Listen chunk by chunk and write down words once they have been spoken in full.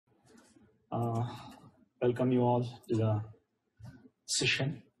Uh, Welcome you all to the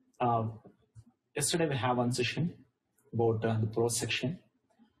session. Yesterday we have one session about the prose section.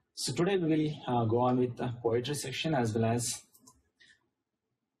 So today we will go on with the poetry section as well as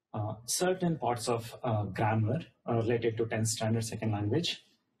certain parts of grammar related to 10th standard second language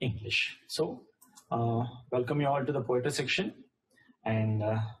English. So welcome you all to the poetry section, and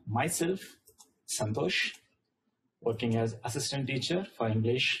myself Santosh, working as assistant teacher for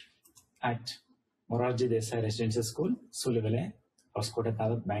English at Morarji Desai Residential School, Sulivale, Hoskote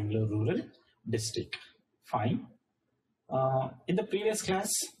Taluk, Bangalore Rural District. Fine. In the previous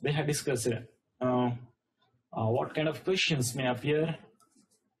class, we had discussed what kind of questions may appear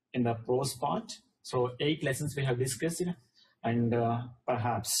in the prose part. So 8 lessons we have discussed, and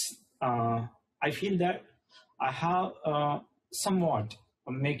perhaps I feel that I have somewhat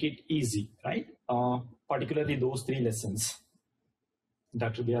make it easy, right? Particularly those 3 lessons.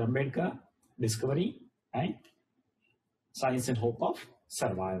 Dr. B.R. Ambedkar, Discovery, and Science and Hope of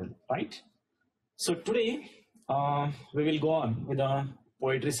Survival, right? So today we will go on with the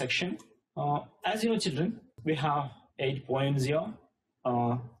poetry section. As you know, children, we have 8 poems here,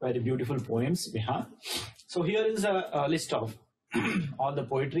 very beautiful poems we have. So here is a list of all the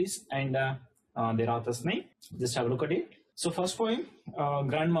poetries and their author's name. Just have a look at it. So first poem,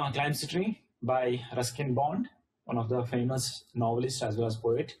 Grandma Climbs a Tree by Ruskin Bond, one of the famous novelists as well as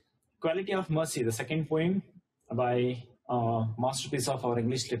poet. Quality of Mercy, the second poem by masterpiece of our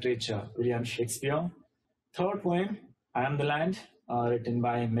English literature, William Shakespeare. Third poem, I Am the Land, written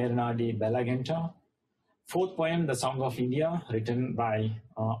by Mernadi Bellagenta. Fourth poem, The Song of India, written by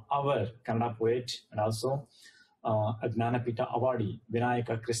our Kannada poet and also Gnanapita Awadi,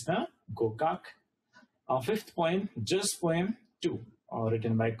 Vinayaka Krishna Gokak. Fifth poem, Just Poem 2,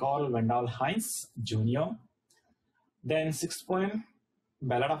 written by Carl Wendell Heinz Jr. Then sixth poem,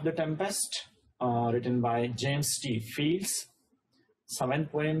 Ballad of the Tempest, written by James T. Fields.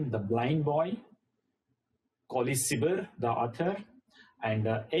 Seventh poem, The Blind Boy, Collie Sibber, the author. And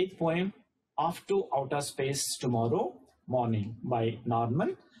eighth poem, Off to Outer Space Tomorrow Morning by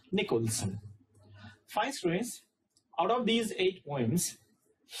Norman Nicholson. Fine students, out of these 8 poems,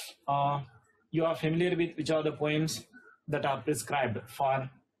 you are familiar with which are the poems that are prescribed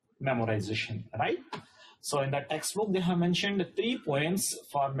for memorization, right? So in the textbook, they have mentioned 3 poems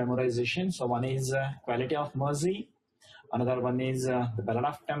for memorization. So one is Quality of Mercy, another one is The Ballad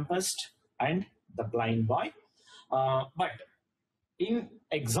of Tempest, and The Blind Boy. But in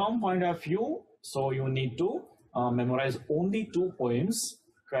exam point of view, so you need to memorize only 2 poems,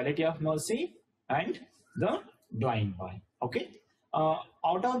 Quality of Mercy and The Blind Boy. Okay.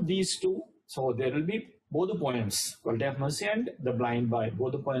 Out of these 2, so there will be both the poems, Quality of Mercy and The Blind Boy.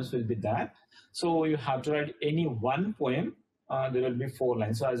 Both the poems will be there. So you have to write any one poem. There will be 4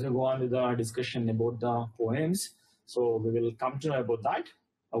 lines. So as we go on with the discussion about the poems, so we will come to know about that.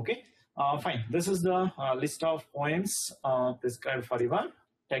 Okay. Fine. This is the list of poems prescribed for your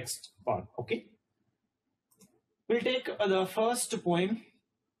text part. Okay. We'll take the first poem,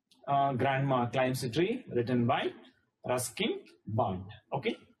 Grandma Climbs a Tree, written by Ruskin Bond.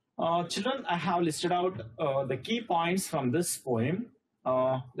 Okay. Children, I have listed out the key points from this poem.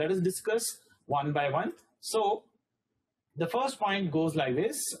 Let us discuss one by one. So the first point goes like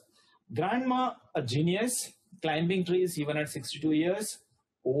this. Grandma, a genius, climbing trees even at 62 years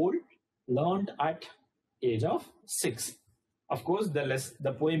old, learned at age of 6. Of course,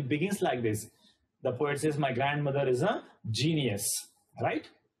 the poem begins like this. The poet says, my grandmother is a genius, right?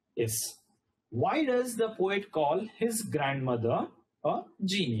 Yes. Why does the poet call his grandmother a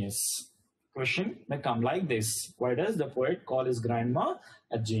genius? Question may come like this. Why does the poet call his grandma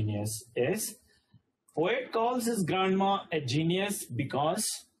a genius? Yes. Poet calls his grandma a genius because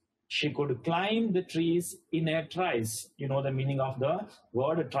she could climb the trees in a trice. You know the meaning of the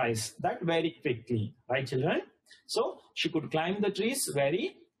word trice. That very quickly. Right, children? So, she could climb the trees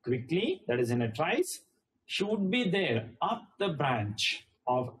very quickly. That is in a trice. She would be there up the branch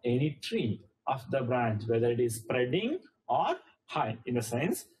of any tree. Up the branch. Whether it is spreading or high. In a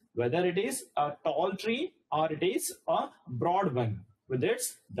sense. Whether it is a tall tree or it is a broad one. With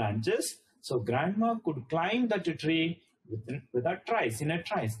its branches. So, grandma could climb that tree with a trice, in a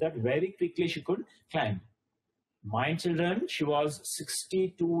trice, that very quickly she could climb. My children, she was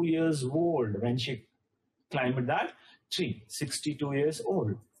 62 years old when she climbed that tree, 62 years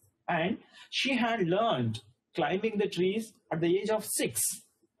old. And she had learned climbing the trees at the age of 6.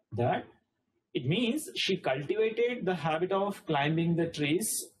 That it means she cultivated the habit of climbing the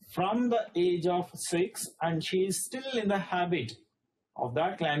trees from the age of 6, and she is still in the habit of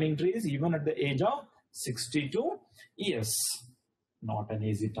that climbing trees even at the age of 62 years. Not an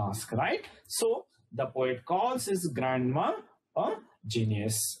easy task, right? So the poet calls his grandma a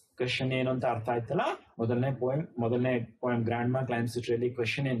genius. Question ಏನು ಅಂತ ಅರ್ಥ ಆಯ್ತಲ್ಲ? ಮೊದಲನೇ poem grand ಮಾ claims the tree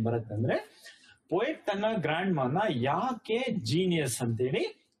question ಏನ್ ಬರುತ್ತಂದ್ರೆ, poet ತನ್ನ grand ಮಾನ ಯಾಕೆ ಜೀನಿಯಸ್ ಅಂತೇಳಿ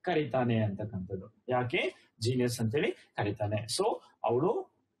ಕರೀತಾನೆ ಅಂತಕ್ಕಂಥದ್ದು. ಯಾಕೆ ಜೀನಿಯಸ್ ಅಂತೇಳಿ ಕರೀತಾನೆ? ಸೊ ಅವಳು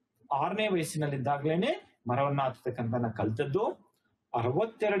 6ನೇ ವಯಸ್ಸಿನಲ್ಲಿದ್ದಾಗ್ಲೇನೆ ಮರವನ್ನ ಹತ್ತಕ್ಕಂತ ಕಲ್ತದ್ದು.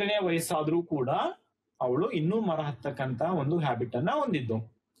 62ನೇ ವಯಸ್ಸಾದ್ರೂ ಕೂಡ ಅವಳು ಇನ್ನೂ ಮರ ಹತ್ತಕ್ಕಂತ ಒಂದು ಹ್ಯಾಬಿಟ್ ಅನ್ನ ಹೊಂದಿದ್ದು.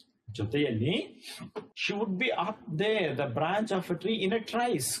 ಜೊತೆಯಲ್ಲಿ she would be up they the branch of a tree in a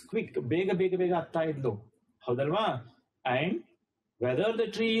tries, quick, ಬೇಗ ಬೇಗ ಬೇಗ ಹತ್ತಾ ಇದ್ಲು, ಹೌದಲ್ವಾ? And whether the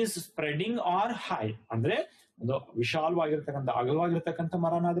tree is spreading R high, ಅಂದ್ರೆ ಒಂದು ವಿಶಾಲವಾಗಿರ್ತಕ್ಕಂಥ ಅಗಲವಾಗಿರ್ತಕ್ಕಂಥ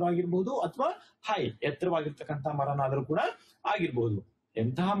ಮರನಾದ್ರೂ ಆಗಿರ್ಬೋದು, ಅಥವಾ ಹೈ ಎತ್ತರವಾಗಿರ್ತಕ್ಕಂಥ ಮರನಾದ್ರೂ ಕೂಡ ಆಗಿರ್ಬೋದು.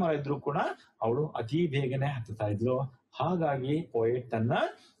 ಎಂತಹ ಮರ ಇದ್ರೂ ಕೂಡ ಅವಳು ಅತಿ ಬೇಗನೆ ಹತ್ತುತ್ತಾ ಇದ್ಲು. ಹಾಗಾಗಿ ಪೋಯೆಟ್ ತನ್ನ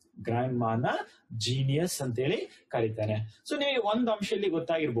ಗ್ರ್ಯಾಂಡ್ ಮಾನ ಜೀನಿಯಸ್ ಅಂತೇಳಿ ಕರೀತಾನೆ. ಸೊ ನಿಮಗೆ ಒಂದು ಅಂಶ ಇಲ್ಲಿ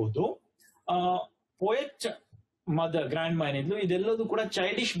ಗೊತ್ತಾಗಿರ್ಬಹುದು, ಪೋಯೆಟ್ ಮದರ್ ಗ್ರ್ಯಾಂಡ್ ಮಾ ಏನಿದ್ಲು ಇದೆಲ್ಲದೂ ಕೂಡ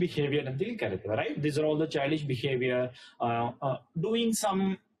ಚೈಲ್ಡಿಶ್ ಬಿಹೇವಿಯರ್ ಅಂತ ಕರೀತಾರೆ, right? This are all the childish behaviour, doing some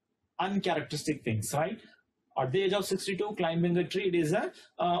uncharacteristic things, right? At the age of 62, climbing a tree, it is a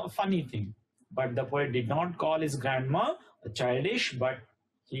funny thing. But the poet did not call his grandma childish, but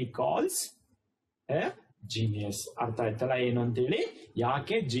he calls a genius. ಅರ್ಥ ಆಯ್ತಲ್ಲ ಏನು ಅಂತೇಳಿ,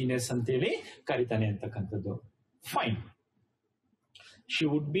 ಯಾಕೆ genius ಅಂತೇಳಿ ಕರಿತಾನೆ ಅಂತಕ್ಕಂಥದ್ದು. Fine. She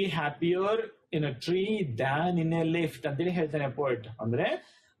would be happier in a tree than in a lift ಅಂತೇಳಿ ಹೇಳ್ತಾನೆ poet. ಅಂದ್ರೆ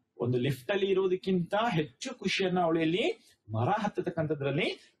ಒಂದು ಲಿಫ್ಟ್ ಅಲ್ಲಿ ಇರೋದಕ್ಕಿಂತ ಹೆಚ್ಚು ಖುಷಿಯನ್ನ ಅವಳಲ್ಲಿ ಮರ ಹತ್ತತಕ್ಕಂಥದ್ರಲ್ಲಿ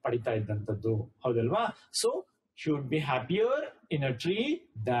ಪಡಿತಾ ಇದ್ದಂಥದ್ದು, ಹೌದಲ್ವಾ? So she would be happier in a tree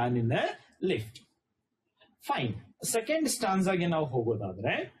than in a lift. Fine. Second ಸ್ಟಾನ್ಸಾಗೆ ನಾವು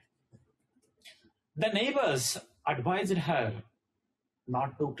ಹೋಗೋದಾದ್ರೆ, the neighbours advised Har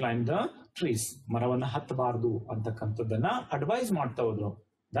not to climb the trees, ಮರವನ್ನ ಹತ್ತಬಾರದು ಅಂತಕ್ಕಂಥದ್ದನ್ನ ಅಡ್ವೈಸ್ ಮಾಡ್ತಾ ಹೋದ್ರು.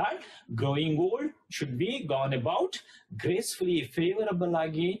 That growing old should be gone about gracefully, favorable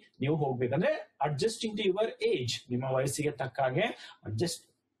ಆಗಿ ನೀವು ಹೋಗ್ಬೇಕಂದ್ರೆ ಅಡ್ಜಸ್ಟಿಂಗ್ ಟು ಯುವರ್ ಏಜ್, ನಿಮ್ಮ ವಯಸ್ಸಿಗೆ ತಕ್ಕ ಹಾಗೆ ಅಡ್ಜಸ್ಟ್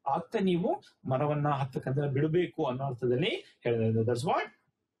ಆಗ್ತಾ ನೀವು ಮರವನ್ನ ಹತ್ತಕ್ಕಂತ ಬಿಡಬೇಕು ಅನ್ನೋ ಅರ್ಥದಲ್ಲಿ ಹೇಳಿದ್ರು. That's what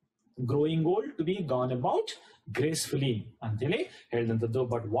growing old to B gone about gracefully ಅಂತೇಳಿ ಹೇಳಿದಂಥದ್ದು.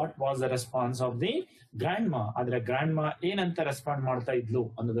 But what was the response of the grand ಮಾ? ಆದ್ರೆ ಗ್ರ್ಯಾಂಡ್ ಮಾ ಏನಂತ ರೆಸ್ಪಾಂಡ್ ಮಾಡ್ತಾ ಇದ್ಲು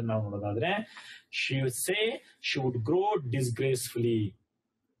ಅನ್ನೋದನ್ನ ನಾವು ನೋಡೋದಾದ್ರೆ, she would say she would grow ಡಿಸ್ಗ್ರೇಸ್ಫುಲಿ.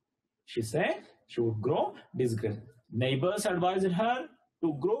 She said she would grow disgrace. Neighbors advised her to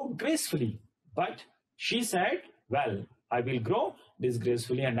grow gracefully, but she said, well, I will grow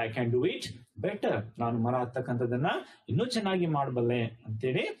disgracefully and I can do it better. ನಾನು ಮರ ಹತ್ತಕ್ಕಂಥದ್ದನ್ನ ಇನ್ನೂ ಚೆನ್ನಾಗಿ ಮಾಡಬಲ್ಲೆ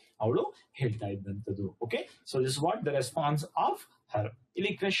ಅಂತೇಳಿ ಅವಳು ಹೇಳ್ತಾ ಇದ್ದಂಥದ್ದು. Okay, so this what the response of her.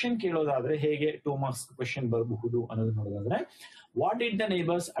 ಇಲ್ಲಿ question ಕೇಳೋದಾದ್ರೆ ಹೇಗೆ 2 marks ಕ್ವೆಶನ್ ಬರಬಹುದು ಅನ್ನೋದು ನೋಡೋದಾದ್ರೆ, what did the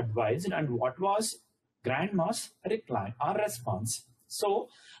neighbours advice and what was grand mass reply R response? So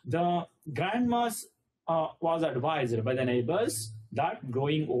the grandmas was advised by the neighbors that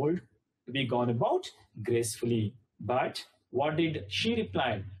growing old to be gone about gracefully. But what did she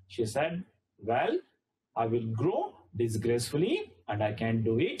reply? She said, well, I will grow disgracefully and I can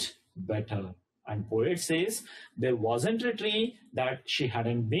do it better. And poet says there wasn't a tree that she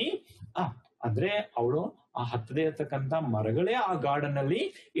hadn't been up. ಅಂದ್ರೆ ಅವಳು ಆ ಹತ್ತದೇ ಇರತಕ್ಕಂತ ಮರಗಳೇ ಆ garden ಅಲ್ಲಿ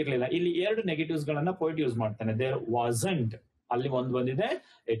ಇರ್ಲಿಲ್ಲ. ಇಲ್ಲಿ 2 negatives ಗಳನ್ನ ಪೋಯಿಟ್ ಯೂಸ್ ಮಾಡ್ತಾನೆ. ದೇರ್ ವಾಸಂಟ್, ಅಲ್ಲಿ ಒಂದು ಬಂದಿದೆ,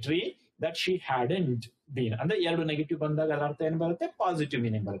 A tree that she hadn't bean. ಅಂದ್ರೆ 2 ನೆಗೆಟಿವ್ ಬಂದಾಗ ಅದರ ಅರ್ಥ ಏನ್ ಬರುತ್ತೆ? ಪಾಸಿಟಿವ್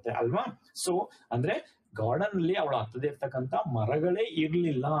ಮೀನಿಂಗ್ ಬರುತ್ತೆ ಅಲ್ವಾ? ಸೊ ಅಂದ್ರೆ ಗಾರ್ಡನ್ ಅಲ್ಲಿ ಅವಳು ಹತ್ತದೇ ಇರ್ತಕ್ಕಂತ ಮರಗಳೇ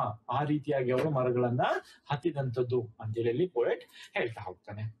ಇರ್ಲಿಲ್ಲ, ಆ ರೀತಿಯಾಗಿ ಅವಳು ಮರಗಳನ್ನ ಹತ್ತಿದಂಥದ್ದು ಅಂತೇಳಿ ಪೋಯೆಟ್ ಹೇಳ್ತಾ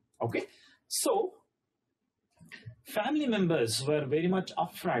ಹೋಗ್ತಾನೆ. Okay, so family members were very much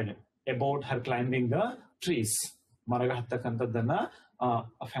afraid about her climbing the trees. ಮರಗ ಹತ್ತಕ್ಕಂಥದ್ದನ್ನ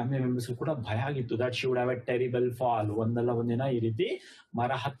family members ಕೂಡ ಭಯ ಆಗಿತ್ತು. That she would have A terrible fall, ಒಂದಲ್ಲ ಒಂದಿನ ಈ ರೀತಿ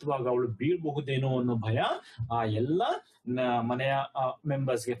ಮರ ಹತ್ತುವಾಗ ಅವಳು ಬೀಳ್ಬಹುದೇನೋ ಅನ್ನೋ ಭಯ ಆ ಎಲ್ಲ ಮನೆಯ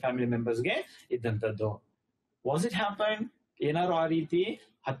ಮೆಂಬರ್ಸ್ಗೆ, ಫ್ಯಾಮಿಲಿ ಮೆಂಬರ್ಸ್ಗೆ ಇದ್ದಂಥದ್ದು. Was it happen? ಏನಾದ್ರು ಆ ರೀತಿ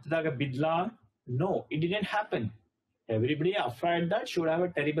ಹತ್ತಿದಾಗ ಬಿದ್ಲಾ? No, it didn't happen. Everybody afraid that she would have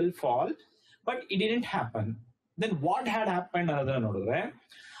A terrible fall, but it didn't happen. Then what had happen ಅನ್ನೋದನ್ನ ನೋಡಿದ್ರೆ,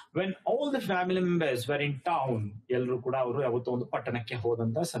 when all the family members were in town, ಎಲ್ಲರೂ ಕೂಡ ಅವರು ಯಾವತ್ತೋ ಒಂದು ಪಟ್ಟಣಕ್ಕೆ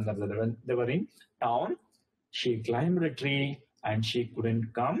ಹೋದಂತ ಸಂದರ್ಭದಲ್ಲಿ, when they were in town, she climbed a tree and she couldn't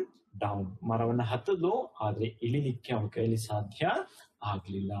come down. ಮರವನ್ನ ಹತ್ತದ್ಲು, ಆದ್ರೆ ಇಳಿಲಿಕ್ಕೆ ಅವಳ ಕೈಲಿ ಸಾಧ್ಯ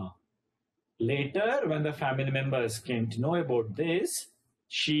ಆಗ್ಲಿಲ್ಲ. Later, when the family members came to know about this,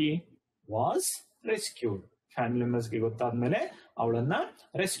 she was rescued. Family ಮೆಂಬರ್ಸ್ಗೆ ಗೊತ್ತಾದ್ಮೇಲೆ ಅವಳನ್ನ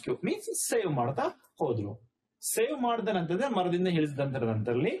ರೆಸ್ಕ್ಯೂ ಮೀನ್ಸ್ ಸೇವ್ ಮಾಡ್ತಾ ಹೋದ್ರು. Save ಮಾಡಿದ ನಂತರ ಮರದಿಂದ ಇಳಿಸಿದಂತ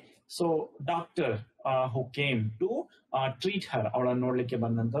ನಂತರದಲ್ಲಿ, so doctor who came to treat ಹರ್, ಅವಳನ್ನ ನೋಡ್ಲಿಕ್ಕೆ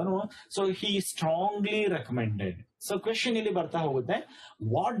ಬಂದಂತವನು, so he strongly recommended, so question ಇಲ್ಲಿ ಬರ್ತಾ ಹೋಗುತ್ತೆ,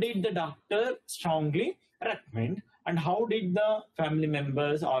 what did the doctor strongly recommend and how did the family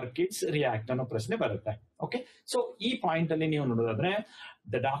members are kids react ಅನ್ನೋ ಪ್ರಶ್ನೆ ಬರುತ್ತೆ. ಓಕೆ, ಸೊ ಈ ಪಾಯಿಂಟ್ ಅಲ್ಲಿ ನೀವು ನೋಡೋದಾದ್ರೆ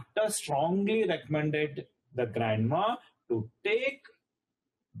the doctor strongly recommended the grand ಮಾ to take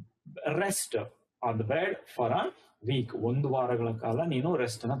rest on the bed for a week. 1 ವಾರಗಳ ಕಾಲ ನೀನು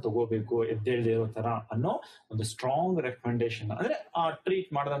ರೆಸ್ಟ್ ಅನ್ನ ತಗೋಬೇಕು ಎದ್ದೇಳದೇ ಇರೋ ತರ ಅನ್ನೋ ಒಂದು ಸ್ಟ್ರಾಂಗ್ ರೆಕಮೆಂಡೇಶನ್, ಅಂದ್ರೆ ಆ ಟ್ರೀಟ್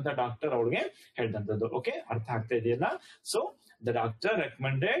ಮಾಡದಂತ ಡಾಕ್ಟರ್ ಅವ್ರಿಗೆ ಹೇಳಿದಂತದ್ದು. ಓಕೆ, ಅರ್ಥ ಆಗ್ತಾ ಇದೆಯಲ್ಲ? So the doctor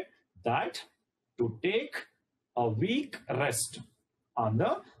recommended that to take a week rest on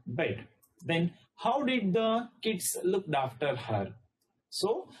the bed. Then how did the kids looked after her? So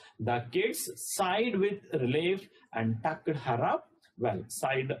the kids sighed with relief and tucked her up well.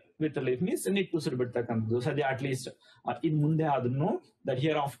 Sighed with relief means ನಿಟ್ಟುಸಿರು ಬಿಡ್ತಕ್ಕಂಥದ್ದು. ಸದ್ಯ at least ಇನ್ ಮುಂದೆ ಅದನ್ನು that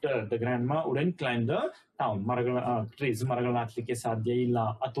hereafter the grandma wouldn't climb the town. ಮರಗಳ trees ಮರಗಳನ್ನ ಹತ್ತಲಿಕ್ಕೆ ಸಾಧ್ಯ ಇಲ್ಲ,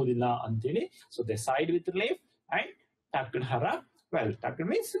 ಹತ್ತೋದಿಲ್ಲ ಅಂತೇಳಿ. So they sighed with relief and tucked her up well. Tucked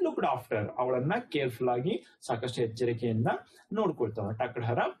means looked after. ಅವಳನ್ನ ಕೇರ್ಫುಲ್ ಆಗಿ ಸಾಕಷ್ಟು ಎಚ್ಚರಿಕೆಯಿಂದ ನೋಡ್ಕೊಳ್ತಾವೆ. tucked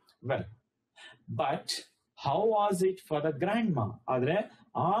her up well. But how was it for the grandma? ಆದ್ರೆ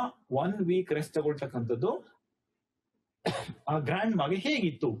ಆ 1 week ರೆಸ್ಟ್ ತಗೊಳ್ತಕ್ಕಂಥದ್ದು ಆ ಗ್ರ್ಯಾಂಡ್ ಮಾಗೆ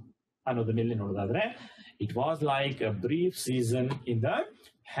ಹೇಗಿತ್ತು ಅನ್ನೋದನ್ನ ಇಲ್ಲಿ ನೋಡೋದಾದ್ರೆ, it was like a brief season in the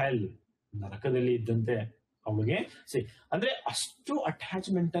hell. ನರಕದಲ್ಲಿ ಇದ್ದಂತೆ ಅವಳಿಗೆ ಅಂದ್ರೆ ಅಷ್ಟು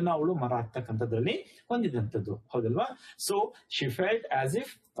ಅಟ್ಯಾಚ್ಮೆಂಟ್ ಅನ್ನ ಅವಳು ಮರ ಹತ್ತಕ್ಕಂಥದ್ರಲ್ಲಿ ಹೊಂದಿದಂಥದ್ದು, ಹೌದಲ್ವಾ? So she felt as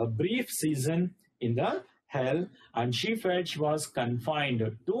if a brief season in the hell and she felt she was confined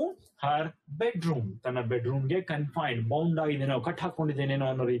to her bedroom. ತನ್ನ ಬೆಡ್ರೂಮ್ಗೆ ಕನ್ಫೈನ್ಡ್, ಬೌಂಡ್ ಆಗಿದ್ದೇನೋ, ಕಟ್ ಹಾಕೊಂಡಿದ್ದೇನೇನೋ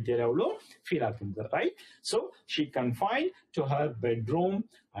ಅನ್ನೋ ರೀತಿಯಲ್ಲಿ ಅವಳು feel ಆಗ್ತಿದ್ದ, right? So she confined to her bedroom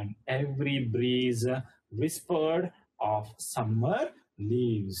and every breeze ವಿಸ್ಪರ್ಡ್ of summer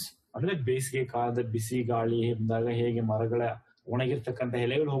leaves. ಅಂದ್ರೆ ಬೇಸಿಗೆ ಕಾಲದ ಬಿಸಿ ಗಾಳಿ ಬಂದಾಗ ಹೇಗೆ ಮರಗಳ ಒಣಗಿರ್ತಕ್ಕಂಥ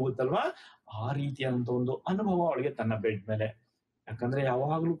ಎಲೆಗಳು ಹೋಗುತ್ತಲ್ವಾ, ಆ ರೀತಿಯಾದಂತ ಒಂದು ಅನುಭವ ಅವಳಿಗೆ ತನ್ನ ಬೆಡ್ ಮೇಲೆ. ಯಾಕಂದ್ರೆ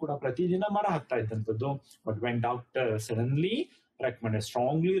ಯಾವಾಗ್ಲೂ ಕೂಡ ಪ್ರತಿದಿನ ಮರ ಹತ್ತಾ ಇದ್ದಂಥದ್ದು. But when doctor suddenly recommended,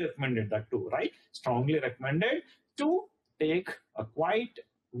 strongly recommended that too, right? Strongly recommended to take a quite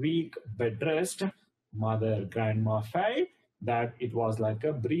week bed rest. Mother grandma felt that it was like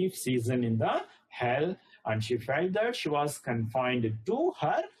a brief season in the hell, and she felt that she was confined to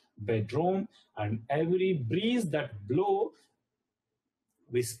her bedroom, and every breeze that blew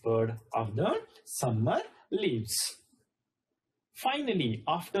whispered of the summer leaves. Finally,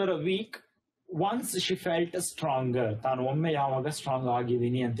 after a week, once she felt stronger, ತಾನು ಒಮ್ಮೆ ಯಾವಾಗ strong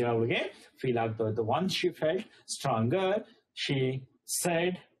ಆಗಿದ್ದೀನಿ ಅಂತ ಅವಳಿಗೆ feel ಆಗ್ತಾ ಇತ್ತು. once she felt stronger, she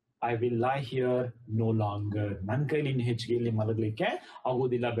said, I will lie here no longer. ನನ್ನ ಕೈಲಿ ಇನ್ನು ಹೆಚ್ಚಿಗೆ ಇಲ್ಲಿ ಮಲಗಲಿಕ್ಕೆ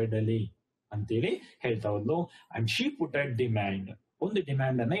ಆಗೋದಿಲ್ಲ ಬೆಡ್ ಅಲ್ಲಿ ಅಂತೇಳಿ ಹೇಳ್ತಾ ಹೋದ್ಲು. and she put a demand, ಒಂದು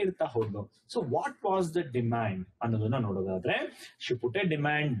ಡಿಮ್ಯಾಂಡ್ ಅನ್ನ ಇಡ್ತಾ ಹೋದ್ಲು. So what was the demand ಅನ್ನೋದನ್ನ ನೋಡೋದಾದ್ರೆ, she put a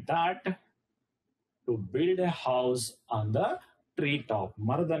demand that to build a house on the tree top.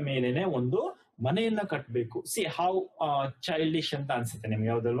 ಮರದ ಮೇಲೆನೆ ಒಂದು ಮನೆಯನ್ನ ಕಟ್ಟಬೇಕು. ಸಿ ಹೌ ಚೈಲ್ಡಿಶ್ ಅಂತ ಅನ್ಸುತ್ತೆ ನಿಮ್ಗೆ,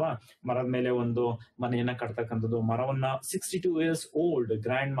 ಯಾವ್ದಲ್ವಾ? ಮರದ ಮೇಲೆ ಒಂದು ಮನೆಯನ್ನ ಕಟ್ತಕ್ಕಂಥದ್ದು, ಮರವನ್ನ 62 years old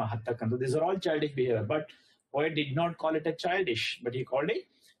ಗ್ರ್ಯಾಂಡ್ ಮಾ ಹತ್ತಕ್ಕಂಥದ್ದು. These are all childish behavior, but poet did not call it a childish, but he called it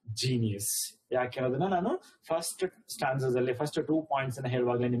genius. ಯಾಕೆ ಅನ್ನೋದನ್ನ ನಾನು ಫಸ್ಟ್ ಸ್ಟಾನ್ಸಸ್ ಅಲ್ಲಿ ಫಸ್ಟ್ 2 ಪಾಯಿಂಟ್ಸ್ ಅನ್ನ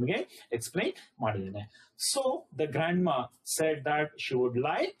ಹೇಳುವಾಗಲೇ ನಿಮಗೆ ಎಕ್ಸ್ಪ್ಲೈನ್ ಮಾಡಿದ್ದೇನೆ. ಸೊ ದ ಗ್ರ್ಯಾಂಡ್ ಮಾ ಸೆಡ್ ದಟ್ ಶಿ ವುಡ್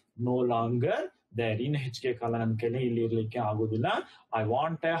ಲೈ ನೋ ಲಾಂಗರ್ ದೇರ್. ಇನ್ನು ಹೆಚ್ಚಿಗೆ ಕಾಲ ನನ್ನ ಕೈಲಿ ಇಲ್ಲಿ ಇರ್ಲಿಕ್ಕೆ ಆಗೋದಿಲ್ಲ. I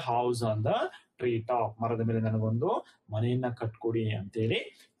want A house on the tree top. ಮರದ ಮೇಲೆ ನನಗೊಂದು ಮನೆಯನ್ನ ಕಟ್ಕೊಡಿ ಅಂತೇಳಿ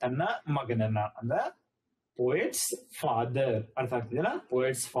ತನ್ನ ಮಗನನ್ನ, ಅಂದ್ರೆ ಪೋಯಟ್ಸ್ ಫಾದರ್, ಅರ್ಥ ಆಗ್ತಿದೆಯಲ್ಲ,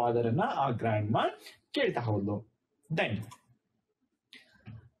 ಪೋಯಟ್ಸ್ ಫಾದರ್ ಅನ್ನ ಆ ಗ್ರ್ಯಾಂಡ್ ಮಾ ಕೇಳ್ತಾ ಹೋದ್ಲು. Then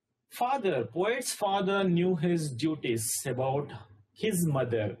father, poet's father knew his duties about his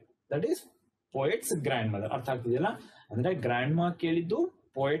mother, that is poet's grandmother. ಅರ್ಥ ಆಗ್ತಿದೆಯಲ್ಲ? ಅಂದ್ರೆ ಗ್ರ್ಯಾಂಡ್ ಮಾ ಕೇಳಿದ್ದು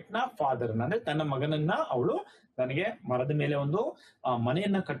ಪೋಯಟ್ ನ ಫಾದರ್, ಅಂದ್ರೆ ತನ್ನ ಮಗನನ್ನ ಅವಳು ನನಗೆ ಮರದ ಮೇಲೆ ಒಂದು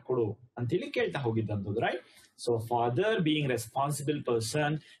ಮನೆಯನ್ನ ಕಟ್ಕೊಡು ಅಂತೇಳಿ ಕೇಳ್ತಾ ಹೋಗಿದ್ದಂಥದ್ದು, right? So father being responsible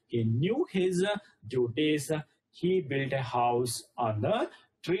person, he knew his duties. He built a house on the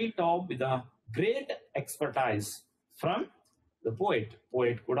tree top with a great expertise from the poet.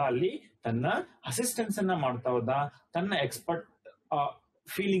 Poet ಕೂಡ ಅಲ್ಲಿ ತನ್ನ ಅಸಿಸ್ಟೆನ್ಸ್ ಅನ್ನ ಮಾಡ್ತಾ ಹೋದ, ತನ್ನ ಎಕ್ಸ್ಪರ್ಟ್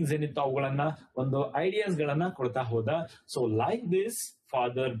ಫೀಲಿಂಗ್ಸ್ ಏನಿತ್ತು ಅವುಗಳನ್ನ, ಒಂದು ಐಡಿಯಾಸ್ ಗಳನ್ನ ಕೊಡ್ತಾ ಹೋದ. So like this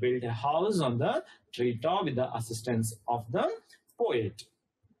father built a house on the treetop with the assistance of the poet.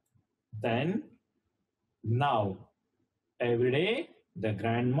 Then now every day the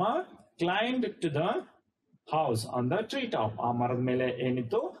grandma climbed to the house on the treetop. ಆ ಮರದ ಮೇಲೆ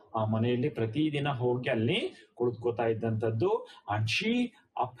ಏನಿತ್ತು ಆ ಮನೆಯಲ್ಲಿ ಪ್ರತಿದಿನ ಹೋಗಿ ಅಲ್ಲಿ ಕುಳಿತುಕೋತಾ ಇದ್ದಂಥದ್ದು. and she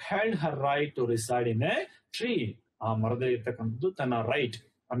upheld her right to reside in a tree. ಆ ಮರದಲ್ಲಿ ಇರ್ತಕ್ಕಂಥದ್ದು ತನ್ನ ರೈಟ್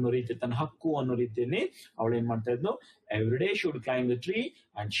ಅನ್ನೋ ರೀತಿ, ತನ್ನ ಹಕ್ಕು ಅನ್ನೋ ರೀತಿಯಲ್ಲಿ ಅವಳು ಏನ್ ಮಾಡ್ತಾ ಇದ್ಲು, every day she would climb the tree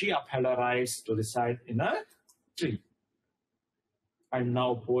and she upheld Har rights to reside in a tree. And now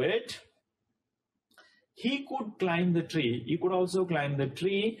poet, he could climb the tree. He could also climb the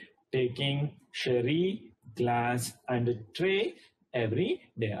tree taking sherry, glass and tray every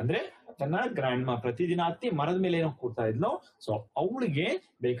day. ಅಂದ್ರೆ ತನ್ನ grand ಮಾ ಪ್ರತಿದಿನ ಹತ್ತಿ ಮರದ ಮೇಲೆ ಏನೋ ಕೂರ್ತಾ ಇದ್ಲು. So ಅವಳಿಗೆ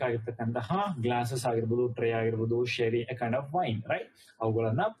ಬೇಕಾಗಿರ್ತಕ್ಕಂತಹ ಗ್ಲಾಸಸ್ ಆಗಿರ್ಬೋದು, ಟ್ರೇ ಆಗಿರ್ಬೋದು, ಶೆರಿ ಕೈಂಡ್ ಆಫ್ ವೈನ್, ರೈಟ್,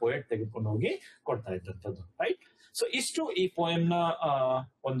 ಅವುಗಳನ್ನ ಪೋಯೆಟ್ ತೆಗೆದುಕೊಂಡು ಹೋಗಿ ಕೊಡ್ತಾ ಇದ್ದಂಥದ್ದು, ರೈಟ್. ಸೊ ಇಷ್ಟು ಈ ಪೋಯಮ್ ನ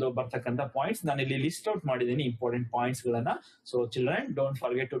ಒಂದು ಬರ್ತಕ್ಕಂಥ ಪಾಯಿಂಟ್ಸ್. ನಾನು ಇಲ್ಲಿ ಲಿಸ್ಟ್ ಔಟ್ ಮಾಡಿದ್ದೀನಿ ಇಂಪಾರ್ಟೆಂಟ್ ಪಾಯಿಂಟ್ಸ್ ಗಳನ್ನ. So children, don't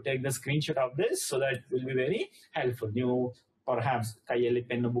forget to take the screen shot of this, so that will be very helpful. ನೀವು ಪರ್ಹ್ಯಾಪ್ಸ್ ಕೈಯಲ್ಲಿ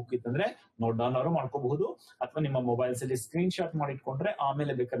ಪೆನ್ ಬುಕ್ ಇತ್ತಂದ್ರೆ ನೋಟ್ ಡೌನ್ ಅವರು ಮಾಡ್ಕೋಬಹುದು, ಅಥವಾ ನಿಮ್ಮ ಮೊಬೈಲ್ಸ್ ಅಲ್ಲಿ ಸ್ಕ್ರೀನ್ ಶಾಟ್ ಮಾಡಿಟ್ಕೊಂಡ್ರೆ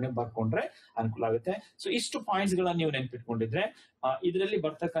ಆಮೇಲೆ ಬೇಕಾದ್ರೆ ನೀವು ಬರ್ಕೊಂಡ್ರೆ ಅನುಕೂಲ ಆಗುತ್ತೆ. ಸೊ ಇಷ್ಟು ಪಾಯಿಂಟ್ಸ್ ಗಳನ್ನ ನೀವು ನೆನ್ಪಿಟ್ಕೊಂಡಿದ್ರೆ ಇದರಲ್ಲಿ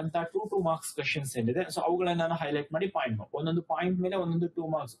ಬರ್ತಕ್ಕಂಥ 2 ಮಾರ್ಕ್ಸ್ ಕ್ವೆಶನ್ಸ್ ಏನಿದೆ, ಸೊ ಅವುಗಳನ್ನ ನಾನು ಹೈಲೈಟ್ ಮಾಡಿ ಪಾಯಿಂಟ್, ಒಂದೊಂದು ಪಾಯಿಂಟ್ ಮೇಲೆ ಒಂದೊಂದು 2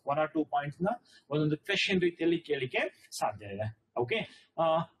 ಮಾರ್ಕ್ಸ್, 1 or 2 ಪಾಯಿಂಟ್ಸ್ ನ ಒಂದೊಂದು ಕ್ವೆಶನ್ ರೀತಿಯಲ್ಲಿ ಕೇಳಿಕೆ ಸಾಧ್ಯ ಇದೆ. ಓಕೆ,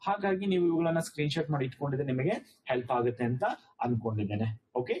 ಹಾಗಾಗಿ ನೀವು ಇವುಗಳನ್ನ ಸ್ಕ್ರೀನ್ ಶಾಟ್ ಮಾಡಿ ಇಟ್ಕೊಂಡಿದ್ರೆ ನಿಮಗೆ ಹೆಲ್ಪ್ ಆಗುತ್ತೆ ಅಂತ ಅನ್ಕೊಂಡಿದ್ದೇನೆ.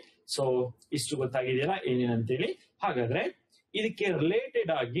 ಓಕೆ, ಸೊ ಇಷ್ಟು ಗೊತ್ತಾಗಿದೆಯಲ್ಲ ಏನೇನಂತೇಳಿ. ಹಾಗಾದ್ರೆ ಇದಕ್ಕೆ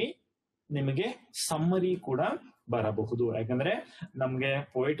ರಿಲೇಟೆಡ್ ಆಗಿ ನಿಮಗೆ ಸಮ್ಮರಿ ಕೂಡ ಬರಬಹುದು. ಯಾಕಂದ್ರೆ ನಮ್ಗೆ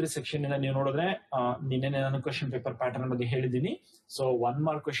ಪೋಯಟ್ರಿ ಸೆಕ್ಷನ್ ಇಂದ ನೀವು ನೋಡಿದ್ರೆ ನಿನ್ನೆ ನಾನು ಕ್ವೆಶನ್ ಪೇಪರ್ ಪ್ಯಾಟರ್ನ್ ಬಗ್ಗೆ ಹೇಳಿದ್ದೀನಿ. ಸೊ 1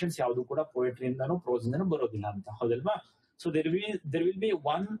 ಮಾರ್ಕ್ ಕ್ವೆಶನ್ಸ್ ಯಾವುದು ಕೂಡ ಪೋಯಟ್ರಿ ಇಂದಾನು ಪ್ರೋಸ್ ಇಂದಾನು ಬರೋದಿಲ್ಲ ಅಂತ, ಹೌದಲ್ವಾ? So there will be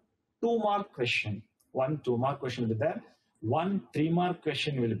 1 2 mark question, 1 2 mark question will be there, 1 3 mark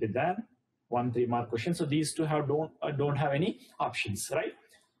question will be there, 1 3 mark question. So these two don't have any options, right?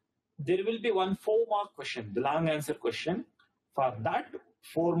 There will be 1 4 mark question, the long answer question. For that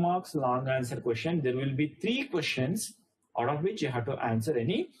 4 marks long answer question, there will be 3 questions out of which you have to answer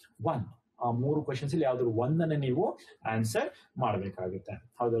any one. 3 questions ಅಲ್ಲಿ ಯಾವ್ದಾದ್ರು ಒಂದನ್ನ ನೀವು answer ಮಾಡಬೇಕಾಗುತ್ತೆ,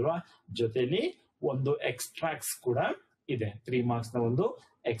 ಹೌದಲ್ವಾ? ಜೊತೆಲಿ ಒಂದು extracts ಕೂಡ ಇದೆ, 3 marks ನ ಒಂದು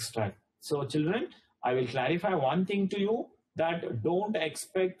extract. So children, I will clarify one thing to you, that don't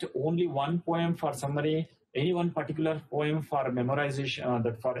expect only one poem for summary, any one particular poem for memorization,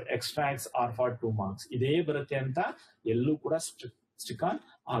 that for extracts or for 2 marks. ಇದೇ ಬರುತ್ತೆ ಅಂತ ಎಲ್ಲೂ ಕೂಡ stick on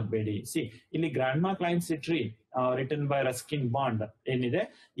ಆಗಬೇಡಿ. C, ಇಲ್ಲಿ grand ಮಾ climbs a tree written by Ruskin bond ಏನಿದೆ,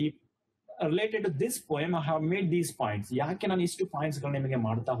 ಈ related to this poem I have made these points. ಯಾಕೆ ನಾನು ಇಷ್ಟು ಪಾಯಿಂಟ್ಸ್ ಗಳು ನಿಮಗೆ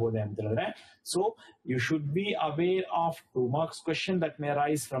ಮಾಡ್ತಾ ಹೋದೆ ಅಂತ ಹೇಳಿದ್ರೆ, so you should be aware of 2 marks question that may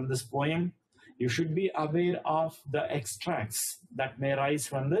arise from this poem. You should be aware of the extracts that may arise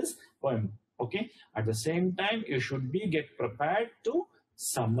from this poem. Okay, at the same time you should be get prepared to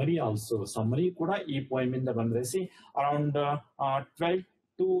summary also. Summary kuda ee poem inda bandre, see around 12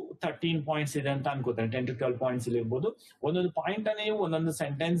 to 13 points ಇದೆ ಅಂತ ಅನ್ಕೋತೇನೆ. 10 to 12 points ಇಲ್ಲಿ ಇರ್ಬೋದು. ಒಂದೊಂದು point ಅನ್ನು ನೀವು ಒಂದೊಂದು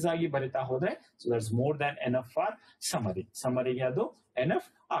sentence ಆಗಿ ಬರಿತಾ ಹೋದ್ರೆ, so that's more than enough for summary. ಸಮ್ಮರಿಗೆ ಅದು ಎನಫ್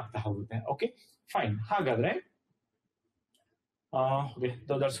ಆಗ್ತಾ ಹೋಗುತ್ತೆ. Okay, fine. ಹಾಗಾದ್ರೆ okay,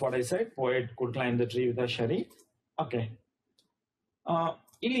 so that's what I said. Poet could climb the tree with a sherry. Okay,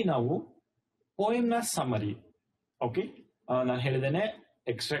 ಇಲ್ಲಿ ನಾವು ಪೋಯಮ್ ನ ಸಮ್ಮರಿ, ಓಕೆ, ನಾನು ಹೇಳಿದ್ದೇನೆ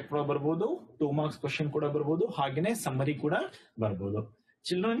ಎಕ್ಸ್ಟ್ರಾಕ್ಟ್ ಕೂಡ ಬರ್ಬೋದು, 2 marks ಕ್ವಶನ್ ಕೂಡ ಬರ್ಬೋದು, ಹಾಗೇನೆ ಸಮ್ಮರಿ ಕೂಡ ಬರ್ಬೋದು.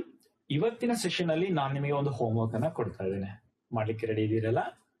 ಚಿಲ್ಡ್ರನ್, ಇವತ್ತಿನ ಸೆಷನ್ ಅಲ್ಲಿ ನಾನು ನಿಮಗೆ ಒಂದು ಹೋಮ್ ವರ್ಕ್ ಅನ್ನ ಕೊಡ್ತಾ ಇದ್ದೇನೆ. ಮಾಡ್ಲಿಕ್ಕೆ ready ಇದೀರಲ್ಲ?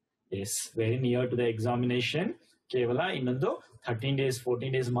 S, very near to the examination. ಕೇವಲ ಇನ್ನೊಂದು 13 days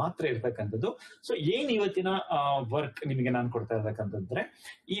 14 days ಮಾತ್ರ ಇರ್ತಕ್ಕಂಥದ್ದು. ಸೊ ಏನ್ ಇವತ್ತಿನ ವರ್ಕ್ ನಿಮಗೆ ನಾನು ಕೊಡ್ತಾ ಇರ್ತಕ್ಕಂಥದ್ರೆ,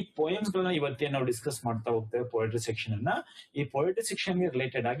 ಈ ಪೋಯಮ್ಸ್ ಗಳನ್ನ ಇವತ್ತೇನು ನಾವು ಡಿಸ್ಕಸ್ ಮಾಡ್ತಾ ಹೋಗ್ತೇವೆ ಪೋಯಟ್ರಿ ಸೆಕ್ಷನ್ ಅನ್ನ. ಈ ಪೋಯಟ್ರಿ ಸೆಕ್ಷನ್ ಗೆ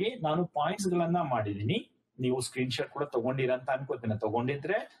ರಿಲೇಟೆಡ್ ಆಗಿ ನಾನು ಪಾಯಿಂಟ್ಸ್ ಗಳನ್ನ ಮಾಡಿದೀನಿ. ನೀವು ಸ್ಕ್ರೀನ್ ಶಾಟ್ ಕೂಡ ತಗೊಂಡಿರ ಅಂತ ಅನ್ಕೋತೇನೆ.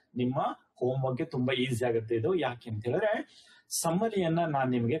 ತಗೊಂಡಿದ್ರೆ ನಿಮ್ಮ ಹೋಮ್ ವರ್ಕ್ ಗೆ ತುಂಬಾ ಈಸಿ ಆಗುತ್ತೆ ಇದು. ಯಾಕೆ ಅಂತ ಹೇಳಿದ್ರೆ, ಸಮ್ಮರಿಯನ್ನ ನಾನು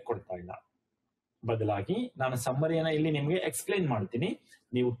ನಿಮಗೆ ಕೊಡ್ತಾ ಇಲ್ಲ, ಬದಲಾಗಿ ನಾನು ಸಮ್ಮರಿಯನ್ನ ಇಲ್ಲಿ ನಿಮ್ಗೆ ಎಕ್ಸ್ಪ್ಲೈನ್ ಮಾಡ್ತೀನಿ.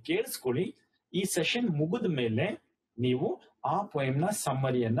 ನೀವು ಕೇಳಿಸ್ಕೊಳ್ಳಿ. ಈ ಸೆಷನ್ ಮುಗಿದ ಮೇಲೆ ನೀವು ಆ ಪೋಯಮ್ ನ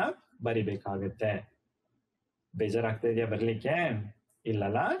ಸಮ್ಮರಿಯನ್ನ ಬರಿಬೇಕಾಗತ್ತೆ. ಬೇಜಾರಾಗ್ತಾ ಇದೆಯಾ ಬರ್ಲಿಕ್ಕೆ?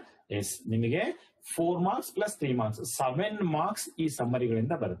 ಇಲ್ಲಲ್ಲ? ಎಸ್, ನಿಮಗೆ 4 marks plus 3 marks 7 marks ಈ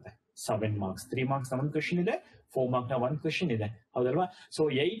ಸಮ್ಮರಿಗಳಿಂದ ಬರುತ್ತೆ. 7 marks, 3 marks ನ ಒಂದು ಕ್ವೆಶನ್ ಇದೆ, 4 mark ನ ಒಂದು ಕ್ವೆಶನ್ ಇದೆ, ಹೌದಲ್ವಾ? ಸೊ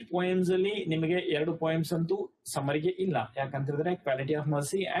 8 poems ಅಲ್ಲಿ ನಿಮಗೆ 2 poems ಅಂತೂ ಸಮ್ಮರಿಗೆ ಇಲ್ಲ. ಯಾಕಂತ ಹೇಳಿದ್ರೆ quality of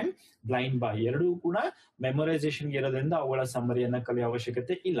mercy and blind boy ಎರಡೂ ಕೂಡ ಮೆಮೊರೈಸೇಷನ್ ಇರೋದ್ರಿಂದ ಅವುಗಳ ಸಮ್ಮರಿಯನ್ನ ಕಲಿಯೋ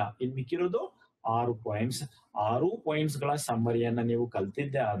ಅವಶ್ಯಕತೆ ಇಲ್ಲ. ಇನ್ ಮಿಕ್ಕಿರೋದು 6 poems. 6 poems ಗಳ ಸಮ್ಮರಿಯನ್ನ ನೀವು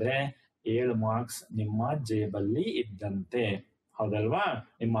ಕಲ್ತಿದ್ದೆ ಆದ್ರೆ 7 marks ನಿಮ್ಮ ಜೇಬಲ್ಲಿ ಇದ್ದಂತೆ, ಹೌದಲ್ವಾ?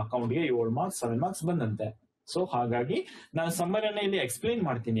 ನಿಮ್ಮ ಅಕೌಂಟ್ಗೆ 7 marks 7 marks ಬಂದಂತೆ. ಸೊ ಹಾಗಾಗಿ ನಾನು ಸಮ್ಮರಿಯನ್ನ ಇಲ್ಲಿ ಎಕ್ಸ್ಪ್ಲೈನ್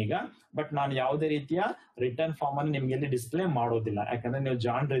ಮಾಡ್ತೀನಿ ಈಗ, ಬಟ್ ನಾನು ಯಾವುದೇ ರೀತಿಯ ರಿಟರ್ನ್ ಫಾರ್ಮ್ ಅನ್ನು ನಿಮ್ಗೆ ಇಲ್ಲಿ ಡಿಸ್ಪ್ಲೇ ಮಾಡೋದಿಲ್ಲ. ಯಾಕಂದ್ರೆ ನೀವು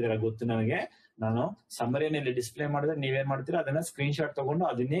ಜಾಣ್ರು ಇದ್ದೀರಾ, ಗೊತ್ತು ನನಗೆ. ನಾನು ಸಮ್ಮರಿಯನ್ನ ಇಲ್ಲಿ ಡಿಸ್ಪ್ಲೇ ಮಾಡಿದ್ರೆ ನೀವೇನ್ ಮಾಡ್ತೀರಾ, ಅದನ್ನ ಸ್ಕ್ರೀನ್ ಶಾಟ್ ತಗೊಂಡು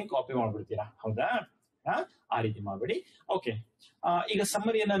ಅದನ್ನೇ ಕಾಪಿ ಮಾಡ್ಬಿಡ್ತೀರಾ, ಹೌದಾ? ಆ ರೀತಿ ಮಾಡ್ಬೇಡಿ. ಓಕೆ, ಈಗ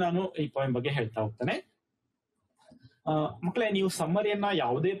ಸಮ್ಮರಿಯನ್ನ ನಾನು ಈ ಪೋಯಮ್ ಬಗ್ಗೆ ಹೇಳ್ತಾ ಹೋಗ್ತಾನೆ. ಮಕ್ಕಳೇ, ನೀವು ಸಮ್ಮರಿಯನ್ನ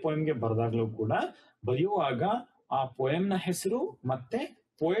ಯಾವುದೇ ಪೋಯಮ್ಗೆ ಬರೆದಾಗ್ಲೂ ಕೂಡ ಬರೆಯುವಾಗ ಆ ಪೋಯಮ್ ನ ಹೆಸರು ಮತ್ತೆ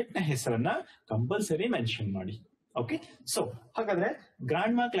ಪೋಯೆಟ್ ನ ಹೆಸರನ್ನ ಕಂಪಲ್ಸರಿ ಮೆನ್ಷನ್ ಮಾಡಿ. ಓಕೆ, ಸೊ ಹಾಗಾದ್ರೆ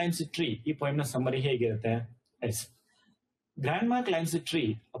ಗ್ರ್ಯಾಂಡ್ ಮಾ ಕ್ಲೈಮ್ಸ್ ಎ ಟ್ರೀ ಈ ಪೋಯಮ್ ನ ಸಮ್ಮರಿ ಹೇಗಿರುತ್ತೆ? Yes. Grandma Climbs a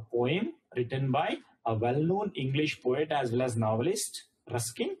Tree, a poem written by a well-known English poet as well as novelist,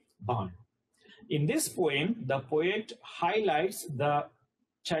 Ruskin Bond. In this poem, the poet highlights the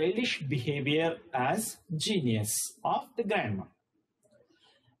childish behavior as genius of the grandma.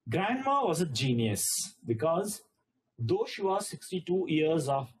 Grandma was a genius because though she was 62 years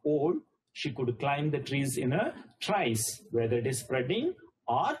of old, she could climb the trees in a trice, whether it is spreading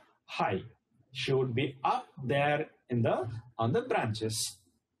or high. She would be up there on the branches.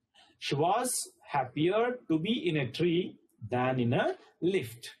 She was happier to be in a tree than in a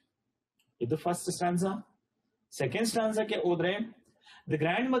lift. This is the first stanza. Second stanza ke odre, the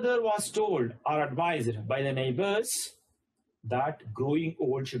grandmother was told or advised by the neighbors that growing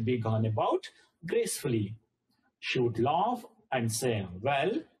old should be gone about gracefully. She would laugh and say,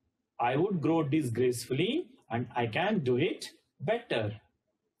 well, I would grow disgracefully and I can do it better.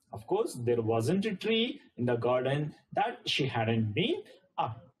 Of course, there wasn't a tree in the garden that she hadn't been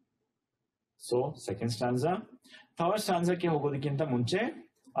up. So, second stanza. Third stanza ke hogodikkinta munche,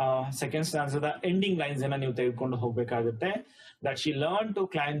 second stanza the ending lines ena ನೀವು ತೆಗೆದುಕೊಂಡು ಹೋಗಬೇಕಾಗುತ್ತೆ, that she learned to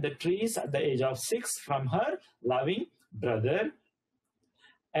climb the trees at the age of 6 from her loving brother.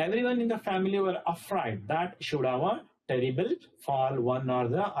 Everyone in the family were afraid that she would have a terrible fall one or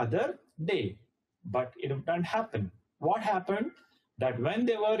the other day, but it didn't happen. What happened? That when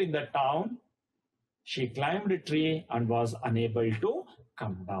they were in the town, she climbed a tree and was unable to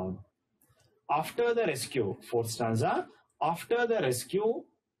come down. After the rescue, fourth stanza, after the rescue,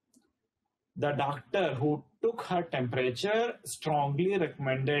 the doctor who took her temperature strongly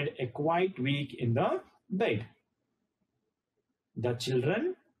recommended a quiet week in the bed. The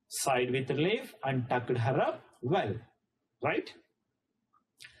children sighed with relief and tucked her up well, right?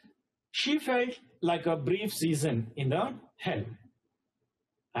 She felt like a brief season in the hell,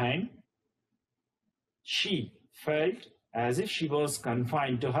 and she felt as if she was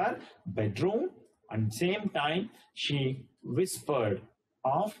confined to her bedroom, and at the same time she whispered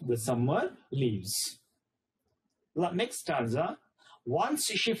of the summer leaves. Next stanza, once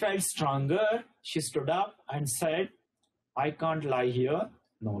she felt stronger, she stood up and said, I can't lie here,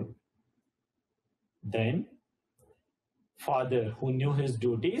 no. Then father, who knew his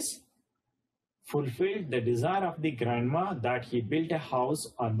duties, fulfilled the desire of the grandma that he built a house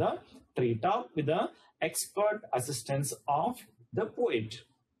on the treetop with the expert assistance of the poet.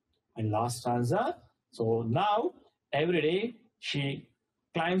 And last stanza, so now every day she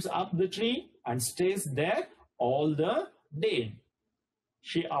climbs up the tree and stays there all the day.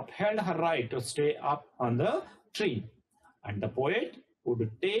 She upheld her right to stay up on the tree, and the poet would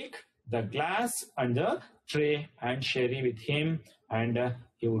take the glass and the tray and share it with him, and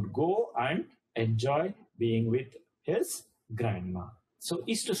he would go and enjoy being with his grandma. So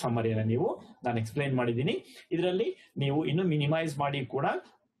ಇಷ್ಟು ಸಮ್ಮರಿಯನ್ನು ನೀವು ನಾನು explain ಮಾಡಿದ್ದೀನಿ. ಇದರಲ್ಲಿ ನೀವು ಇನ್ನು minimise ಮಾಡಿ ಕೂಡ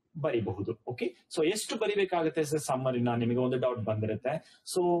ಬರಿಬಹುದು. Okay, so ಎಷ್ಟು ಬರಿಬೇಕಾಗುತ್ತೆ ಸರ್ ಸಮ್ಮರಿನ? ನಿಮಗೆ ಒಂದು ಡೌಟ್ ಬಂದಿರುತ್ತೆ.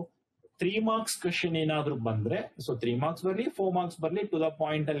 ಸೊ 3 marks ಕ್ವೆಶನ್ ಏನಾದ್ರು ಬಂದ್ರೆ, ಸೊ 3 marks ಬರಲಿ 4 marks ಬರಲಿ, ಟು ದ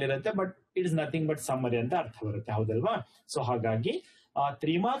ಪಾಯಿಂಟ್ ಅಲ್ಲಿ ಇರುತ್ತೆ, but it is nothing but summary ಅಂತ ಅರ್ಥ ಬರುತ್ತೆ, ಹೌದಲ್ವಾ? ಸೊ ಹಾಗಾಗಿ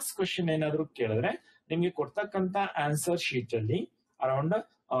 3 marks ಕ್ವೆಶನ್ ಏನಾದ್ರು ಕೇಳಿದ್ರೆ ನಿಮ್ಗೆ ಕೊಡ್ತಕ್ಕಂತ ಆನ್ಸರ್ ಶೀಟ್ ಅಲ್ಲಿ ಅರೌಂಡ್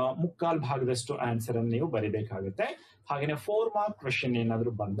ಮುಕ್ಕಾಲ್ ಭಾಗದಷ್ಟು ಆನ್ಸರ್ ಅನ್ನು ನೀವು ಬರಿಬೇಕಾಗುತ್ತೆ. ಹಾಗೇನೆ 4 mark ಕ್ವೆಶನ್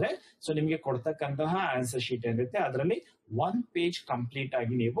ಏನಾದ್ರು ಬಂದ್ರೆ, ಸೊ ನಿಮ್ಗೆ ಕೊಡ್ತಕ್ಕಂತಹ ಆನ್ಸರ್ ಶೀಟ್ ಏನಿರುತ್ತೆ ಅದರಲ್ಲಿ 1 page ಕಂಪ್ಲೀಟ್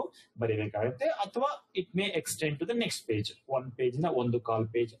ಆಗಿ ನೀವು ಬರಿಬೇಕಾಗುತ್ತೆ, ಅಥವಾ it may extend to the next page, 1 page ನ 1/4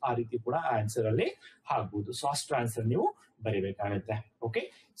 page ಆ ರೀತಿ ಕೂಡ ಆನ್ಸರ್ ಅಲ್ಲಿ ಆಗ್ಬಹುದು. ಸೊ ಅಷ್ಟು ಆನ್ಸರ್ ನೀವು ಬರಿಬೇಕಾಗುತ್ತೆ. Okay,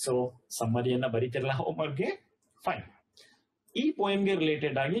 so ಸಮ್ಮರಿಯನ್ನ ಬರೀತಿರಲ್ಲ ಹೋಮ್ವರ್ಕ್ಗೆ, fine. ಈ ಪೋಯಮ್ಗೆ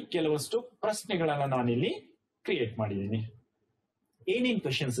ರಿಲೇಟೆಡ್ ಆಗಿ ಕೆಲವಷ್ಟು ಪ್ರಶ್ನೆಗಳನ್ನ ನಾನಿಲ್ಲಿ ಕ್ರಿಯೇಟ್ ಮಾಡಿದ್ದೀನಿ. ಏನೇನ್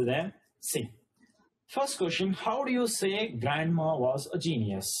ಕ್ವೆಶನ್ಸ್ ಇದೆ? C, first question, how do you say grand ಮಾ was a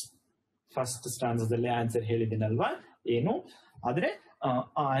genius? First ಸ್ಟಾನ್ಸದಲ್ಲಿ answer ಹೇಳಿದ್ದೀನಲ್ವಾ ಏನು, ಆದ್ರೆ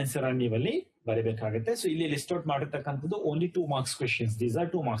ಆ ಆನ್ಸರ್ ಅನ್ನು ನೀವಲ್ಲಿ ಬರೀಬೇಕಾಗುತ್ತೆ. ಸೊ ಇಲ್ಲಿ ಲಿಸ್ಟ್ ಔಟ್ ಮಾಡಿರ್ತಕ್ಕಂಥದ್ದು only 2 marks questions. These are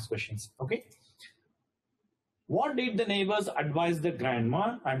 2 marks questions. Okay, what did the neighbours advise the grand ಮಾ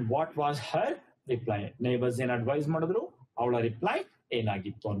and what was her reply? Neighbours ಏನ್ ಅಡ್ವೈಸ್ ಮಾಡಿದ್ರು, ಅವಳ ರಿಪ್ಲೈ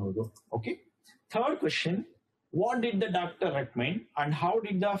ಏನಾಗಿತ್ತು ಅನ್ನೋದು. Okay, third question, what did the doctor recommend and how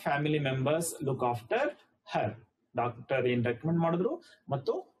did the family members look after her? Doctor ಏನ್ recommend ಮಾಡಿದ್ರು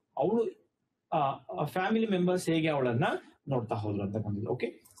ಮತ್ತು ಅವಳು ಫ್ಯಾಮಿಲಿ ಮೆಂಬರ್ಸ್ ಹೇಗೆ ಅವಳನ್ನ ನೋಡ್ತಾ ಹೋದ್ರು ಅಂತಕ್ಕಂಥದ್ದು. Okay,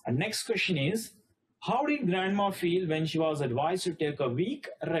 and next question is, how did grand ಮಾ feel when she was advice to take a week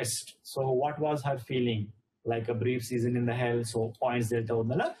rest? So what was her feeling? Like a brief season in the hell. So points ಹೇಳ್ತಾ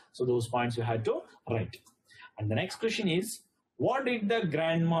ಹೋದ್ನಲ್ಲ, so those points you have to right. And the next question is, what did the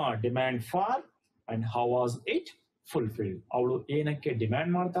grand ಮಾ demand for and how was it fulfilled? ಅವಳು ಏನಕ್ಕೆ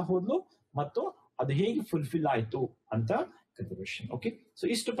demand ಮಾಡ್ತಾ ಹೋದ್ಲು ಮತ್ತು ಅದು ಹೇಗೆ fulfil ಆಯ್ತು ಅಂತ ಕ್ವೆಶನ್. ಓಕೆ, ಸೊ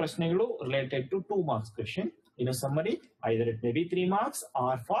ಇಷ್ಟು ಪ್ರಶ್ನೆಗಳು related to 2 marks question. in a summary, either it may be 3 marks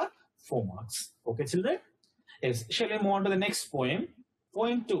or for 4 marks. Okay, children? Yes. Shall we move on to the next poem?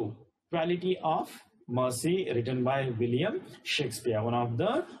 Poem 2, Quality of Mercy, written by William Shakespeare, one of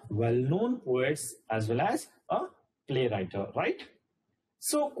the well-known poets as well as a playwright, right?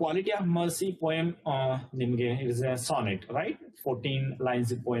 So, Quality of Mercy poem, nimge is a sonnet, right? 14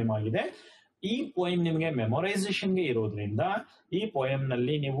 lines poem agide. ಈ poem ನಿಮಗೆ ಮೆಮೊರೈಸೇಷನ್ಗೆ ಇರೋದ್ರಿಂದ ಈ poem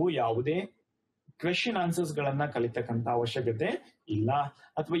ನಲ್ಲಿ ನೀವು ಯಾವುದೇ question answers ಗಳನ್ನ ಕಲಿತಕ್ಕಂತ ಅವಶ್ಯಕತೆ ಇಲ್ಲ,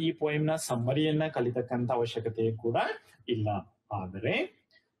 ಅಥವಾ ಈ ಪೋಯಮ್ ನ ಸಮ್ಮರಿಯನ್ನ ಕಲಿತಕ್ಕಂತ ಅವಶ್ಯಕತೆ ಕೂಡ ಇಲ್ಲ. ಆದರೆ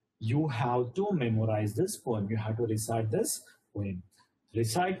you have to memorise this poem, you have to recite this poem.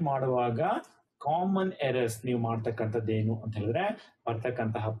 Recite ಮಾಡುವಾಗ ಕಾಮನ್ ಎರರ್ಸ್ ನೀವು ಮಾಡ್ತಕ್ಕಂಥದ್ದೇನು ಅಂತ ಹೇಳಿದ್ರೆ,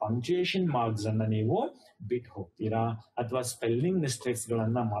 ಬರ್ತಕ್ಕಂತಹ ಪಂಕ್ಚುಯೇಷನ್ ಮಾರ್ಕ್ಸ್ ಅನ್ನ ನೀವು ಬಿಟ್ಟು ಹೋಗ್ತೀರಾ, ಅಥವಾ ಸ್ಪೆಲ್ಲಿಂಗ್ ಮಿಸ್ಟೇಕ್ಸ್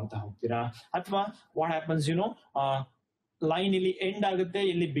ಗಳನ್ನ ಮಾಡ್ತಾ ಹೋಗ್ತೀರಾ, ಅಥವಾ ವಾಟ್ ಹ್ಯಾಪನ್ಸ್ ಲೈನ್ ಇಲ್ಲಿ ಎಂಡ್ ಆಗುತ್ತೆ,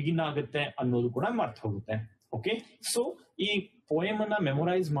 ಇಲ್ಲಿ ಬಿಗಿನ್ ಆಗುತ್ತೆ ಅನ್ನೋದು ಕೂಡ ಮರ್ತು ಹೋಗುತ್ತೆ. ಓಕೆ, ಸೊ ಈ ಪೋಯಮ್ ಅನ್ನ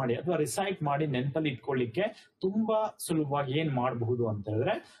ಮೆಮೊರೈಸ್ ಮಾಡಿ ಅಥವಾ ರಿಸೈಟ್ ಮಾಡಿ ನೆನಪಲ್ಲಿ ಇಟ್ಕೊಳ್ಳಿಕ್ಕೆ ತುಂಬಾ ಸುಲಭವಾಗಿ ಏನ್ ಮಾಡಬಹುದು ಅಂತ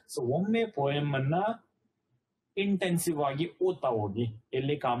ಹೇಳಿದ್ರೆ, ಸೊ ಒಮ್ಮೆ ಪೋಯಮ್ ಅನ್ನ ಇಂಟೆನ್ಸಿವ್ ಆಗಿ ಓದ್ತಾ ಹೋಗಿ,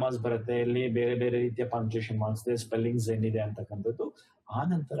 ಎಲ್ಲಿ ಕಾಮರ್ಸ್ ಬರುತ್ತೆ, ಎಲ್ಲಿ ಬೇರೆ ಬೇರೆ ರೀತಿಯ ಪಂಕ್ಚುಯೇಷನ್ ಮಾರ್ಕ್ಸ್ ಇದೆ, ಸ್ಪೆಲ್ಲಿಂಗ್ಸ್ ಏನಿದೆ ಅಂತಕ್ಕಂಥದ್ದು, ಆ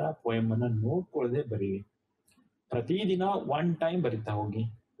ನಂತರ ಪೋಯಮ್ ಅನ್ನ ನೋಡ್ಕೊಳ್ಳದೆ ಬರೀರಿ. ಪ್ರತಿದಿನ 1 ಟೈಮ್ ಬರಿತಾ ಹೋಗಿ.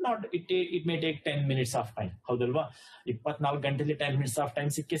 Not it may take 10 minutes of time. ಹೌದಲ್ವಾ? 24 ಗಂಟೆಲಿ 10 minutes ಆಫ್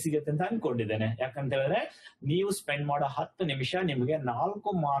ಟೈಮ್ ಸಿಗುತ್ತೆ ಅಂತ ಅನ್ಕೊಂಡಿದ್ದೇನೆ. ಯಾಕಂತ ಹೇಳಿದ್ರೆ ನೀವು ಸ್ಪೆಂಡ್ ಮಾಡೋ 10 ನಿಮಿಷ ನಿಮಗೆ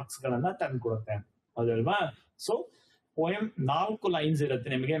 4 ಮಾರ್ಕ್ಸ್ ಗಳನ್ನ ತಂದ್ಕೊಡುತ್ತೆ. ಹೌದಲ್ವಾ? ಸೊ ಪೋಯಮ್ 4 ಲೈನ್ಸ್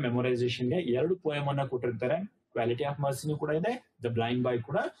ಇರುತ್ತೆ ನಿಮಗೆ ಮೆಮೊರೈಸೇಷನ್ಗೆ. 2 ಪೋಯಮ್ ಅನ್ನ ಕೊಟ್ಟಿರ್ತಾರೆ. ಕ್ವಾಲಿಟಿ ಆಫ್ ಮರ್ಸಿನೂ ಕೂಡ ಇದೆ, ದ ಬ್ಲೈಂಡ್ ಬಾಯ್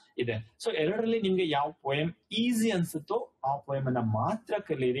ಕೂಡ ಇದೆ. ಸೊ ಎರಡರಲ್ಲಿ ನಿಮ್ಗೆ ಯಾವ ಪೋಯಮ್ ಈಸಿ ಅನ್ಸುತ್ತೋ ಆ ಪೋಯಮ್ ಅನ್ನ ಮಾತ್ರ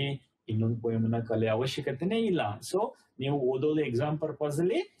ಕಲೀರಿ. ಇನ್ನೊಂದು ಪೋಯಮ್ ಅನ್ನ ಕಲಿಯೋ ಅವಶ್ಯಕತೆನೇ ಇಲ್ಲ. ಸೊ ನೀವು ಓದೋದು ಎಕ್ಸಾಮ್ ಪರ್ಪಸ್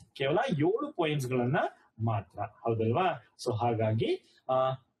ಅಲ್ಲಿ ಕೇವಲ 7 ಪೋಯಮ್ಸ್ ಗಳನ್ನ ಮಾತ್ರ. ಹೌದಲ್ವಾ? ಸೊ ಹಾಗಾಗಿ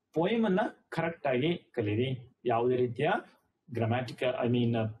ಪೋಯಮ್ ಅನ್ನ ಕರೆಕ್ಟ್ ಆಗಿ ಕಲೀರಿ. ಯಾವುದೇ ರೀತಿಯ ಗ್ರಾಮ್ಯಾಟಿಕಲ್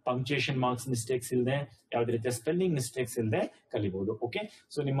ಪಂಕ್ಚುಯೇಷನ್ ಮಾರ್ಕ್ಸ್ ಮಿಸ್ಟೇಕ್ಸ್ ಇಲ್ಲದೆ, ಯಾವುದೇ ರೀತಿಯ ಸ್ಪೆಲ್ಲಿಂಗ್ ಮಿಸ್ಟೇಕ್ಸ್ ಇಲ್ಲದೆ ಕಲಿಬಹುದು. ಓಕೆ,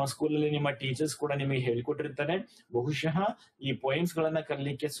 ಸೊ ನಿಮ್ಮ ಸ್ಕೂಲಲ್ಲಿ ನಿಮ್ಮ ಟೀಚರ್ಸ್ ಕೂಡ ನಿಮಗೆ ಹೇಳ್ಕೊಟ್ಟಿರ್ತಾರೆ. ಬಹುಶಃ ಈ ಪೋಯಮ್ಸ್ ಗಳನ್ನ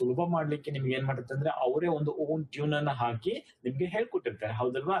ಕಲಿಲಿಕ್ಕೆ ಸುಲಭ ಮಾಡ್ಲಿಕ್ಕೆ ನಿಮ್ಗೆ ಏನ್ ಮಾಡುತ್ತೆ ಅಂದ್ರೆ, ಅವರೇ ಒಂದು ಓನ್ ಟ್ಯೂನ್ ಅನ್ನ ಹಾಕಿ ನಿಮ್ಗೆ ಹೇಳ್ಕೊಟ್ಟಿರ್ತಾರೆ.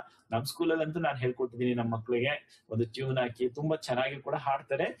 ಹೌದಲ್ವಾ? ನಮ್ ಸ್ಕೂಲಲ್ಲಂತೂ ನಾನು ಹೇಳ್ಕೊಟ್ಟಿದ್ದೀನಿ ನಮ್ಮ ಮಕ್ಕಳಿಗೆ, ಒಂದು ಟ್ಯೂನ್ ಹಾಕಿ ತುಂಬಾ ಚೆನ್ನಾಗಿ ಕೂಡ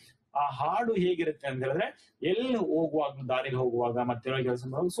ಹಾಡ್ತಾರೆ. ಆ ಹಾಡು ಹೇಗಿರುತ್ತೆ ಅಂತ ಹೇಳಿದ್ರೆ, ಎಲ್ಲಿ ಹೋಗುವಾಗ, ದಾರಿಗೆ ಹೋಗುವಾಗ, ಮತ್ತೆ ಕೆಲಸ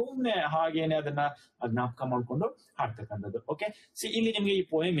ಮಾಡುವಾಗ ಸುಮ್ನೆ ಹಾಗೇನೆ ಅದನ್ನ ಜ್ಞಾಪಕ ಮಾಡ್ಕೊಂಡು ಹಾಡ್ತಕ್ಕಂಥದ್ದು. ಓಕೆ, ಸಿ ಇಲ್ಲಿ ನಿಮ್ಗೆ ಈ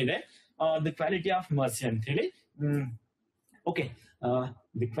ಪೋಯಮ್ ಇದೆ, ದ ಕ್ವಾಲಿಟಿ ಆಫ್ ಮರ್ಸಿ ಅಂತ ಹೇಳಿ. Okay,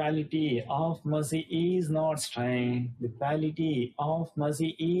 the quality of mercy is not strength. The quality of mercy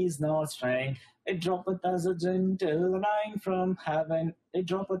is not strength. It droppeth as a gentle rain from heaven. It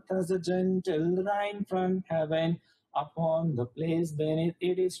droppeth as a gentle rain from heaven. Upon the place beneath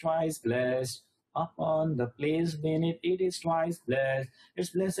it is twice blessed. Upon the place beneath it is twice blessed.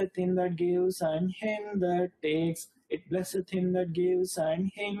 It's blessed him that gives and him that takes. It blesseth him that gives and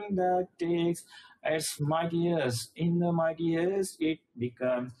him that takes. It's mightiest in the mightiest it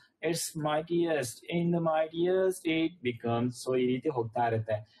becomes. It's mightiest in the mightiest it becomes. So ಈ ರೀತಿ ಹೋಗ್ತಾ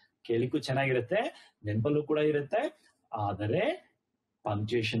ಇರುತ್ತೆ. ಕೇಳಿಕ್ಕೂ ಚೆನ್ನಾಗಿರುತ್ತೆ, ನೆನಪಲ್ಲೂ ಕೂಡ ಇರುತ್ತೆ. ಆದರೆ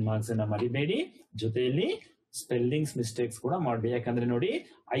punctuation marks ಅನ್ನ ಮರಿಬೇಡಿ, ಜೊತೆಯಲ್ಲಿ ಸ್ಪೆಲ್ಲಿಂಗ್ಸ್ ಮಿಸ್ಟೇಕ್ಸ್ ಕೂಡ ಮಾಡ್ಬೇಡಿ. ಯಾಕಂದ್ರೆ ನೋಡಿ,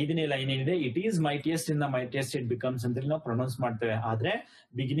 5ನೇ ಲೈನ್ ಏನಿದೆ, it is ಮೈಟಿಯಸ್ಟ್ in the ಮೈಟಿಯಸ್ಟ್ it becomes ಅಂತ ನಾವು ಪ್ರೊನೌನ್ಸ್ ಮಾಡ್ತೇವೆ. ಆದ್ರೆ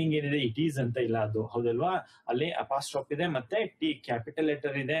ಬಿಗಿನಿಂಗ್ ಏನಿದೆ ಇಟ್ ಈಸ್ ಅಂತ ಇಲ್ಲ, ಅದು. ಹೌದಲ್ವಾ? ಅಲ್ಲಿ ಅಪಾಸ್ಟ್ರಾಫ್ ಇದೆ, ಮತ್ತೆ ಟಿ ಕ್ಯಾಪಿಟಲ್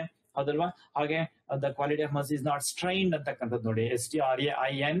ಲೆಟರ್ ಇದೆ. ಹೌದಲ್ವಾ? ಹಾಗೆ the quality of mercy is not strained ಅಂತಕ್ಕಂಥದ್ದು ನೋಡಿ,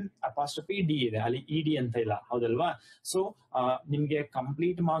 STRAIN ಅಪಾಸ್ಟ್ರಫಿ ಡಿ ಇದೆ, ಅಲ್ಲಿ ED ಅಂತ ಇಲ್ಲ. ಹೌದಲ್ವಾ? ಸೊ ನಿಮ್ಗೆ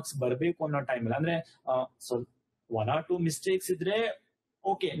ಕಂಪ್ಲೀಟ್ ಮಾರ್ಕ್ಸ್ ಬರಬೇಕು ಅನ್ನೋ ಟೈಮಲ್ಲಿ, ಅಂದ್ರೆ ಸೊ 1 or 2 ಮಿಸ್ಟೇಕ್ಸ್ ಇದ್ರೆ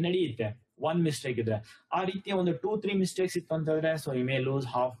ಓಕೆ, ನಡೆಯುತ್ತೆ. 1 ಮಿಸ್ಟೇಕ್ ಇದ್ರೆ, ಆ ರೀತಿಯ ಒಂದು 2-3 ಮಿಸ್ಟೇಕ್ಸ್ ಇತ್ತು ಅಂತಂದ್ರೆ, so you may loose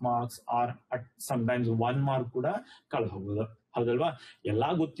half marks R some times 1 mark ಕೂಡ ಕಳೆದು ಹೋಗ್ಬೋದು. ಹೌದಲ್ವಾ? ಎಲ್ಲಾ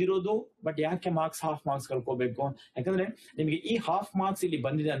ಗೊತ್ತಿರೋದು, ಬಟ್ ಯಾಕೆ ಹಾಫ್ ಮಾರ್ಕ್ಸ್ ಕಳ್ಕೋಬೇಕು? ಯಾಕಂದ್ರೆ ನಿಮ್ಗೆ ಈ ಹಾಫ್ ಮಾರ್ಕ್ಸ್ ಇಲ್ಲಿ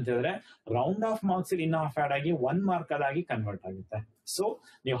ಬಂದಿದೆ ಅಂತ ಹೇಳಿದ್ರೆ, ರೌಂಡ್ ಆಫ್ ಮಾರ್ಕ್ಸ್ ಇಲ್ಲಿ ಇನ್ನ ಹಾಫ್ ಆಡ್ ಆಗಿ 1 mark ಅದಾಗಿ ಕನ್ವರ್ಟ್ ಆಗುತ್ತೆ. ಸೊ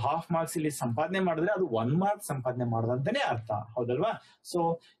ನೀವು ಹಾಫ್ ಮಾರ್ಕ್ಸ್ ಇಲ್ಲಿ ಸಂಪಾದನೆ ಮಾಡಿದ್ರೆ ಅದು 1 mark ಸಂಪಾದನೆ ಮಾಡೋದಂತಾನೆ ಅರ್ಥ. ಹೌದಲ್ವಾ? ಸೊ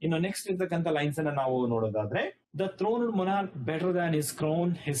ಇನ್ನು ನೆಕ್ಸ್ಟ್ ಇರ್ತಕ್ಕಂಥ ಲೈನ್ಸ್ ಅನ್ನ ನಾವು ನೋಡೋದಾದ್ರೆ, the ಥ್ರೋನ್ಡ್ monarch better than his crown,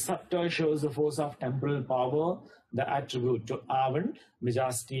 his scepter shows the force of temporal power, the attribute to avaunt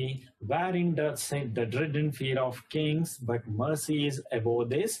majesty, wherein doth sit the dread and fear of kings, but mercy is above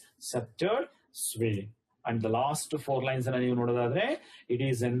this sceptred sway. And the last 4 lines ಅನ್ನ ನೀವು ನೋಡೋದಾದ್ರೆ, it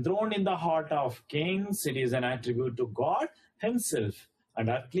is enthroned in the heart of kings, it is an attribute to God himself, and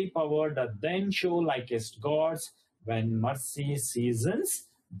earthly power doth then show likest gods, when mercy seasons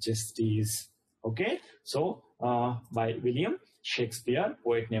justice. Okay, so by William Shakespeare,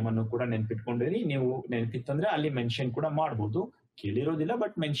 poet name ಅನ್ನು ಕೂಡ ನೆನ್ಪಿಟ್ಕೊಂಡಿರಿ. ನೀವು ನೆನಪಿತ್ತಂದ್ರೆ ಅಲ್ಲಿ mention ಕೂಡ ಮಾಡಬಹುದು, ಕೇಳಿರೋದಿಲ್ಲ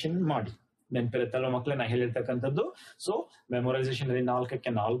but mention ಮಾಡಿ. ನೆನಪಿರುತ್ತಲ್ವ ಮಕ್ಕಳೇ ನಾ ಹೇಳಿರ್ತಕ್ಕಂಥದ್ದು. So memorisation ಅಲ್ಲಿ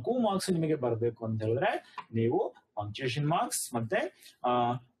 4ಕ್ಕೆ 4 ಮಾರ್ಕ್ಸ್ ನಿಮಗೆ ಬರಬೇಕು ಅಂತ ಹೇಳಿದ್ರೆ ನೀವು ಪಂಕ್ಚುಯೇಷನ್ ಮಾರ್ಕ್ಸ್ ಮತ್ತೆ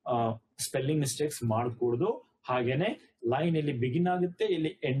ಸ್ಪೆಲ್ಲಿಂಗ್ ಮಿಸ್ಟೇಕ್ಸ್ ಮಾಡಕೂಡದು. ಹಾಗೇನೆ ಲೈನ್ ಇಲ್ಲಿ ಬಿಗಿನ್ ಆಗುತ್ತೆ, ಇಲ್ಲಿ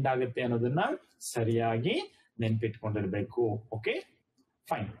ಎಂಡ್ ಆಗುತ್ತೆ ಅನ್ನೋದನ್ನ ಸರಿಯಾಗಿ ನೆನ್ಪಿಟ್ಕೊಂಡಿರ್ಬೇಕು. Okay,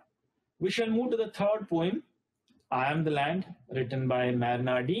 fine. We shall move to the third poem, I am the land, written by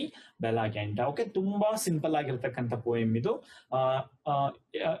Marina D. Bellagenta. Okay, ತುಂಬಾ ಸಿಂಪಲ್ ಆಗಿರ್ತಕ್ಕಂಥ ಪೋಯಮ್ ಇದು.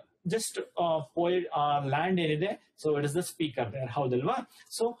 ಜಸ್ಟ್ ಪೋಯ್ ಲ್ಯಾಂಡ್ ಏನಿದೆ, so it is the speaker there, ಹೌದಲ್ವಾ?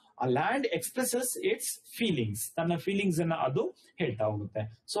 ಸೊ ಆ ಲ್ಯಾಂಡ್ ಎಕ್ಸ್ಪ್ರೆಸಸ್ ಇಟ್ಸ್ ಫೀಲಿಂಗ್ಸ್, ತನ್ನ feelings ಅನ್ನ ಅದು ಹೇಳ್ತಾ ಹೋಗುತ್ತೆ.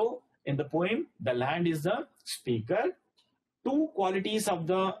 So in the poem the land is the speaker. 2 qualities of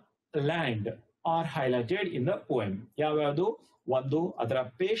the land are highlighted in the poem. ಯಾವ್ಯಾವುದು? ಒಂದು ಅದರ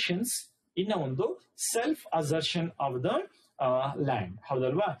ಪೇಷನ್ಸ್, ಇನ್ನ ಒಂದು self assertion of the land,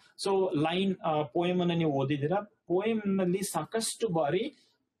 ಹೌದಲ್ವಾ? ಸೊ ಲೈನ್ ಪೋಯಮ್ ಅನ್ನ ನೀವು ಓದಿದ್ದೀರಾ. ಪೋಯಮ್ ನಲ್ಲಿ ಸಾಕಷ್ಟು ಬಾರಿ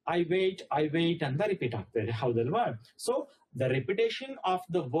ಐ ವೇಟ್ ಅಂತ ರಿಪೀಟ್ ಆಗ್ತಾ ಇದೆ, ಹೌದಲ್ವಾ? So the repetition of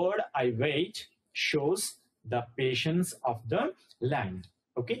the word I wait shows the patience of the land.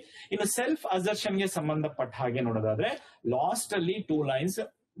 Okay, ಇನ್ನು ಸೆಲ್ಫ್ ಅಸರ್ಷನ್ ಗೆ ಸಂಬಂಧಪಟ್ಟ ಹಾಗೆ ನೋಡೋದಾದ್ರೆ ಲಾಸ್ಟ್ ಅಲ್ಲಿ 2 lines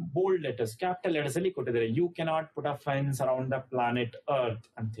bold letters, capital letters ಅಲ್ಲಿ ಕೊಟ್ಟಿದ್ದಾರೆ. You cannot put a fence around the planet earth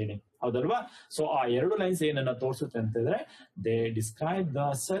ಅಂತ ಹೇಳಿ, ಹೌದಲ್ವಾ? ಸೊ ಆ 2 ಲೈನ್ಸ್ ಏನನ್ನ ತೋರಿಸುತ್ತೆ ಅಂತಂದ್ರೆ they describe the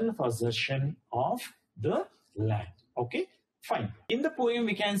self assertion of the land. Okay, fine. In the poem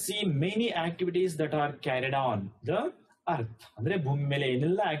we can see many activities that are carried on the earth. ಅಂದ್ರೆ ಭೂಮಿ ಮೇಲೆ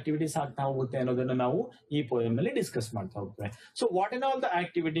ಏನೆಲ್ಲ ಆಕ್ಟಿವಿಟೀಸ್ ಆಗ್ತಾ ಹೋಗುತ್ತೆ ಅನ್ನೋದನ್ನ ನಾವು ಈ ಪೋಯಮ್ ಅಲ್ಲಿ ಡಿಸ್ಕಸ್ ಮಾಡ್ತಾ ಹೋಗ್ತೇವೆ. So what in all the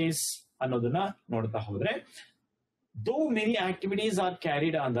activities ಅನ್ನೋದನ್ನ ನೋಡ್ತಾ ಹೋದ್ರೆ, though many activities are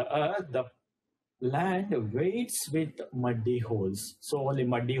carried on the earth, the land waits with muddy holes. So only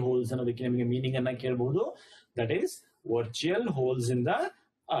muddy holes ಅನ್ನೋದಕ್ಕೆ ನಿಮಗೆ ಮೀನಿಂಗ್ ಅನ್ನ ಕೇಳಬಹುದು. That is virtual holes in the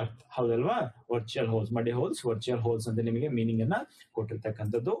earth, ಹೌದಲ್ವಾ? Virtual holes, ಮಡ್ಡಿ holes, virtual holes ಅಂತ ನಿಮಗೆ meaning ಅನ್ನ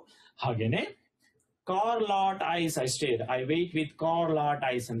ಕೊಟ್ಟಿರ್ತಕ್ಕಂಥದ್ದು. ಹಾಗೇನೆ car lot ice I stair, I wait with car lot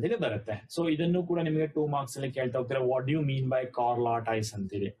ice ಅಂತೇಳಿ ಬರುತ್ತೆ. ಸೊ ಇದನ್ನು ಕೂಡ ನಿಮಗೆ 2 ಮಾರ್ಕ್ಸ್ ಅಲ್ಲಿ ಕೇಳ್ತಾ ಹೋಗ್ತಾರೆ. What do you mean by car lot ice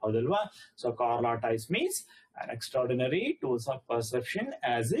ಅಂತೇಳಿ, ಹೌದಲ್ವಾ? So car lot ice means an extraordinary tools of perception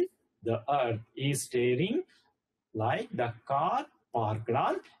as if the earth is staring like the car parked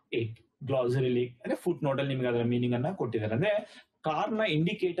on it. ಗ್ಲಾಸರಿಲಿ ಅಂದ್ರೆ foot note ಅಲ್ಲಿ ನಿಮಗೆ ಅದರ meaning ಅನ್ನ ಕೊಟ್ಟಿದ್ದಾರೆ. ಅಂದ್ರೆ car ನ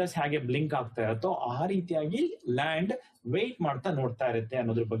ಇಂಡಿಕೇಟರ್ಸ್ ಹೇಗೆ ಬ್ಲಿಂಕ್ ಆಗ್ತಾ ಇರುತ್ತೋ ಆ ರೀತಿಯಾಗಿ ಲ್ಯಾಂಡ್ ವೇಟ್ ಮಾಡ್ತಾ ನೋಡ್ತಾ ಇರುತ್ತೆ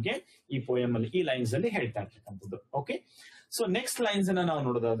ಅನ್ನೋದ್ರ ಬಗ್ಗೆ ಈ ಪೋಯಮ್ ಅಲ್ಲಿ, ಈ ಲೈನ್ಸ್ ಅಲ್ಲಿ ಹೇಳ್ತಾ ಇರ್ತಕ್ಕಂಥದ್ದು. ಓಕೆ, ಸೊ ನೆಕ್ಸ್ಟ್ ಲೈನ್ಸ್ ಅನ್ನ ನಾವು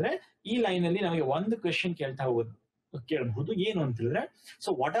ನೋಡೋದಾದ್ರೆ, ಈ ಲೈನ್ ಅಲ್ಲಿ ನಮಗೆ ಒಂದು ಕ್ವೆಶನ್ ಕೇಳಬಹುದು. ಏನು ಅಂತ ಹೇಳಿದ್ರೆ, so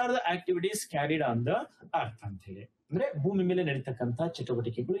what are the activities carried on the earth ಅಂತ ಹೇಳಿ, ಅಂದ್ರೆ ಭೂಮಿ ಮೇಲೆ ನಡೀತಕ್ಕಂಥ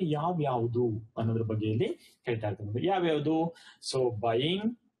ಚಟುವಟಿಕೆಗಳು ಯಾವ್ಯಾವುದು ಅನ್ನೋದ್ರ ಬಗ್ಗೆ ಇಲ್ಲಿ ಹೇಳ್ತಾ ಇರ್ತಕ್ಕಂಥದ್ದು. ಯಾವ್ಯಾವುದು? So buying,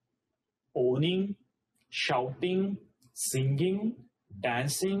 owning, shouting, singing,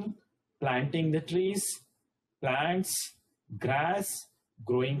 dancing, planting the trees, plants, gross,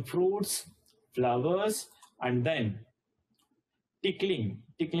 growing fruits, flowers, and then tickling.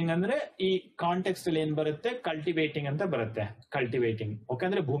 Tickling ಅಂದ್ರೆ ಈ ಕಾಂಟೆಕ್ಸ್ಟ್ ಅಲ್ಲಿ ಏನ್ ಬರುತ್ತೆ, ಕಲ್ಟಿವೇಟಿಂಗ್ ಅಂತ ಬರುತ್ತೆ. ಕಲ್ಟಿವೇಟಿಂಗ್, ಓಕೆ,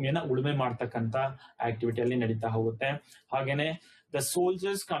 ಅಂದ್ರೆ ಭೂಮಿಯನ್ನ ಉಳುಮೆ ಮಾಡ್ತಕ್ಕಂತ ಆಕ್ಟಿವಿಟಿ ಅಲ್ಲಿ ನಡೀತಾ ಹೋಗುತ್ತೆ. ಹಾಗೇನೆ the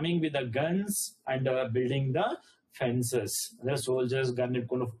soldiers coming with the guns and building the fences, ಅಂದ್ರೆ ಸೋಲ್ಜರ್ಸ್ ಗನ್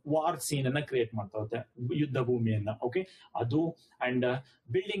ಇಟ್ಕೊಂಡು ವಾರ್ ಸೀನ್ ಅನ್ನ ಕ್ರಿಯೇಟ್ ಮಾಡ್ತಾ ಹೋಗುತ್ತೆ, ಯುದ್ಧ ಭೂಮಿಯನ್ನ. ಓಕೆ, ಅದು and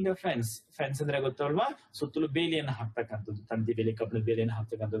building the fence. Fence ಅಂದ್ರೆ ಗೊತ್ತಲ್ವಾ, ಸುತ್ತಲೂ ಬೇಲಿಯನ್ನು ಹಾಕ್ತಕ್ಕಂಥದ್ದು, ತಂತಿ ಬೇಲಿ, ಕಬ್ಬಿಣದ ಬೇಲಿಯನ್ನು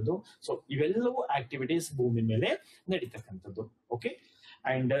ಹಾಕ್ತಕ್ಕಂಥದ್ದು. ಸೊ ಇವೆಲ್ಲವೂ ಆಕ್ಟಿವಿಟೀಸ್ ಭೂಮಿ ಮೇಲೆ ನಡೀತಕ್ಕಂಥದ್ದು. Okay,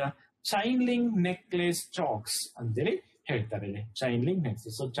 and chain link necklace chalks ಅಂತೇಳಿ ಹೇಳ್ತಾರೆ ಇಲ್ಲಿ. Chain link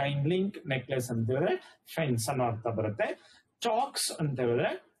necklace, so chain link necklace ಅಂತ ಹೇಳಿದ್ರೆ ಫೆನ್ಸ್ ಅನ್ನೋ ಅರ್ಥ ಬರುತ್ತೆ. ಚಾಕ್ಸ್ ಅಂತ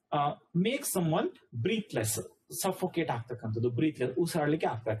ಹೇಳಿದ್ರೆ make some one breathless, suffocate ಆಗ್ತಕ್ಕಂಥದ್ದು, ಬ್ರೀತ್ಲೆಸ್, ಉಸಿರಾಡ್ಲಿಕ್ಕೆ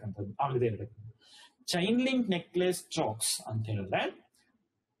ಆಗ್ತಕ್ಕಂಥದ್ದು, ಆಗದೆ ಇರತಕ್ಕಂಥದ್ದು. ಚೈನ್ ಲಿಂಕ್ ನೆಕ್ಲೆಸ್ ಚಾಕ್ಸ್ ಅಂತ ಹೇಳಿದ್ರೆ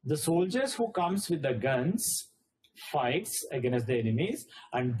the soldiers who comes with the guns fights against the enemies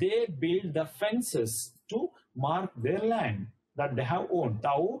and they build the fences to mark their land that they have owned.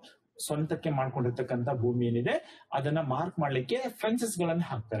 ತಾವು ಸ್ವಂತಕ್ಕೆ ಮಾಡ್ಕೊಂಡಿರ್ತಕ್ಕಂಥ ಭೂಮಿ ಏನಿದೆ ಅದನ್ನ ಮಾರ್ಕ್ ಮಾಡ್ಲಿಕ್ಕೆ ಫೆನ್ಸಸ್ ಗಳನ್ನ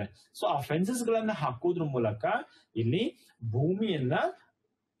ಹಾಕ್ತಾರೆ. ಸೊ ಆ ಫೆನ್ಸಸ್ ಗಳನ್ನ ಹಾಕೋದ್ರ ಮೂಲಕ ಇಲ್ಲಿ ಭೂಮಿಯನ್ನ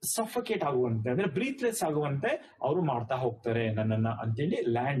ಸಫೋಕೇಟ್ ಆಗುವಂತೆ, ಅಂದ್ರೆ ಬ್ರೀತ್ಲೆಸ್ ಆಗುವಂತೆ ಅವರು ಮಾಡ್ತಾ ಹೋಗ್ತಾರೆ ನನ್ನನ್ನ ಅಂತೇಳಿ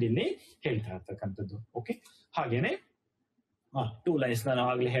ಲ್ಯಾಂಡ್ ಇಲ್ಲಿ ಹೇಳ್ತಾ ಇರ್ತಕ್ಕಂಥದ್ದು. ಓಕೆ, ಹಾಗೇನೆ 2 ಲೈನ್ಸ್ ನಾನು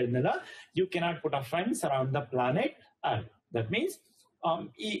ಆಗ್ಲೇ ಹೇಳಿದ್ನಲ್ಲ, you cannot put a fence around the planet earth. That means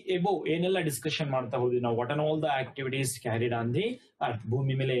ಈ ಎಬೋ ಏನೆಲ್ಲ ಡಿಸ್ಕಷನ್ ಮಾಡ್ತಾ ಹೋದ್ವಿ ನಾವು, what on all the activities carried on the earth,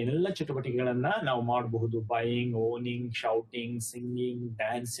 ಭೂಮಿ ಮೇಲೆ ಏನೆಲ್ಲ ಚಟುವಟಿಕೆಗಳನ್ನ ನಾವು ಮಾಡಬಹುದು, buying, owning, shouting, singing,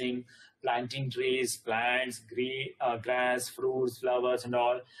 dancing, planting trees, plants, grass, fruits, flowers and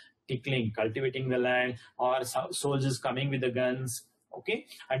all, tickling, cultivating the land, or soldiers coming with the guns, okay,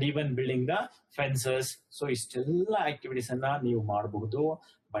 and even building the fences. So istella activities anna neevu madabodu,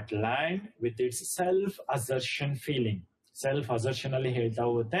 but land with its self assertion feeling, self assertion alli ಹೇಳ್ತಾ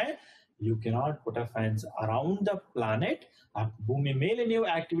ಹೋಗುತ್ತೆ, you cannot put a fence around the planet. ಭೂಮಿ ಮೇಲೆ ನೀವು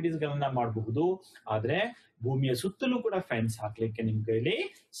activities ಗಳನ್ನ ಮಾಡಬಹುದು, ಆದ್ರೆ ಭೂಮಿಯ ಸುತ್ತಲೂ ಕೂಡ ಫೆನ್ಸ್ ಹಾಕ್ಲಿಕ್ಕೆ ನಿಮ್ ಕೈಲಿ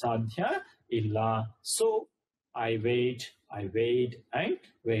ಸಾಧ್ಯ ಇಲ್ಲ. So I wait and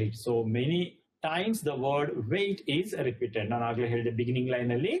wait. So many times the word wait is repeated. ನಾನು ಆಗ್ಲೇ ಹೇಳಿದೆ ಬಿಗಿನಿಂಗ್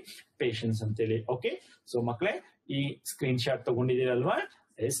ಲೈನ್ ಅಲ್ಲಿ ಪೇಷನ್ಸ್ ಅಂತೇಳಿ. ಓಕೆ, ಸೊ ಮಕ್ಕಳೇ ಈ ಸ್ಕ್ರೀನ್ ಶಾಟ್ ತಗೊಂಡಿದ್ದೀರಲ್ವಾ?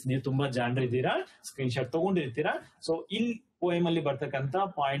 ಎಸ್, ನೀವು ತುಂಬಾ ಜಾಣರಿದ್ದೀರಾ, ಸ್ಕ್ರೀನ್ ಶಾಟ್ ತಗೊಂಡಿರ್ತೀರಾ. ಸೊ ಇಲ್ಲಿ ಪೋಯಮ್ ಅಲ್ಲಿ ಬರ್ತಕ್ಕಂತ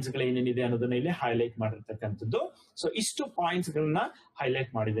ಪಾಯಿಂಟ್ಸ್ ಗಳು ಏನೇನಿದೆ ಅನ್ನೋದನ್ನ ಇಲ್ಲಿ ಹೈಲೈಟ್ ಮಾಡಿರ್ತಕ್ಕಂಥದ್ದು. ಸೊ ಇಷ್ಟು ಪಾಯಿಂಟ್ಸ್ ಗಳನ್ನ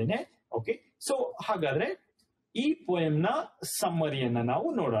ಹೈಲೈಟ್ ಮಾಡಿದ್ದೇನೆ. ಓಕೆ, ಸೊ ಹಾಗಾದ್ರೆ ಈ ಪೋಯಮ್ ನ ಸಮ್ಮರಿಯನ್ನ ನಾವು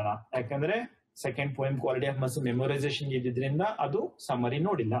ನೋಡೋಣ. ಯಾಕಂದ್ರೆ ಸೆಕೆಂಡ್ ಪೋಯಮ್ ಕ್ವಾಲಿಟಿ ಆಫ್ ಮಸ್ ಮೆಮೊರೈಸೇಷನ್ ಇದ್ದಿದ್ರಿಂದ ಅದು ಸಮ್ಮರಿ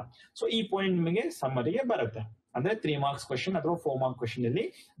ನೋಡಿಲ್ಲ. ಸೊ ಈ ಪಾಯಿಂಟ್ ನಿಮಗೆ ಸಮ್ಮರಿಗೆ ಬರುತ್ತೆ, ಅಂದ್ರೆ 3 ಮಾರ್ಕ್ಸ್ ಕ್ವಶನ್ ಅಥವಾ 4 ಮಾರ್ಕ್ ಕ್ವಶನ್ ಇಲ್ಲಿ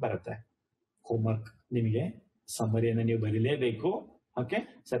ಬರುತ್ತೆ. ಹೋಮ್ವರ್ಕ್ ನಿಮಗೆ ಸಮ್ಮರಿಯನ್ನ ನೀವು ಬರೀಲೇಬೇಕು. ಓಕೆ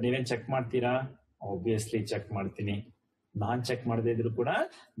ಸರ್, ನೀವೇನ್ ಚೆಕ್ ಮಾಡ್ತೀರಾ? ಆಬ್ವಿಯಸ್ಲಿ ಚೆಕ್ ಮಾಡ್ತೀನಿ. ನಾನ್ ಚೆಕ್ ಮಾಡದೇ ಇದ್ರು ಕೂಡ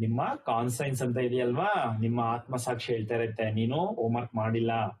ನಿಮ್ಮ ಕಾನ್ಸೈನ್ಸ್ ಅಂತ ಇದೆಯಲ್ವಾ, ನಿಮ್ಮ ಆತ್ಮಸಾಕ್ಷಿ ಹೇಳ್ತಾ ಇರುತ್ತೆ ನೀನು ಹೋಮ್ವರ್ಕ್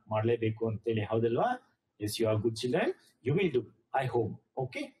ಮಾಡಿಲ್ಲ, ಮಾಡ್ಲೇಬೇಕು ಅಂತೇಳಿ. ಹೌದಲ್ವಾ? S, you are good children, you will do, I hope.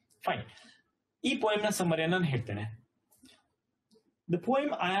 Okay fine. ಈ ಪೋಯಮ್ ನ ಸಮ್ಮರಿಯನ್ನು ನಾನು ಹೇಳ್ತೇನೆ. The poem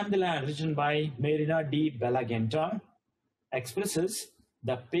I Am the Land, written by Marina D. Bellagenta, expresses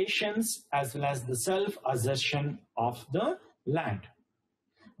the patience as well as the self-assertion of the land.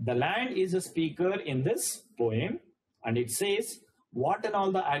 The land is a speaker in this poem, and it says what and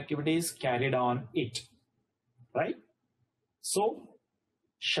all the activities carried on it, right? So,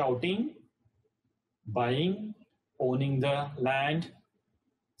 shouting, buying, owning the land,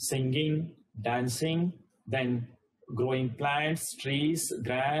 singing, dancing, then growing plants, trees,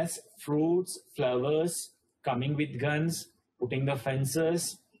 grass, fruits, flowers, coming with guns, putting the fences,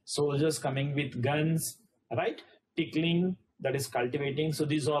 soldiers coming with guns, right? Tickling, that is cultivating. So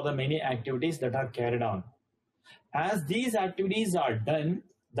these are the many activities that are carried on. As these activities are done,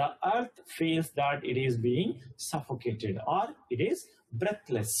 the earth feels that it is being suffocated or it is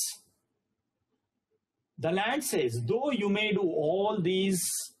breathless. The land says, though you may do all these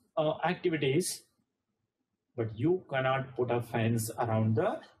activities, but you cannot put a fence around the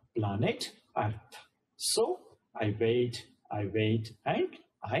planet Earth. So I wait and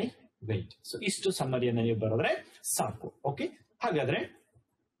I wait. So ಇಷ್ಟು ಸಮ್ಮರಿಯನ್ನು ನೀವು ಬರೆದ್ರೆ ಸಾಕು. Okay, ಹಾಗಾದ್ರೆ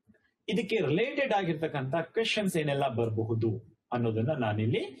ಇದಕ್ಕೆ related ಆಗಿರ್ತಕ್ಕಂಥ questions ಏನೆಲ್ಲ ಬರಬಹುದು ಅನ್ನೋದನ್ನ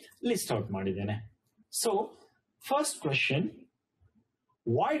ನಾನಿಲ್ಲಿ ಲಿಸ್ಟ್ ಔಟ್ ಮಾಡಿದ್ದೇನೆ. So first question,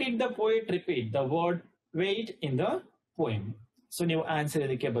 why did the poet repeat the word wait in the poem? So ನೀವು ಆನ್ಸರ್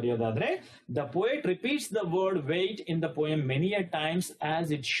ಇದಕ್ಕೆ ಬರೆಯೋದಾದ್ರೆ, the poet repeats the word wait in the poem many a times as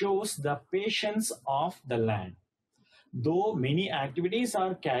it shows the patience of the land. Though many activities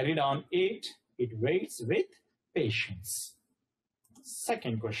are carried on it, it waits with patience.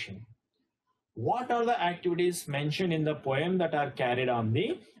 Second question, what are the activities mentioned in the poem that are carried on the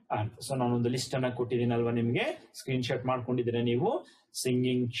earth? So ನಾನೊಂದು list ಅನ್ನ ಕೊಟ್ಟಿದ್ದೀನಲ್ವಾ ನಿಮಗೆ, screen shot ಮಾಡ್ಕೊಂಡಿದ್ದೀರಾ ನೀವು.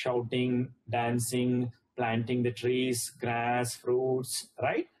 Singing, shouting, dancing, planting the trees, grass, fruits,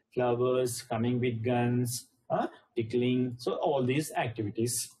 right? Flowers, coming with guns, tickling. So all these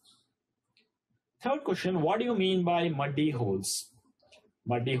activities. Third question, what do you mean by muddy holes?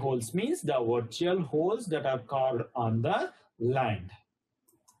 Muddy holes means the virtual holes that are carved on the land.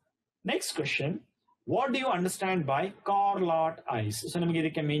 Next question, what do you understand by car lot ice? So ನಿಮಗೆ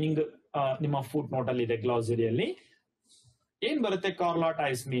ಇದಕ್ಕೆ meaning ನಿಮ್ಮ foot note ಅಲ್ಲಿ ಇದೆ, ಗ್ಲಾಸರಿಯಲ್ಲಿ. ಏನ್ ಬರುತ್ತೆ car lot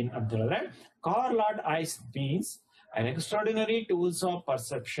ice ಮೀನ್ ಅಂತ ಹೇಳಿದ್ರೆ, car lot ice means an extraordinary tools of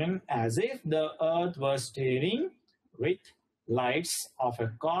perception as if the earth was staring with lights of a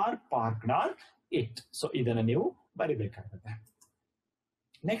car parked on it. So ಇದನ್ನ ನೀವು ಬರಿಬೇಕಾಗುತ್ತೆ.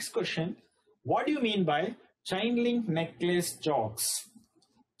 Next question, what do you mean by chain link necklace chalks?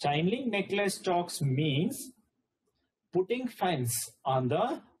 Chain link necklace chalks means putting fence on the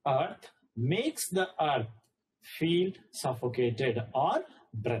earth makes the earth feel suffocated or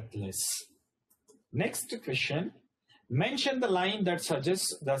breathless. Next question, mention the line that suggests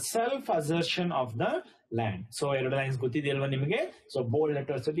the self-assertion of the land. So ಎರಡು lines ಗೊತ್ತಿದೆಯಲ್ವಾ ನಿಮಗೆ? So bold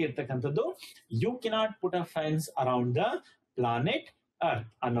letters ಅಲ್ಲಿ ಇರ್ತಕ್ಕಂಥದ್ದು, you cannot put a fence around the planet earth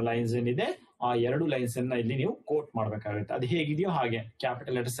ಅನ್ನೋ lines ಏನಿದೆ, ಆ ಎರಡು lines ಅನ್ನ ಇಲ್ಲಿ ನೀವು ಕೋಟ್ ಮಾಡ್ಬೇಕಾಗುತ್ತೆ. ಅದು ಹೇಗಿದೆಯೋ ಹಾಗೆ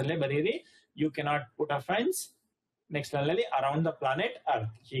ಕ್ಯಾಪಿಟಲ್ ಲೆಟರ್ಸ್ ಅಲ್ಲೇ ಬರೀರಿ. You cannot put a fence, next line around the planet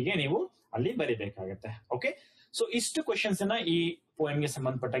earth, ಹೀಗೆ ನೀವು ಅಲ್ಲಿ ಬರಿಬೇಕಾಗತ್ತೆ. ಓಕೆ, ಸೊ ಇಷ್ಟು ಕ್ವೆಶನ್ಸ್ ಅನ್ನ ಈ ಪೋಯಮ್ಗೆ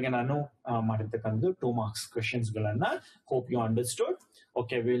ಸಂಬಂಧಪಟ್ಟಾಗೆ ನಾನು ಮಾಡಿರ್ತಕ್ಕಂಥ 2 ಮಾರ್ಕ್ಸ್ ಕ್ವೆಶನ್ಸ್ ಗಳನ್ನ. Hope you understood.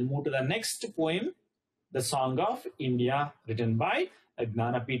 Okay, will move to the next poem, the song of India, written by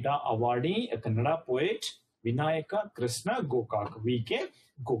Jnanpith awardee Kannada poet Vinayaka Krishna Gokak, VK.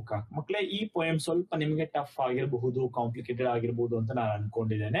 Gokak. ಮಕ್ಕಳೇ, ಈ ಪೋಯಮ್ ಸ್ವಲ್ಪ ನಿಮಗೆ ಟಫ್ ಆಗಿರಬಹುದು, ಕಾಂಪ್ಲಿಕೇಟೆಡ್ ಆಗಿರಬಹುದು ಅಂತ ನಾನು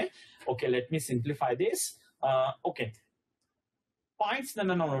ಅನ್ಕೊಂಡಿದ್ದೇನೆ. Okay, let me simplify this. Okay, points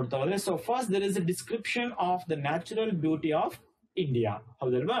ನಾವು ನೋಡ್ತಾ ಹೋದ್ರೆ, so first there is a description of the natural beauty of India,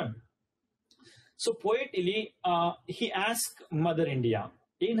 ಹೌದಲ್ವಾ? ಸೊ ಪೋಯೆಟ್ ಇಲ್ಲಿ ಹಿ ಆಸ್ಕ್ ಮದರ್ ಇಂಡಿಯಾ,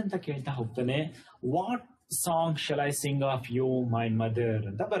 ಏನಂತ ಕೇಳ್ತಾ ಹೋಗ್ತಾನೆ, what song shall I sing of you my mother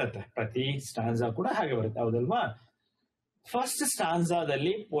ಅಂತ ಬರುತ್ತೆ. ಪ್ರತಿ ಸ್ಟಾನ್ಸಾ ಕೂಡ ಹಾಗೆ ಬರುತ್ತೆ, ಹೌದಲ್ವಾ? ಫಸ್ಟ್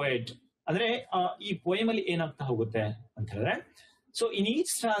ಸ್ಟಾನ್ಸಾದಲ್ಲಿ ಪೋಯೆಟ್ ಅಂದ್ರೆ ಈ ಪೋಯಮ್ ಅಲ್ಲಿ ಏನಾಗ್ತಾ ಹೋಗುತ್ತೆ ಅಂತ ಹೇಳಿದ್ರೆ, so in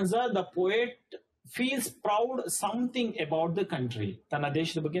each ಸ್ಟಾನ್ಸಾ the poet feels proud something about the country. ತನ್ನ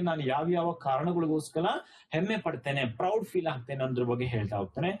ದೇಶದ ಬಗ್ಗೆ ನಾನು ಯಾವ ಕಾರಣಗಳಿಗೋಸ್ಕರ ಹೆಮ್ಮೆ ಪಡ್ತೇನೆ, ಪ್ರೌಡ್ ಫೀಲ್ ಆಗ್ತೇನೆ ಅನ್ನೋದ್ರ ಬಗ್ಗೆ ಹೇಳ್ತಾ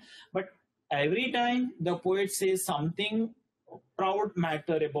ಹೋಗ್ತಾನೆ. But every time the poet says something proud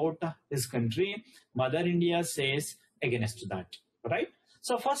matter about his country, Mother India says against that, right?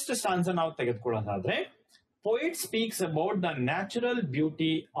 So first stanza now ತೆಗೆದುಕೊಳ್ಳೋದಾದ್ರೆ, poet speaks about the natural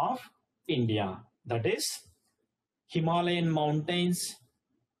beauty of India, that is Himalayan mountains,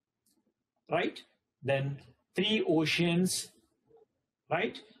 right? Then 3 oceans,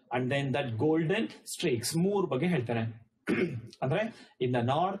 right? And then that golden streaks, ಮೂರು ಬಗ್ಗೆ ಹೇಳ್ತಾನೆ. ಅಂದ್ರೆ in the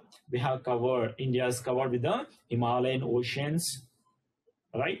north we have covered, India is covered with the Himalayan oceans,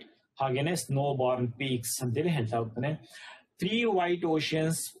 right? ಹಾಗೇನೆ snowborn peaks ಅಂತೇಳಿ ಹೇಳ್ತಾ ಹೋಗ್ತಾನೆ. 3 white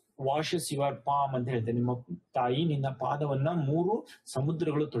oceans washes your palm ಅಂತ ಹೇಳ್ತಾನೆ, ನಿಮ್ಮ ತಾಯಿ ನಿನ್ನ ಪಾದವನ್ನ 3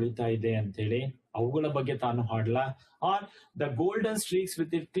 ಸಮುದ್ರಗಳು ತೊಳಿತಾ ಇದೆ ಅಂತೇಳಿ ಅವುಗಳ ಬಗ್ಗೆ ತಾನು ಹಾಡ್ಲಾ. Are the golden streaks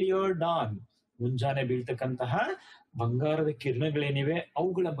with it clear Don, ಮುಂಜಾನೆ ಬೀಳ್ತಕ್ಕಂತಹ ಬಂಗಾರದ ಕಿರಣಗಳೇನಿವೆ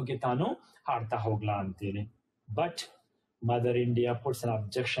ಅವುಗಳ ಬಗ್ಗೆ ತಾನು ಹಾಡ್ತಾ ಹೋಗ್ಲಾ ಅಂತೇಳಿ. But Mother India puts an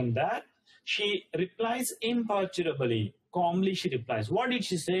objection that she replies imperturbably, calmly she replies. What did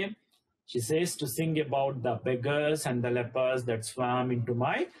she say? She says to sing about the beggars and the lepers that swam into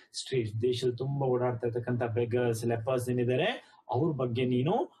my streets. ದೇಶದಲ್ಲಿ ತುಂಬಾ ಓಡಾಡ್ತಾ ಇರ್ತಕ್ಕಂಥ beggars, lepers ಏನಿದ್ದಾರೆ ಅವ್ರ ಬಗ್ಗೆ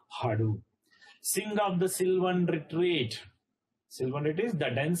ನೀನು ಹಾಡು. Sing of the sylvan retreat. Sylvan retreat is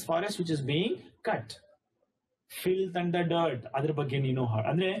the dense forest which is being cut. Filth and the dirt, ಅದ್ರ ಬಗ್ಗೆ ನೀನು ಹಾಡು.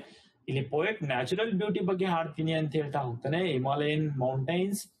 ಅಂದ್ರೆ ಇಲ್ಲಿ ಪೋಯೆಟ್ ನ್ಯಾಚುರಲ್ ಬ್ಯೂಟಿ ಬಗ್ಗೆ ಹಾಡ್ತೀನಿ ಅಂತ ಹೇಳ್ತಾ ಹೋಗ್ತಾನೆ. ಹಿಮಾಲಯನ್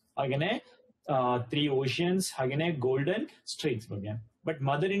ಮೌಂಟೈನ್ಸ್, ಹಾಗೇನೆ 3 ಓಷನ್ಸ್, ಹಾಗೇನೆ ಗೋಲ್ಡನ್ ಸ್ಟ್ರೀಟ್ಸ್ ಬಗ್ಗೆ. ಬಟ್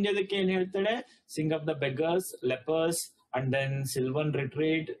ಮದರ್ ಇಂಡಿಯಾದಕ್ಕೆ ಏನ್ ಹೇಳ್ತಾಳೆ, Singh of the beggars, lepers and then ಸಿಲ್ವನ್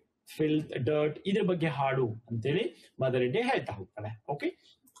retreat, ಫಿಲ್ತ್, dirt, ಇದ್ರ ಬಗ್ಗೆ ಹಾಡು ಅಂತೇಳಿ ಮದರ್ ಇಂಡಿಯಾ ಹೇಳ್ತಾ ಹೋಗ್ತಾಳೆ. ಓಕೆ,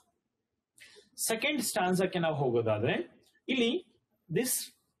 ಸೆಕೆಂಡ್ ಸ್ಟಾನ್ಸಾಕ್ಕೆ ನಾವು ಹೋಗೋದಾದ್ರೆ, ಇಲ್ಲಿ this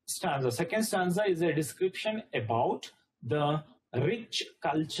ಸ್ಟಾನ್ಸಾ, second ಸ್ಟಾನ್ಸಾ is A description about the rich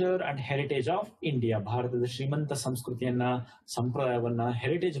culture and heritage of India. ಭಾರತದ ಶ್ರೀಮಂತ ಸಂಸ್ಕೃತಿಯನ್ನ, ಸಂಪ್ರದಾಯವನ್ನ,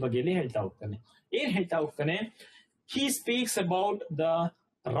 ಹೆರಿಟೇಜ್ ಬಗ್ಗೆ ಹೇಳ್ತಾ ಹೋಗ್ತಾನೆ. ಏನ್ ಹೇಳ್ತಾ ಹೋಗ್ತಾನೆ, ಹಿ speaks about the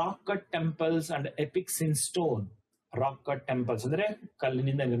rock cut temples and epics in stone. Rock cut temples ಅಂದ್ರೆ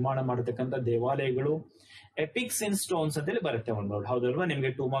ಕಲ್ಲಿನಿಂದ ನಿರ್ಮಾಣ ಮಾಡತಕ್ಕಂಥ ದೇವಾಲಯಗಳು. ಎಪಿಕ್ಸ್ ಇನ್ ಸ್ಟೋನ್ಸ್ ಅಂತೇಳಿ ಬರುತ್ತೆ ಒಂದು ವರ್ಡ್, ಹೌದಲ್ವಾ?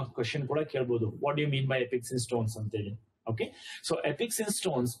 ನಿಮ್ಗೆ 2 ಮಾರ್ಕ್ಸ್ ಕ್ವಶನ್ ಕೂಡ ಕೇಳ್ಬೋದು, what you mean by epics in stones ಅಂತೇಳಿ. ಓಕೆ, ಸೊ ಎಪಿಕ್ಸ್ ಇನ್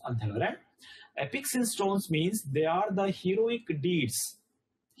ಸ್ಟೋನ್ಸ್ ಅಂತ ಹೇಳಿದ್ರೆ, epics in stones means they are the heroic deeds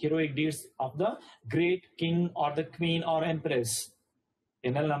of the great king or the queen or empress.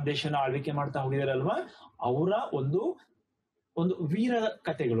 ಏನೆಲ್ಲ ನಮ್ಮ ದೇಶನ ಆಳ್ವಿಕೆ ಮಾಡ್ತಾ ಹೋಗಿದಾರಲ್ವಾ, ಅವರ ಒಂದು ವೀರ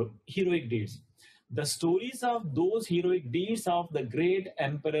ಕಥೆಗಳು, heroic deeds. The stories of those heroic deeds of the great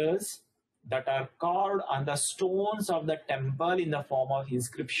emperors that are carved on the stones of the temple in the form of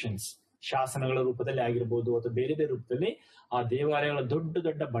inscriptions. ಶಾಸನಗಳ ರೂಪದಲ್ಲಿ ಆಗಿರ್ಬೋದು ಅಥವಾ ಬೇರೆ ಬೇರೆ ರೂಪದಲ್ಲಿ ಆ ದೇವಾಲಯಗಳ ದೊಡ್ಡ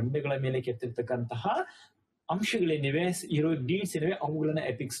ದೊಡ್ಡ ಬಂಡೆಗಳ ಮೇಲೆ ಕೆತ್ತಿರ್ತಕ್ಕಂತಹ ಅಂಶಗಳೇನಿವೆ, ಹೀರೋಯಿಕ್ ಡೀಡ್ಸ್ ಏನಿವೆ, ಅವುಗಳನ್ನ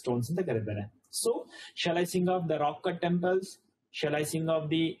ಎಪಿಕ್ ಸ್ಟೋನ್ಸ್ ಅಂತ ಕರೀತಾರೆ. So shall I sing of the rock cut temples, shall I sing of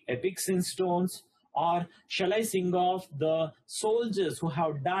the epics in stones, R shall I sing of the soldiers who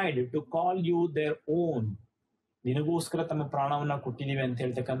have died to call you their own. ನಿನಗೋಸ್ಕರ ತಮ್ಮ ಪ್ರಾಣವನ್ನ ಕೊಟ್ಟಿದೀವಿ ಅಂತ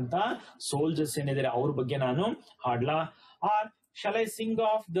ಹೇಳ್ತಕ್ಕಂಥ soldiers ಏನಿದ್ದಾರೆ ಅವ್ರ ಬಗ್ಗೆ ನಾನು ಹಾಡ್ಲಾ. R shall I sing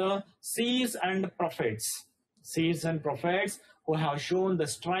of the seers and prophets who have shown the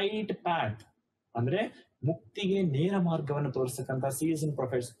straight path, ಅಂದ್ರೆ ಮುಕ್ತಿಗೆ ನೇರ ಮಾರ್ಗವನ್ನು ತೋರಿಸತಕ್ಕಂಥ seers and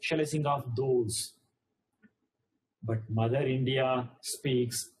prophets, shall I sing of those? But Mother India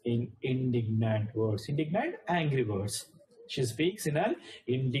speaks in indignant words, angry words. She speaks in an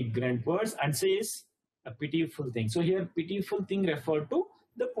indignant words and says a pitiful thing. So here pitiful thing referred to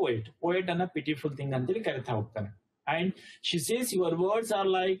the poet ಅನ್ನ pitiful thing ಅಂತೇಳಿ ಕರಿತಾ ಹೋಗ್ತಾನೆ. And she says your words are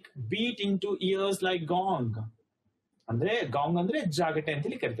like beat into ears like gong. ಅಂದ್ರೆ Gong ಅಂದ್ರೆ ಜಾಗಟೆ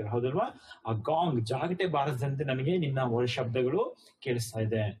ಅಂತೇಳಿ ಕರಿತಾರೆ, ಹೌದಲ್ವಾ? ಆ ಗಾಂಗ್ ಜಾಗಟೆ ಬಾರಿಸಿದಂತೆ ನನಗೆ ನಿನ್ನ ಶಬ್ದಗಳು ಕೇಳಿಸ್ತಾ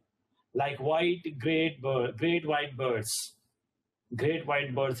ಇದೆ. Like white great white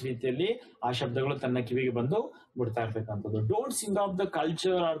birds ರೀತಿಯಲ್ಲಿ ಆ ಶಬ್ದಗಳು ತನ್ನ ಕಿವಿಗೆ ಬಂದು ಬಿಡ್ತಾ ಇರ್ತಕ್ಕಂಥದ್ದು. Don't Singh of the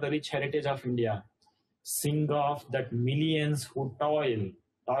culture are the rich heritage of India, Singh of that millions who toil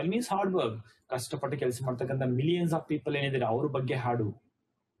means hard work, ಕಷ್ಟಪಟ್ಟು ಕೆಲಸ ಮಾಡ್ತಕ್ಕಂಥ ಮಿಲಿಯನ್ಸ್ ಆಫ್ ಪೀಪಲ್ ಏನಿದ್ದಾರೆ ಅವ್ರ ಬಗ್ಗೆ ಹಾಡು.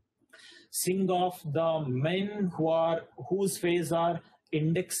 Singh of the men whose face R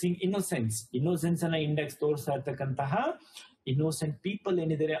indexing innocence ಅನ್ನ ಇಂಡೆಕ್ಸ್ ತೋರಿಸ್ತಾ ಇರ್ತಕ್ಕಂತಹ ಇನ್ನೋಸೆಂಟ್ ಪೀಪಲ್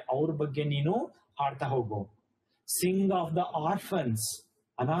ಏನಿದ್ದಾರೆ ಅವ್ರ ಬಗ್ಗೆ ನೀನು ಹಾಡ್ತಾ ಹೋಗು. ಸಿಂಗ್ ಆಫ್ ದ ಆರ್ಫನ್ಸ್,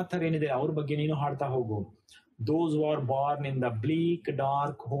 ಅನಾಥರ್ ಏನಿದೆ ಅವ್ರ ಬಗ್ಗೆ ನೀನು ಹಾಡ್ತಾ ಹೋಗು. ದೋಸ್ who are born in the bleak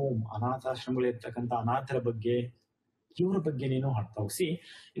dark home, ಅನಾಥಾಶ್ರಮಗಳು ಇರ್ತಕ್ಕಂಥ ಅನಾಥರ ಬಗ್ಗೆ, ಇವ್ರ ಬಗ್ಗೆ ನೀನು ಹಾಡ್ತಾ ಹೋಗಿ. C,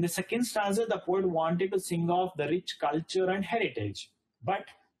 in the second ಸ್ಟಾನ್ಸಾ the poet wanted to sing of the rich culture and heritage, but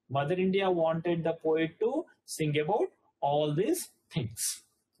Mother India wanted the poet to sing about all these things,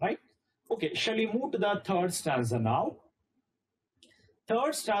 right? Okay, shall we move to the third stanza now?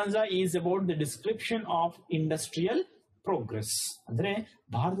 Third stanza is about the description of industrial progress. ಅಂದ್ರೆ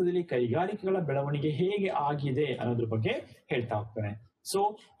ಭಾರತದಲ್ಲಿ ಕೈಗಾರಿಕೆಗಳ ಬೆಳವಣಿಗೆ ಹೇಗೆ ಆಗಿದೆ ಅನ್ನೋದ್ರ ಬಗ್ಗೆ ಹೇಳ್ತಾ ಹೋಗ್ತಾನೆ. So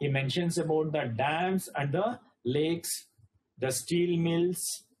he mentions about the dams and the lakes, the steel mills,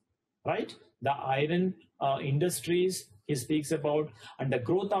 right? The iron industries he speaks about, and the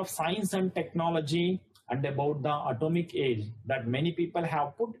growth of science and technology, and about the atomic age, that many people have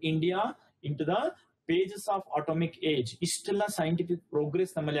put India into the pages of atomic age. Ishtella scientific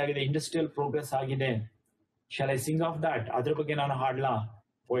progress nammali agide, industrial progress agide. Shall I sing of that? Adra ಬಗ್ಗೆ ನಾನು ಹಾಡ್ಲಾ?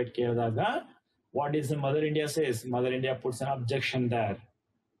 Poet ಕೇಳಿದಾಗ what is the Mother India says? Mother India puts an objection there,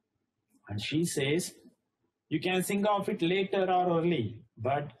 and she says you can sing of it later or early,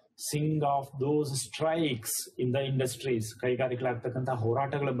 but sing of those strikes in the industries. ಕೈಗಾರಿಕೆಗಳಾಗ್ತಕ್ಕಂಥ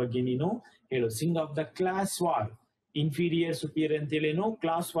ಹೋರಾಟಗಳ ಬಗ್ಗೆ ನೀನು ಹೇಳು. Singh of the class war, inferior superior ಅಂತೇಳಿ ಏನು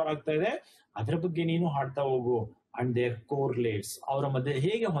class war ಆಗ್ತಾ ಇದೆ, ಅದರ ಬಗ್ಗೆ ನೀನು ಹಾಡ್ತಾ ಹೋಗು. ಅಂಡ್ ದೇರ್ ಕೋರ್ಲೇಟ್ಸ್, ಅವರ ಮಧ್ಯೆ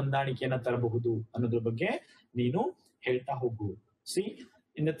ಹೇಗೆ ಹೊಂದಾಣಿಕೆಯನ್ನ ತರಬಹುದು ಅನ್ನೋದ್ರ ಬಗ್ಗೆ ನೀನು ಹೇಳ್ತಾ ಹೋಗು. C,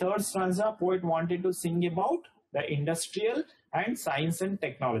 in the third ಸ್ಟಾನ್ಸಾ poet wanted to sing about the industrial and science and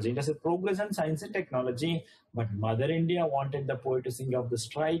technology, industrial progress and science and technology, but Mother India wanted the poet to sing of the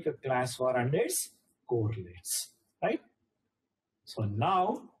strike, class war and its correlates, right? So now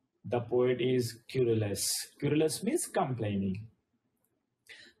the poet is querulous. Querulous means complaining.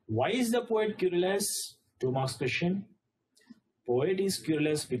 Why is the poet querulous? 2 marks question. Poet is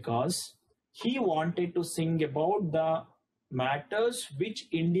querulous because he wanted to sing about the matters which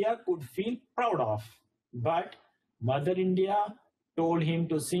India could feel proud of, but Mother India told him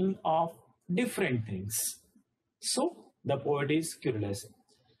to sing of different things. So the poet is querulous.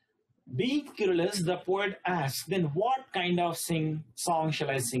 Being querulous, the poet asks, then what kind of song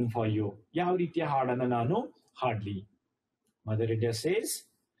shall I sing for you? Yav ರೀತಿಯ ಹಾಡನ್ನು ನಾನು ಹಾಡ್ಲಿ? Mother India says,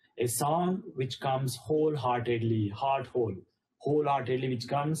 a song which comes wholeheartedly, wholeheartedly,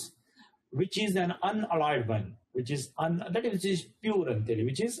 which is an unalloyed one, which is pure anteli,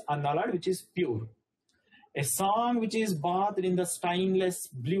 which is unalloyed, which is pure. A song which is bathed in the stainless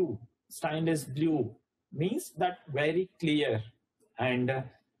blue. Stainless blue means that very clear and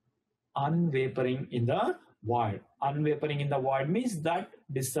unwavering in the void. Unwavering in the void means that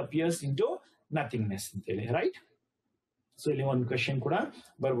disappears into nothingness, right? So ಇಲ್ಲಿ ಒಂದು question ಕೂಡ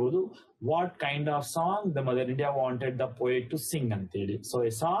ಬರ್ಬೋದು. What kind of song the Mother India wanted the poet to sing ಅಂತೇಳಿ. So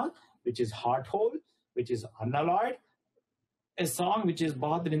a song which is heart whole, which is unalloyed, a song which is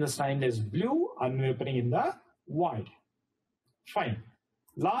bathed in the stainless blue, unwavering in the void. Fine.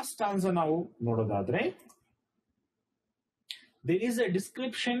 Last stanza ನಾವು ನೋಡೋದಾದ್ರೆ, there is a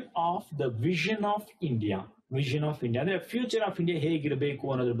description of the vision of India. Vision of India ಅಂದ್ರೆ future of India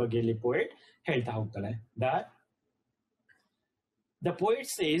ಹೇಗಿರಬೇಕು ಅನ್ನೋದ್ರ ಬಗ್ಗೆ ಇಲ್ಲಿ poet ಹೇಳ್ತಾ ಹೋಗ್ತಾಳೆ. That the poet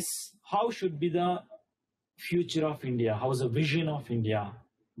says how should be the future of India, how is the vision of India.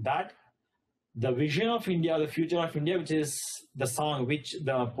 That the vision of India, the future of India, which is the song which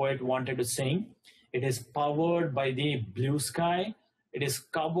the poet wanted to sing, it is powered by the blue sky, it is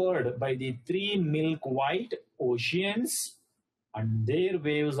covered by the 3 milk white oceans, and their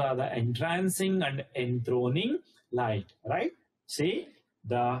waves are the entrancing and enthroning light, right? See,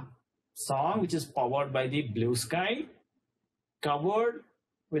 the song which is powered by the blue sky, covered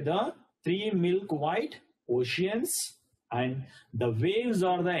with the 3 milk white oceans, and the waves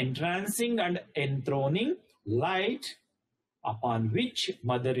are the entrancing and enthroning light upon which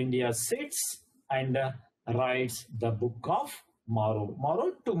Mother India sits and writes the book of morrow. Morrow,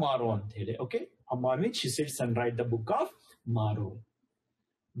 tomorrow antele, okay? Upon which she sits and writes the book of morrow.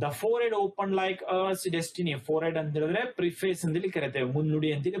 The forehead opened like Earth's destiny. Forehead anteliದ್ರೆ preface ಅಂತೇಳಿ ಕರೀತೇವೆ,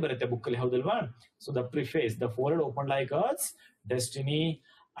 ಮುನ್ನುಡಿ ಅಂತೇಳಿ ಬರುತ್ತೆ book ಅಲ್ಲಿ, ಹೌದಲ್ವಾ? So the preface, the forehead opened like Earth's destiny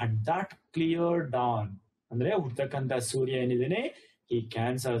at that clear dawn. ಅಂದ್ರೆ ಹುಡ್ತಕ್ಕಂಥ ಸೂರ್ಯ ಏನಿದೇನೆ, he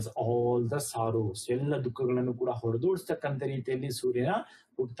cancels all the sorrows, ಎಲ್ಲ ದುಃಖಗಳನ್ನು ಕೂಡ ಹೊಡೆದೋಡಿಸ್ತಕ್ಕಂಥ ರೀತಿಯಲ್ಲಿ ಸೂರ್ಯನ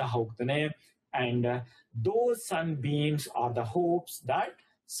ಹುಡ್ತಾ ಹೋಗ್ತಾನೆ. And those sunbeams are the hopes that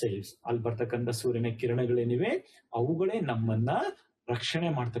saves. ಅಲ್ಲಿ ಬರ್ತಕ್ಕಂಥ ಸೂರ್ಯನ ಕಿರಣಗಳೇನಿವೆ ಅವುಗಳೇ ನಮ್ಮನ್ನ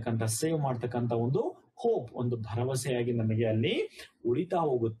ರಕ್ಷಣೆ ಮಾಡ್ತಕ್ಕಂಥ, ಸೇವ್ ಮಾಡ್ತಕ್ಕಂಥ ಒಂದು ಹೋಪ್, ಒಂದು ಭರವಸೆಯಾಗಿ ನಮಗೆ ಅಲ್ಲಿ ಉಳಿತಾ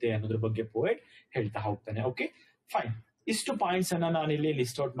ಹೋಗುತ್ತೆ ಅನ್ನೋದ್ರ ಬಗ್ಗೆ ಪೋಯಟ್ ಹೇಳ್ತಾ ಹೋಗ್ತಾನೆ. Okay, fine. ಇಷ್ಟು ಪಾಯಿಂಟ್ಸ್ ಅನ್ನ ನಾನು ಇಲ್ಲಿ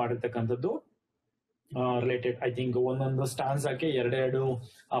ಲಿಸ್ಟ್ ಔಟ್ ಮಾಡಿರ್ತಕ್ಕಂಥದ್ದು. ರಿಲೇಟೆಡ್ ಐ ಥಿಂಕ್ ಒಂದೊಂದು ಸ್ಟಾನ್ಸಾಗೆ ಎರಡೆರಡು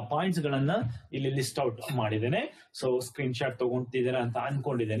ಪಾಯಿಂಟ್ಸ್ ಗಳನ್ನ ಇಲ್ಲಿ ಲಿಸ್ಟ್ ಔಟ್ ಮಾಡಿದ್ದೇನೆ. ಸೊ ಸ್ಕ್ರೀನ್ ಶಾಟ್ ತಗೊಂತಿದ್ದೀರಾ ಅಂತ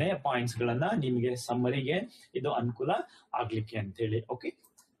ಅನ್ಕೊಂಡಿದ್ದೇನೆ. ಪಾಯಿಂಟ್ಸ್ ಗಳನ್ನ ನಿಮಗೆ ಸಮ್ಮರಿಗೆ ಇದು ಅನುಕೂಲ ಆಗ್ಲಿಕ್ಕೆ ಅಂತ ಹೇಳಿ. ಓಕೆ,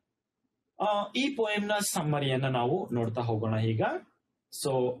 ಈ ಪೋಯಂ ನ ಸಮ್ಮರಿಯನ್ನ ನಾವು ನೋಡ್ತಾ ಹೋಗೋಣ ಈಗ.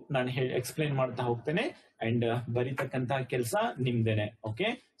 ಸೊ ನಾನು ಎಕ್ಸ್ಪ್ಲೈನ್ ಮಾಡ್ತಾ ಹೋಗ್ತೇನೆ ಅಂಡ್ ಬರೀತಕ್ಕಂತಹ ಕೆಲಸ ನಿಮ್ದೇನೆ. Okay,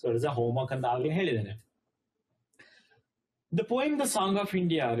 so it's a home work ಅಂತ ಆಗ್ಲೇ ಹೇಳಿದ್ದೇನೆ. The poem The Song of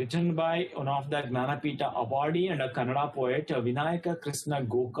India, written by one of the Gnanapita awardee and a Kannada poet, Vinayaka Krishna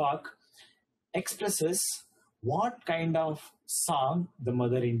Gokak, expresses what kind of song the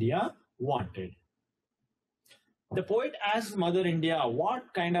Mother India wanted. The poet asked Mother India, what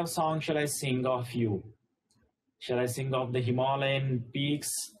kind of song shall I sing of you? Shall I sing of the Himalayan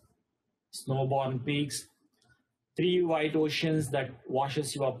peaks, snowborn peaks, 3 white oceans that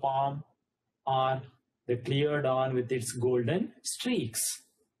washes your palm, or the clear dawn with its golden streaks?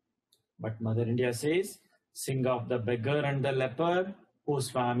 But Mother India says, sing of the beggar and the leper who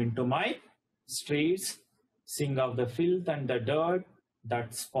swam into my streets, sing of the filth and the dirt that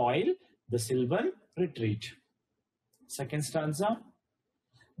spoil the sylvan retreat. Second stanza.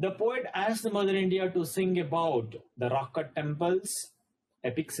 The poet asked the Mother India to sing about the rock-cut temples,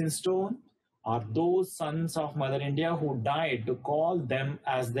 epics in stone, or those sons of Mother India who died to call them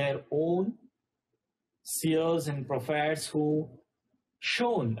as their own, seers and prophets who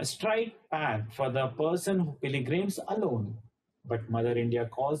shone a straight path for the person who pilgrims alone. But Mother India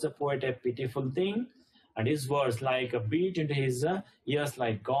calls the poet a pitiful thing, and his words like a beat into his ears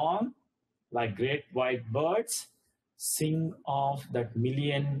like gong, like great white birds. Sing of that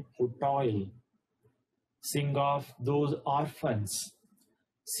million who toil. Sing of those orphans.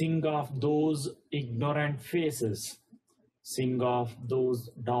 Sing of those ignorant faces. Sing of those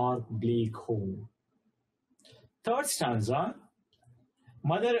dark, bleak homes. Third stanza.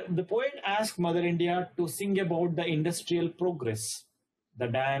 The poet asked Mother India to sing about the industrial progress, the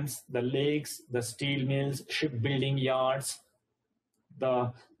dams, the lakes, the steel mills, shipbuilding yards, the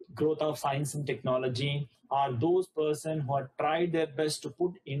growth of science and technology, are those persons who have tried their best to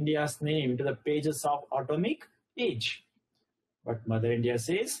put India's name to the pages of atomic age. But Mother India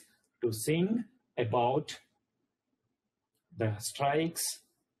says to sing about the strikes,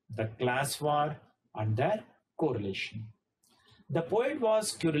 the class war, and their correlation. The poet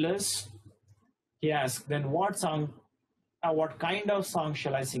was curious. He asked, then what kind of song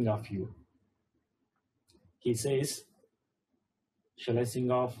shall I sing of you? He says, shall I sing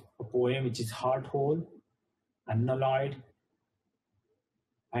of a poem which is heart whole, unalloyed,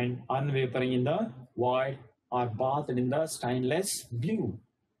 and unwavering in the void, or bathed in the stainless blue?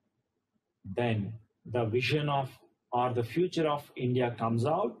 Then the vision of or the future of India comes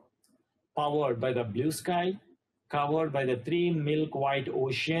out, powered by the blue sky, covered by the 3 milk white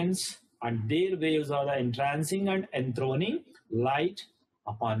oceans, and their waves are the entrancing and enthroning light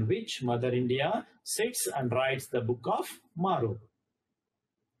upon which Mother India sits and writes the book of Maro.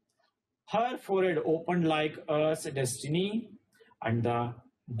 Her forehead opened like Earth's destiny, and the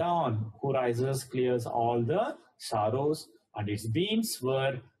dawn who rises clears all the sorrows, and its beams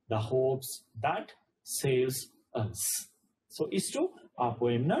were the hopes that saves us. So istu ಆ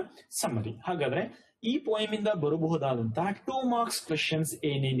poem ನ summary. ಹಾಗಾದ್ರೆ ಈ poem ಇಂದ ಬರಬಹುದಾದಂತಹ 2 marks questions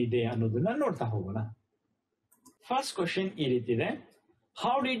ಏನೇನಿದೆ ಅನ್ನೋದನ್ನ ನೋಡ್ತಾ ಹೋಗೋಣ. First question ಈ ರೀತಿ ಇದೆ.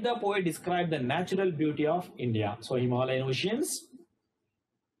 How did the poet describe the natural beauty of India? So Himalayan oceans,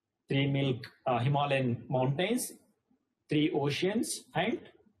 3 milk Himalayan mountains, 3 oceans, and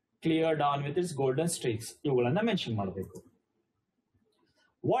clear dawn with its golden streaks. ಇವುಗಳನ್ನ ಮೆನ್ಷನ್ ಮಾಡಬೇಕು.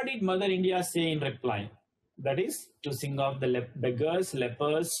 What did Mother India say in reply? That is to sing of the beggars,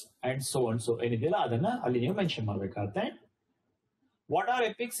 lepers, and so on. So ಏನಿದೆಯಲ್ಲ ಅದನ್ನ ಅಲ್ಲಿ ನೀವು mention ಮಾಡಬೇಕಾಗುತ್ತೆ. What are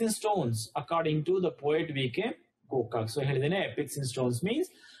epics in stones according to the poet V.K. Gokak? So ಹೇಳಿದ್ದೇನೆ, epics in stones means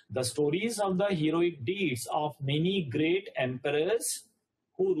the stories of the heroic deeds of many great emperors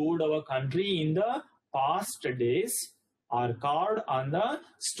who ruled our country in the past days are carved on the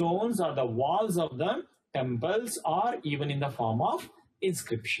stones or the walls of the temples, or even in the form of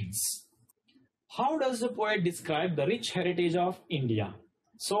inscriptions. How does the poet describe the rich heritage of India?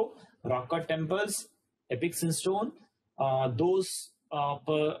 So rock-cut temples, epics in stone, those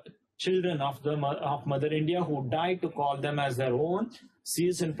children of Mother India who died to call them as their own,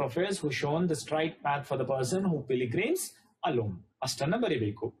 seers and prophets who shown the straight path for the person who pilgrims alone. ಅಷ್ಟನ್ನ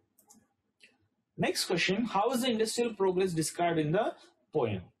ಬರಿಬೇಕು. Next question, how is the industrial progress described in the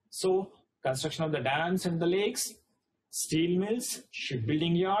poem? So construction of the dams and the lakes, steel mills,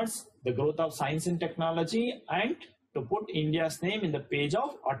 shipbuilding yards, the growth of science and technology, and to put India's name in the page of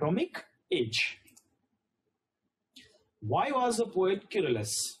atomic age. Why was the poet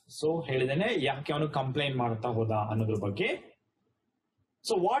querulous? So ಹೇಳಿದೇನೆ ಯಾಕೆ ಅವನು complaint ಮಾಡ್ತಾ ಹೋದ ಅನ್ನೋದ್ರ ಬಗ್ಗೆ.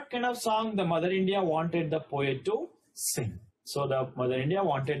 So what kind of song the Mother India wanted the poet to sing? So the Mother India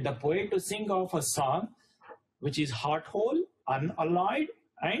wanted the poet to sing of a song which is heart whole, unalloyed,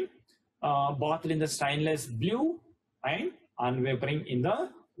 and bathed in the stainless blue and unwavering in the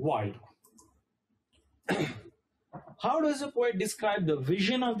void. How does the poet describe the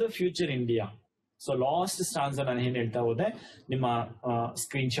vision of the future India? So last ಸ್ಟಾನ್ಸಾ ನಾನು ಏನ್ ಹೇಳ್ತಾ ಹೋದೆ, ನಿಮ್ಮ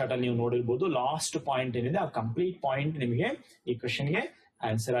screen shot ಅಲ್ಲಿ ನೀವು ನೋಡಿರ್ಬೋದು. Last point ಏನಿದೆ ಆ ಕಂಪ್ಲೀಟ್ ಪಾಯಿಂಟ್ ನಿಮಗೆ ಈ ಕ್ವಶನ್ಗೆ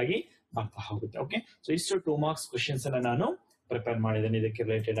ಆನ್ಸರ್ ಆಗಿ ಬರ್ತಾ ಹೋಗುತ್ತೆ. ಓಕೆ, ಸೊ ಇಷ್ಟು 2 marks ಕ್ವಶನ್ಸ್ ಅನ್ನ ನಾನು ಪ್ರಿಪೇರ್ ಮಾಡಿದ್ದೇನೆ ಇದಕ್ಕೆ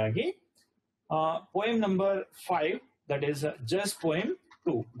ರಿಲೇಟೆಡ್ ಆಗಿ. Poem number 5, that is just poem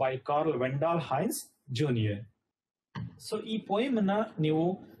 2 by Karl Wendell ಹೈನ್ಸ್ junior. So ಈ ಪೋಯಮ್ ಅನ್ನ ನೀವು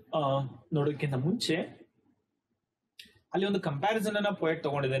ನೋಡೋಕ್ಕಿಂತ ಮುಂಚೆ ಅಲ್ಲಿ ಒಂದು ಕಂಪ್ಯಾರಿಸನ್ ಅನ್ನ ಪೋಯಟ್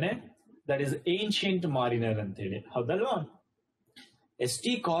ತಗೊಂಡಿದ್ದೇನೆ, ದಟ್ ಈಸ್ ಏನ್ಷಿಯಂಟ್ ಮಾರಿನರ್ ಅಂತ ಹೇಳಿ. ಹೌದಲ್ವಾ?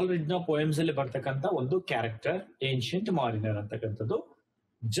 S.T. ಕಾಲ್ರಿಡ್ಜ್ ನ ಪೋಯಮ್ಸ್ ಅಲ್ಲಿ ಬರ್ತಕ್ಕಂಥ ಒಂದು ಕ್ಯಾರೆಕ್ಟರ್ ಏನ್ಷಿಯಂಟ್ ಮಾರಿನರ್ ಅಂತಕ್ಕಂಥದ್ದು.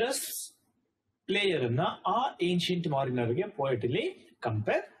 ಜಸ್ಟ್ ಪ್ಲೇಯರ್ ಅನ್ನ ಆ ಏನ್ಷಿಯಂಟ್ ಮಾರಿನರ್ ಗೆ ಪೋಯಟ್ ಇಲ್ಲಿ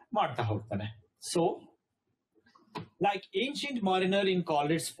ಕಂಪೇರ್ ಮಾಡ್ತಾ ಹೋಗ್ತಾನೆ. So like ancient ಮಾರಿನರ್ in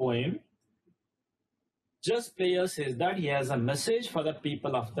ಕಾಲ್ರಿಡ್ಜ್ poem, just player says that he has a message for the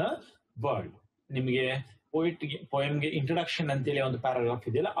people of the world. ನಿಮಗೆ ಪೋಯಮ್ಗೆ ಇಂಟ್ರೊಡಕ್ಷನ್ ಅಂತೇಳಿ ಒಂದು ಪ್ಯಾರಾಗ್ರಾಫ್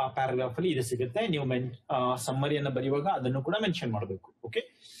ಇದೆಯಲ್ಲ, ಆ ಪ್ಯಾರಾಗ್ರಾಫ್ ಅಲ್ಲಿ ಇದು ಸಿಗುತ್ತೆ. ನೀವು ಸಮ್ಮರಿಯನ್ನು ಬರೆಯುವಾಗ ಅದನ್ನು ಕೂಡ ಮೆನ್ಷನ್ ಮಾಡಬೇಕು. Okay,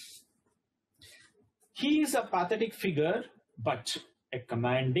 he is a pathetic figure but a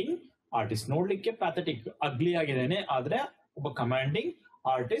commanding artist. ನೋಡ್ಲಿಕ್ಕೆ ಪ್ಯಾಥೆಟಿಕ್, ಅಗ್ಲಿ ಆಗಿದ್ದೇನೆ, ಆದ್ರೆ ಒಬ್ಬ ಕಮಾಂಡಿಂಗ್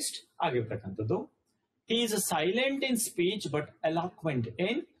ಆರ್ಟಿಸ್ಟ್ ಆಗಿರ್ತಕ್ಕಂಥದ್ದು. he is silent in speech but eloquent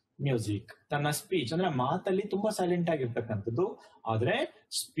in music. ತನ್ನ ಸ್ಪೀಚ್ ಅಂದ್ರೆ ಮಾತಲ್ಲಿ ತುಂಬಾ ಸೈಲೆಂಟ್ ಆಗಿರ್ತಕ್ಕಂಥದ್ದು, ಆದ್ರೆ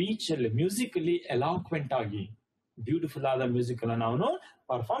ಸ್ಪೀಚ್ ಅಲ್ಲಿ, ಮ್ಯೂಸಿಕ್ ಅಲ್ಲಿ ಎಲಾಕ್ವೆಂಟ್ ಆಗಿ ಬ್ಯೂಟಿಫುಲ್ ಆದ ಮ್ಯೂಸಿಕ್ ಅನ್ನ ನಾವು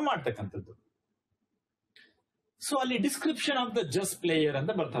ಪರ್ಫಾರ್ಮ್ ಮಾಡ್ತಕ್ಕಂಥದ್ದು. ಸೊ ಅಲ್ಲಿ description of the just player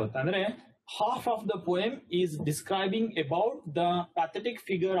ಅಂತ ಬರ್ತಾ ಹೋಗುತ್ತೆ. ಅಂದ್ರೆ half of the poem is describing about the pathetic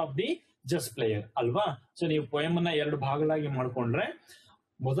figure of the just player ಅಲ್ವಾ? ಸೊ ನೀವು ಪೋಯಮ್ ಅನ್ನ 2 ಭಾಗಗಳಾಗಿ ಮಾಡ್ಕೊಂಡ್ರೆ,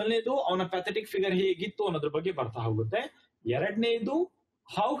 ಮೊದಲನೇದು ಅವನ ಪ್ಯಾಥೆಟಿಕ್ ಫಿಗರ್ ಹೇಗಿತ್ತು ಅನ್ನೋದ್ರ ಬಗ್ಗೆ ಬರ್ತಾ ಹೋಗುತ್ತೆ. ಎರಡನೇದು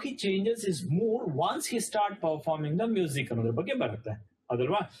how he changes his mood once he start performing the music ಅನ್ನೋದ್ರ ಬಗ್ಗೆ ಬರುತ್ತೆ,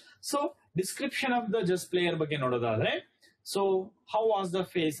 ಅದಲ್ವಾ? So description of the just player ಬಗ್ಗೆ ನೋಡೋದಾದ್ರೆ, so how was the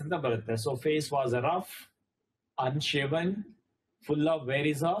face ಅಂತ ಬರುತ್ತೆ. So face was rough, unshaven, full of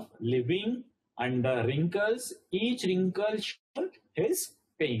worries of living and wrinkles, each wrinkle showed his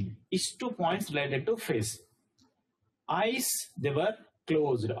pain. Istu points related to face. Eyes, they were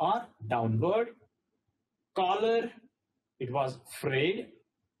closed or downward. Collar, it was frayed.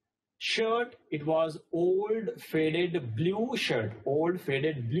 Shirt, it was old faded blue shirt, old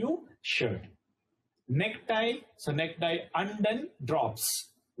faded blue shirt. Necktie, so necktie undone drops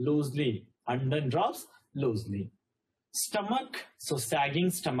loosely, undone drops loosely. Stomach, so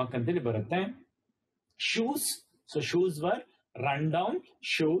sagging stomach anteli barutte. Shoes, so shoes were run down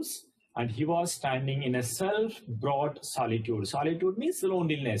shoes, and he was standing in a self-brought solitude. Solitude means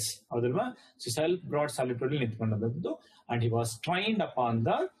loneliness, howdalva? So self-brought solitude alli nitkonಡದ್ದು, and he was trained upon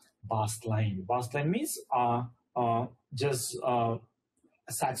the bass line. Bass line means just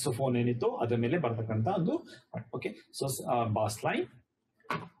saxophone ಏನಿತ್ತು ಅದರ ಮೇಲೆ ಬರ್ತಕ್ಕಂಥ ಒಂದು. Okay, so bass line.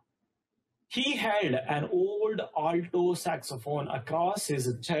 He held an old alto saxophone across his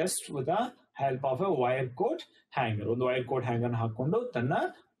chest with the help of a wire coat hanger. ಒಂದು wire coat hanger ಹಾಕೊಂಡು ತನ್ನ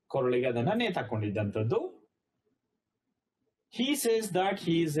ಕೊರಳಿಗೆ ಅದನ್ನ ನೇತಾಕೊಂಡಿದ್ದಂಥದ್ದು. He says that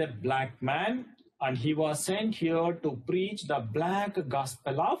he is a black man and he was sent here to preach the black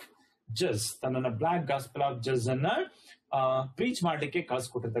gospel of jazz. ತನ್ನ block gospel of ಜಜ್ ಅನ್ನ preach ಮಾಡ್ಲಿಕ್ಕೆ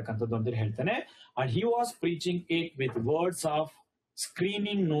ಕಳ್ಸಿಕೊಟ್ಟಿರ್ತಕ್ಕಂಥದ್ದು ಅಂತ ಹೇಳ್ತಾನೆ. and he was preaching it with words of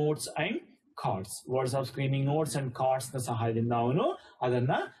screaming notes and chords. words of screaming notes and chords ನ ಸಹಾಯದಿಂದ ಅವನು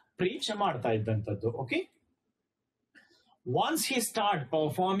ಅದನ್ನ preach ಮಾಡ್ತಾ ಇದ್ದಂಥದ್ದು. Okay, once he start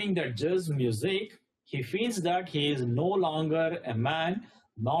performing the jazz music, he feels that he is no longer a man,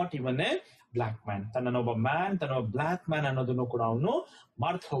 not even a black man. ತನ್ನೊಬ್ಬ man, ತನ್ನೊಬ್ಬ block man ಅನ್ನೋದನ್ನು ಕೂಡ ಅವನು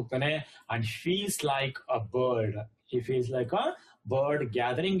ಮರ್ತು ಹೋಗ್ತಾನೆ. and feels like a bird. he feels like a bird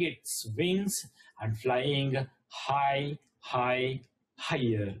gathering its wings and flying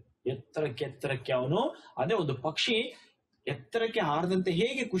higher. ಎತ್ತರಕ್ಕೆ ಅವನು, ಅದೇ ಒಂದು ಪಕ್ಷಿ ಎತ್ತರಕ್ಕೆ ಹಾರದಂತೆ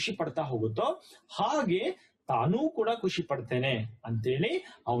ಹೇಗೆ ಖುಷಿ ಪಡ್ತಾ ಹೋಗುತ್ತೋ ಹಾಗೆ ತಾನೂ ಕೂಡ ಖುಷಿ ಪಡ್ತೇನೆ ಅಂತೇಳಿ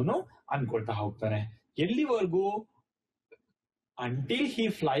ಅವನು ಅನ್ಕೊಳ್ತಾ ಹೋಗ್ತಾನೆ. ಎಲ್ಲಿವರೆಗೂ? until he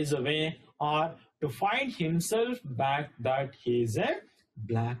flies away or to find himself back that he is a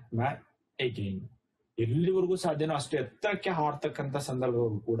black man again. ಎಲ್ಲಿವರೆಗೂ ಸಾಧ್ಯನೋ ಅಷ್ಟು ಎತ್ತರಕ್ಕೆ ಹಾರ್ತಕ್ಕಂಥ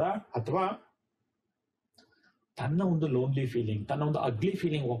ಸಂದರ್ಭವೂ ಕೂಡ, ಅಥವಾ ತನ್ನ ಒಂದು ಲೋನ್ಲಿ ಫೀಲಿಂಗ್, ತನ್ನ ಒಂದು ಅಗ್ಲಿ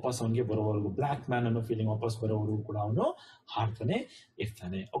ಫೀಲಿಂಗ್ ವಾಪಸ್ ಅವನಿಗೆ ಬರೋವರೆಗೂ, ಬ್ಲಾಕ್ ಮ್ಯಾನ್ ಅನ್ನೋ ಫೀಲಿಂಗ್ ವಾಪಸ್ ಬರೋವರೆಗೂ ಕೂಡ ಅವನು ಹಾಡ್ತಾನೆ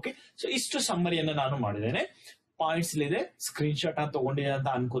ಇರ್ತಾನೆ. ಓಕೆ, ಸೊ ಇಷ್ಟು ಸಮ್ಮರಿಯನ್ನು ನಾನು ಮಾಡಿದ್ದೇನೆ. ಪಾಯಿಂಟ್ಸ್ ಇದೆ, ಸ್ಕ್ರೀನ್ ಶಾಟ್ ಅಂತ ತಗೊಂಡಿದೆ ಅಂತ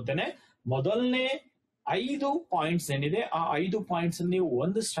ಅನ್ಕೋತೇನೆ. ಮೊದಲನೇ 5 ಪಾಯಿಂಟ್ಸ್ ಏನಿದೆ ಆ 5 ಪಾಯಿಂಟ್ಸ್ ನೀವು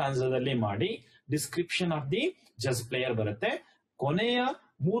ಒಂದು ಸ್ಟ್ರಾನ್ಸಾದಲ್ಲಿ ಮಾಡಿ ಡಿಸ್ಕ್ರಿಪ್ಷನ್ ಆಫ್ ದಿ ಜಸ್ ಪ್ಲೇಯರ್ ಬರುತ್ತೆ. ಕೊನೆಯ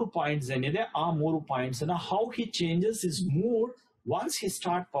 3 ಪಾಯಿಂಟ್ಸ್ ಏನಿದೆ ಆ 3 ಪಾಯಿಂಟ್ಸ್ ಅನ್ನ how he changes is mood once he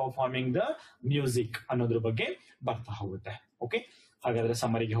start performing the music ಅನ್ನೋದ್ರ ಬಗ್ಗೆ ಬರ್ತಾ ಹೋಗುತ್ತೆ. ಓಕೆ, ಹಾಗಾದ್ರೆ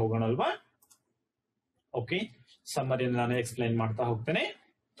ಸಮ್ಮರಿಗೆ ಹೋಗೋಣ ಅಲ್ವಾ? ಓಕೆ, ಸಮ್ಮರಿಯನ್ನು ನಾನು ಎಕ್ಸ್ಪ್ಲೈನ್ ಮಾಡ್ತಾ ಹೋಗ್ತೇನೆ.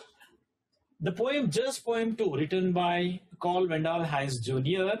 The poem Just Poem 2, written by Carl Wendell Heinz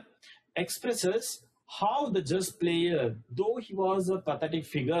Jr., expresses how the Just player, though he was a pathetic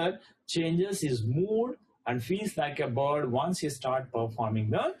figure, changes his mood and feels like a bird once he starts performing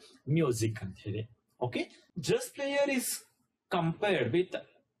the music. Okay, Just player is compared with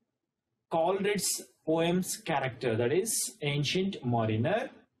Coleridge's poem's character, that is Ancient Mariner.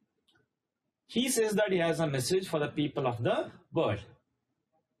 He says that he has a message for the people of the world,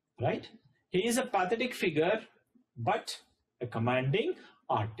 right? He is a pathetic figure, but a commanding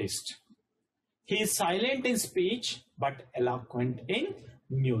artist. He is silent in speech, but eloquent in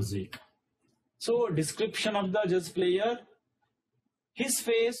music. So, description of the jazz player: his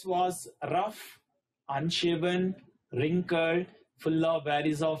face was rough, unshaven, wrinkled, full of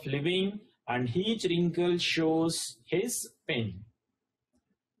worries of living, and each wrinkle shows his pain.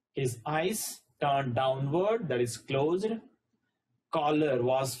 His eyes turned downward, that is closed. Collar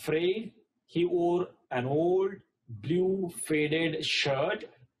was frayed. He wore an old blue faded shirt,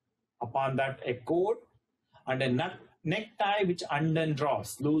 upon that a coat, and a necktie which undone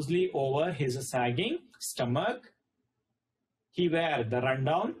drops loosely over his sagging stomach. He wore the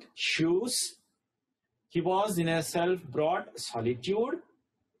rundown shoes. He was in a self-brought solitude,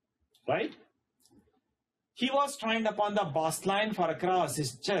 right? He was trained upon the bass line, for across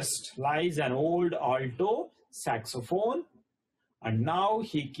his chest lies an old alto saxophone, and now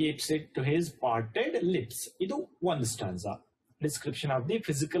he keeps it to his parted lips. Idu one stanza. Description of the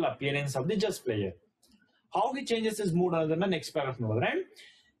physical appearance of the jazz player. How he changes his mood other than the next paragraph, right?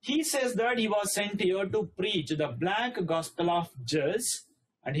 He says that he was sent here to preach the black gospel of jazz,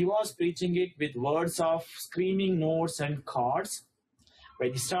 and he was preaching it with words of screaming notes and chords.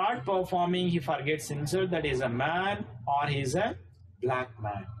 When he starts performing, he forgets himself that he is a man or he is a black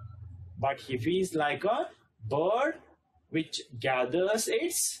man. But he feels like a bird which gathers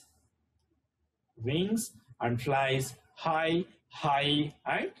its wings and flies high, high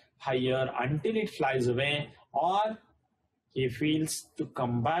and higher until it flies away, or he feels to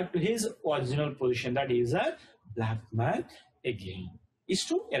come back to his original position, that he is a black man again.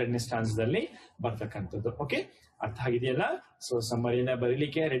 ಇಷ್ಟು ಎರಡನೇ ಸ್ಟಾನ್ಸ್ದಲ್ಲಿ ಬರ್ತಕ್ಕಂಥದ್ದು. Okay, ಅರ್ಥ ಆಗಿದೆಯಲ್ಲ? So ಸಮ್ಮರಿನ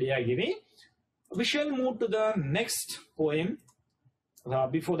ಬರೀಲಿಕ್ಕೆ ready ಆಗಿರಿ. We shall move to the next poem.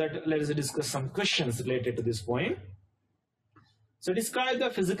 Before that, let us discuss some questions related to this poem. So describe the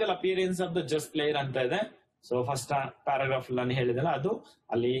physical appearance of the jazz player ಅಂತ ಇದೆ. So first paragraph ನಾನು ಹೇಳಿದೆಲ್ಲ ಅದು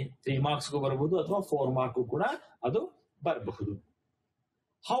ಅಲ್ಲಿ 3 ಮಾರ್ಕ್ಸ್ಗೂ ಬರಬಹುದು ಅಥವಾ 4 ಮಾರ್ಕ್ಗೂ ಕೂಡ ಅದು ಬರಬಹುದು.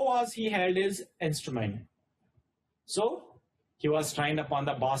 How was he held his instrument? So he was trained upon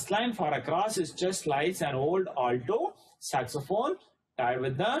the bass line, for across his chest lies an old alto saxophone tied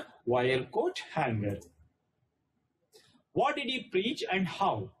with the wire coat hanger. What did he preach and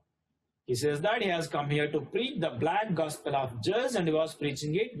how? He says that he has come here to preach the black gospel of jazz, and he was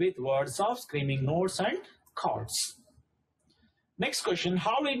preaching it with words of screaming notes and chords. Next question: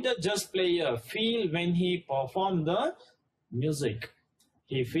 how did the jazz player feel when he performed the music?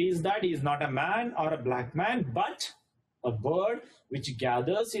 He feels that he is not a man or a black man, but a bird which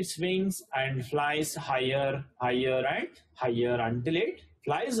gathers its wings and flies higher, higher and higher until it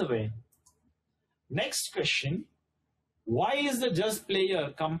flies away. Next question: why is the jazz player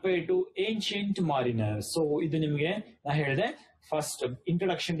compared to Ancient Mariner? So idu nimage na helide first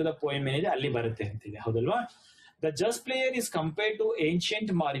introduction to the poem enide alli barutte antide, haudalva? The jazz player is compared to Ancient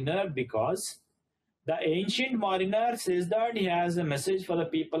Mariner because the Ancient Mariner says that he has a message for the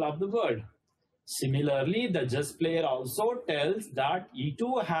people of the world. Similarly, the jazz player also tells that he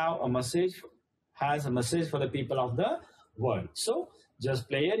too has a message for the people of the world. So jazz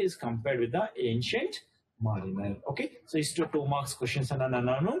player is compared with the Ancient Mariner. Okay, so istu 2 marks questions anna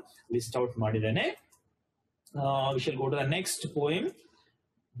nanu list out madidene. We shall go to the next poem,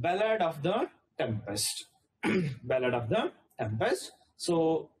 Ballad of the Tempest. Ballad of the Tempest. So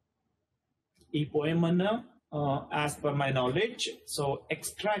ee poem anna as per my knowledge, so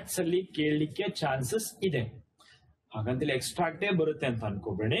extracts ಅಲ್ಲಿ ಕೇಳಲಿಕ್ಕೆ chances ಇದೆ. ಹಾಗಂತೇಳಿ ಎಕ್ಸ್ಟ್ರಾಕ್ಟೇ ಬರುತ್ತೆ ಅಂತ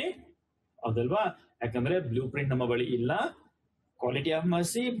ಅನ್ಕೋಬೇಡಿ, ಹೌದಲ್ವಾ? ಯಾಕಂದ್ರೆ blue print ನಮ್ಮ ಬಳಿ ಇಲ್ಲ. Quality of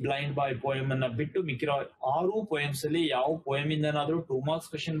mercy, blind boy poem ಅನ್ನ ಬಿಟ್ಟು ಮಿಕ್ಕಿರೋ 6 ಪೋಯಮ್ಸ್ ಅಲ್ಲಿ ಯಾವ ಪೋಯಮ್ ಇಂದನಾದ್ರೂ 2 ಮಾರ್ಕ್ಸ್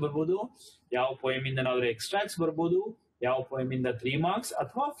ಕ್ವಶನ್ ಬರ್ಬೋದು, ಯಾವ ಪೋಯಮ್ ಇಂದನಾದ್ರೂ ಎಕ್ಸ್ಟ್ರಾಕ್ಟ್ಸ್ ಬರ್ಬೋದು, ಯಾವ ಪೋಯಮ್ ಇಂದ 3 ಮಾರ್ಕ್ಸ್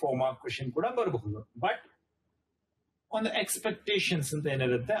ಅಥವಾ 4 ಮಾರ್ಕ್ ಕ್ವಶನ್ ಕೂಡ ಬರಬಹುದು. ಬಟ್ ಒಂದು ಎಕ್ಸ್ಪೆಕ್ಟೇಷನ್ಸ್ ಅಂತ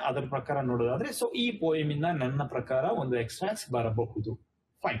ಏನಿರುತ್ತೆ ಅದರ ಪ್ರಕಾರ ನೋಡೋದಾದ್ರೆ, ಸೊ ಈ ಪೋಯಮ್ ಇಂದ ನನ್ನ ಪ್ರಕಾರ ಒಂದು ಎಕ್ಸ್ಟ್ರಾಕ್ಟ್ಸ್ ಬರಬಹುದು.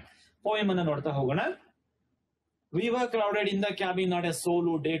 ಫೈನ್, ಪೋಯಮ್ ಅನ್ನ ನೋಡ್ತಾ ಹೋಗೋಣ. We were crowded in the cabin, not a soul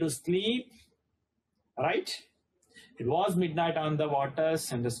who dared to sleep. Right? It was midnight on the waters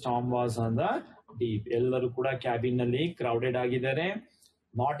and the storm was on the deep. ಎಲ್ಲರೂ ಕೂಡ ಕ್ಯಾಬಿನ್ ನಲ್ಲಿ crowded ಆಗಿದ್ದಾರೆ.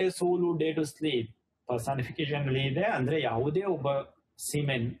 Not A soul who day to sleep personification ಅಲ್ಲಿ ಇದೆ. ಅಂದ್ರೆ ಯಾವುದೇ ಒಬ್ಬ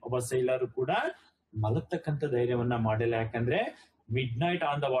semen, ಒಬ್ಬ ಸೈಲರ್ ಕೂಡ ಮಲಗ್ತಕ್ಕಂಥ ಧೈರ್ಯವನ್ನ ಮಾಡಿಲ್ಲ. ಯಾಕಂದ್ರೆ mid night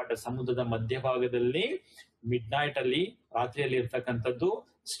on the water, ಸಮುದ್ರದ ಮಧ್ಯಭಾಗದಲ್ಲಿ ಮಿಡ್ ನೈಟ್ ಅಲ್ಲಿ, ರಾತ್ರಿಯಲ್ಲಿ ಇರ್ತಕ್ಕಂಥದ್ದು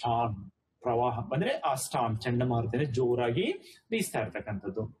ಸ್ಟಾರ್ಮ್, ಪ್ರವಾಹ ಅಂದ್ರೆ ಆ ಸ್ಟಾರ್ಮ್ ಚಂಡಮಾರುತ ಜೋರಾಗಿ ಬೀಸ್ತಾ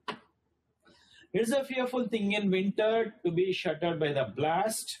ಇರ್ತಕ್ಕಂಥದ್ದು. It's a fearful thing in winter to be shuttered by the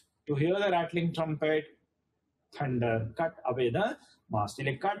blast, to hear the rattling trumpet, thunder, cut away the mast.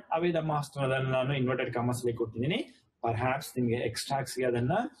 ಇಲ್ಲಿ ಕಟ್ ಅವೇ ದ ಮಾಸ್ಟ್ ಅನ್ನೋದನ್ನ ನಾನು ಇನ್ವರ್ಟೆಡ್ ಕಾಮರ್ಸ್ ಅಲ್ಲಿ ಕೊಟ್ಟಿದ್ದೀನಿ. ಪರ್ಹ್ಯಾಪ್ಸ್ ನಿಮಗೆ ಎಕ್ಸ್ಟ್ರಾಕ್ಟ್ಸ್ ಗೆ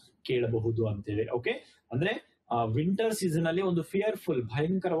ಅದನ್ನ ಕೇಳಬಹುದು ಅಂತೇಳಿ. ಓಕೆ, ಅಂದ್ರೆ ವಿಂಟರ್ ಸೀಸನ್ ಅಲ್ಲಿ ಒಂದು ಫಿಯರ್ಫುಲ್,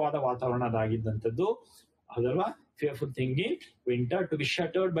 ಭಯಂಕರವಾದ ವಾತಾವರಣ ಅದಾಗಿದ್ದಂಥದ್ದು ಅದಲ್ವಾ. Fearful thing in winter to B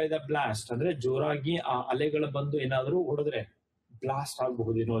ಶಟರ್ಡ್ by the blast, ಅಂದ್ರೆ ಜೋರಾಗಿ ಆ ಅಲೆಗಳು ಬಂದು ಏನಾದ್ರು ಹೊಡೆದ್ರೆ ಬ್ಲಾಸ್ಟ್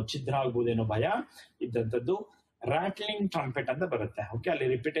ಆಗಬಹುದೇನೋ, ಛಿದ್ರ ಆಗಬಹುದೇನೋ ಭಯ ಇದ್ದಂಥದ್ದು. ರಾಟ್ಲಿಂಗ್ ಟ್ರಂಪೆಟ್ ಅಂತ ಬರುತ್ತೆ. ಓಕೆ, ಅಲ್ಲಿ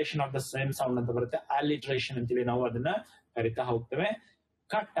repetition of the same sound ಅಂತ ಬರುತ್ತೆ. ಅಲಿಟ್ರೇಷನ್ ಅಂತೇಳಿ ನಾವು ಅದನ್ನ ಕರಿತಾ ಹೋಗ್ತೇವೆ.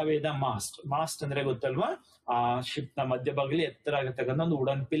 Cut away the mast. Mast ಅಂದ್ರೆ ಗೊತ್ತಲ್ವಾ, ಆ ಶಿಪ್ ನ ಮಧ್ಯಭಾಗದಲ್ಲಿ ಎತ್ತರ ಆಗತಕ್ಕಂಥ ಒಂದು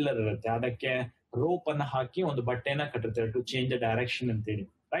ವುಡನ್ ಪಿಲ್ಲರ್ ಇರುತ್ತೆ. ಅದಕ್ಕೆ ರೋಪ್ ಅನ್ನ ಹಾಕಿ ಒಂದು ಬಟ್ಟೆನ ಕಟ್ಟಿರ್ತಾರೆ ಟು ಚೇಂಜ್ ದ ಡೈರೆಕ್ಷನ್ ಅಂತೇಳಿ.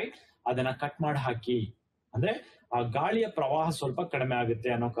 ರೈಟ್, ಅದನ್ನ ಕಟ್ ಮಾಡಿ ಹಾಕಿ, ಅಂದ್ರೆ ಆ ಗಾಳಿಯ ಪ್ರವಾಹ ಸ್ವಲ್ಪ ಕಡಿಮೆ ಆಗುತ್ತೆ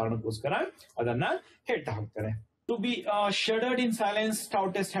ಅನ್ನೋ ಕಾರಣಕ್ಕೋಸ್ಕರ ಅದನ್ನ ಹೇಳ್ತಾ ಹೋಗ್ತಾರೆ. To B ಶಡರ್ಡ್ in silence,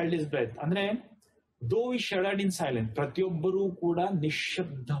 stoutest held is breath. ಅಂದ್ರೆ ದೋ ವಿ ಶಡರ್ಡ್ ಇನ್ ಸೈಲೆನ್ಸ್, ಪ್ರತಿಯೊಬ್ಬರೂ ಕೂಡ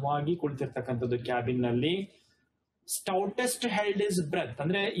ನಿಶ್ಶಬ್ದವಾಗಿ ಕುಳಿತಿರ್ತಕ್ಕಂಥದ್ದು ಕ್ಯಾಬಿನ್ ನಲ್ಲಿ. ಸ್ಟೌಟೆಸ್ಟ್ ಹೆಲ್ಡ್ ಇಸ್ ಬ್ರೆತ್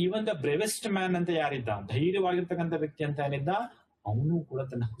ಅಂದ್ರೆ ಈವನ್ ದ ಬ್ರೇವೆಸ್ಟ್ ಮ್ಯಾನ್ ಅಂತ ಯಾರಿದ್ದ, ಧೈರ್ಯವಾಗಿರ್ತಕ್ಕಂಥ ವ್ಯಕ್ತಿ ಅಂತ ಏನಿದ್ದ, ಅವನು ಕೂಡ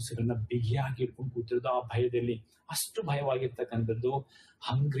ತನ್ನ ಉಸಿರನ್ನ ಬಿಗಿಯಾಗಿ ಇಟ್ಕೊಂಡು ಕೂತಿರೋದು ಆ ಭಯದಲ್ಲಿ. ಅಷ್ಟು ಭಯವಾಗಿರ್ತಕ್ಕಂಥದ್ದು.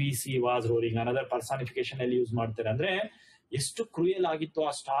 ಹಂಗ್ರಿ C was roaring, another personification ಅಲ್ಲಿ ಯೂಸ್ ಮಾಡ್ತಾರೆ. ಅಂದ್ರೆ ಎಷ್ಟು ಕ್ರೂಯಲ್ ಆಗಿತ್ತು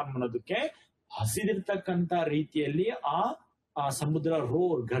ಆ ಸ್ಟಾರ್ಮ್ ಅನ್ನೋದಕ್ಕೆ, ಹಸಿದಿರ್ತಕ್ಕಂಥ ರೀತಿಯಲ್ಲಿ ಆ ಸಮುದ್ರ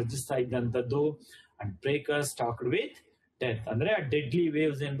ರೋರ್ ಗರ್ಜಿಸ್ತಾ ಇದ್ದಂಥದ್ದು. And breakers talked with death, ಅಂದ್ರೆ ಆ ಡೆಡ್ಲಿ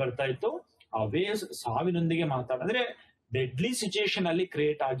ವೇವ್ಸ್ ಏನ್ ಬರ್ತಾ ಇತ್ತು, ಆ ವೇವ್ಸ್ ಸಾವಿನೊಂದಿಗೆ ಅಂದ್ರೆ ಡೆಡ್ಲಿ ಸಿಚುಯೇಷನ್ ಅಲ್ಲಿ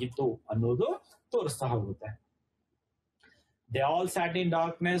ಕ್ರಿಯೇಟ್ ಆಗಿತ್ತು ಅನ್ನೋದು ತೋರಿಸ್ತಾ ಹೋಗುತ್ತೆ. They all sat in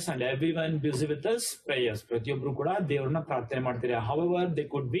darkness and everyone busy with his prayers. ಪ್ರತಿಯೊಬ್ರು ಕೂಡ ದೇವ್ರನ್ನ ಪ್ರಾರ್ಥನೆ ಮಾಡ್ತಾರೆ. However, they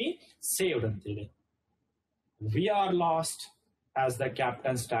could be saved ಅಂತೇಳಿ. We are lost as the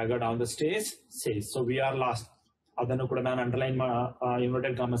captain staggered down the stairs says. So we are lost. ಅದನ್ನು ಕೂಡ ನಾನು underline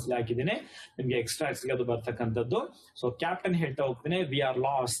inverted commerce ಹಾಕಿದ್ದೀನಿ, ನಿಮ್ಗೆ ಎಕ್ಸ್ಟ್ರಾಕ್ಟ್ಸ್ ಗೆ ಅದು ಬರ್ತಕ್ಕಂಥದ್ದು. ಸೊ ಕ್ಯಾಪ್ಟನ್ ಹೇಳ್ತಾ ಹೋಗ್ತೀನಿ, ವಿ ಆರ್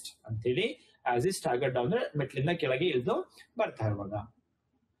ಲಾಸ್ಟ್ ಅಂತೇಳಿ. ಆಸ್ ಇಸ್ ಸ್ಟಾಗರ್ಡ್ ಡೌನ್, ಅಂದ್ರೆ ಮೆಟ್ಲಿಂದ ಕೆಳಗೆ ಇಳಿದು ಬರ್ತಾ ಇರುವಾಗ.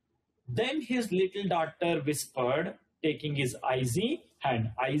 Then his little daughter whispered, taking his icy hand.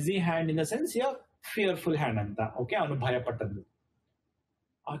 Icy hand in the sense your fearful hand ಅಂತ. ಓಕೆ, ಅವನು ಭಯ ಪಟ್ಟದ್ದು.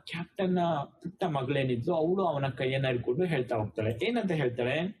 ಆ ಕ್ಯಾಪ್ಟನ್ ಪುಟ್ಟ ಮಗಳೇನಿದ್ಲು, ಅವಳು ಅವನ ಕೈಯನ್ನ ಹಿಡ್ಕೊಂಡು ಹೇಳ್ತಾ ಹೋಗ್ತಾಳೆ. ಏನಂತ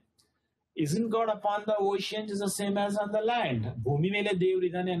ಹೇಳ್ತಾಳೆ, Isn't God upon the oceans is the same as on the land? ಭೂಮಿ ಮೇಲೆ ದೇವ್ರು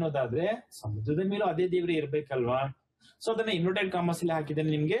ಇದ್ದಾನೆ ಅನ್ನೋದಾದ್ರೆ ಸಮುದ್ರದ ಮೇಲೂ ಅದೇ ದೇವ್ರು ಇರ್ಬೇಕಲ್ವಾ? ಸೊ ಅದನ್ನ ಇನ್ವರ್ಟೆಡ್ ಕಾಮರ್ಸ್ ಅಲ್ಲಿ ಹಾಕಿದ್ರೆ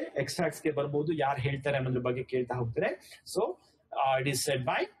ನಿಮ್ಗೆ ಎಕ್ಸ್ಟ್ರಾಕ್ಟ್ಸ್ ಗೆ ಬರ್ಬೋದು, ಯಾರು ಹೇಳ್ತಾರೆ ಅನ್ನೋದ್ರ ಬಗ್ಗೆ ಕೇಳ್ತಾ ಹೋಗ್ತಾರೆ. So it is said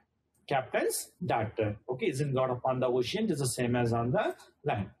by captain's daughter. Okay, isn't God upon the ocean is the same as on the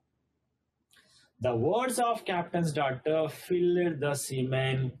land? The words of captain's daughter filled the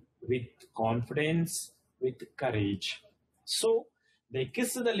seamen with confidence, with courage. So they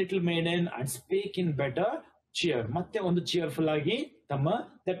kissed the little maiden and spake in better cheer. ಮತ್ತೆ ಒಂದು cheerful ಆಗಿ ತಮ್ಮ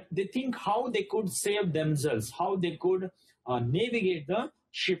that they think how they could save themselves, how they could navigate the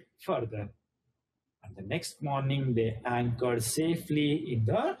ship further. And the next morning they anchored safely in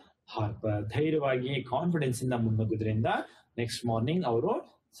the harbour. ಧೈರ್ಯವಾಗಿ confidence ಇಂದ ಮುನ್ನುಗ್ಗೋದ್ರಿಂದ next morning ಅವರು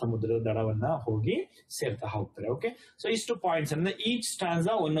ಸಮುದ್ರದ ದಡವನ್ನ ಹೋಗಿ ಸೇರ್ತಾ ಹೋಗ್ತಾರೆ. ಓಕೆ, ಸೊ ಇಷ್ಟು ಪಾಯಿಂಟ್ಸ್ ಅನ್ನ each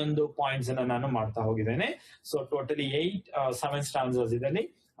ಸ್ಟಾನ್ಸಾ ಒಂದೊಂದು ಪಾಯಿಂಟ್ಸ್ ಅನ್ನ ನಾನು ಮಾಡ್ತಾ ಹೋಗಿದ್ದೇನೆ. ಸೊ ಟೋಟಲಿ 7 ಸ್ಟಾನ್ಸಸ್ ಇದರಲ್ಲಿ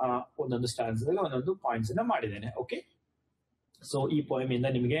ಒಂದೊಂದು ಸ್ಟಾನ್ಸ್ ಒಂದೊಂದು ಪಾಯಿಂಟ್ಸ್ ಅನ್ನ ಮಾಡಿದ್ದೇನೆ. ಓಕೆ, ಸೊ ಈ ಪೋಯಮ್ ಇಂದ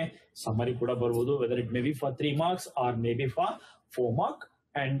ನಿಮಗೆ ಸಮ್ಮರಿ ಕೂಡ ಬರ್ಬೋದು, whether it may be for 3 marks R may be for 4 mark.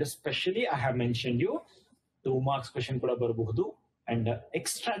 And specially I have mention you 2 marks question ಕೂಡ ಬರಬಹುದು. ಅಂಡ್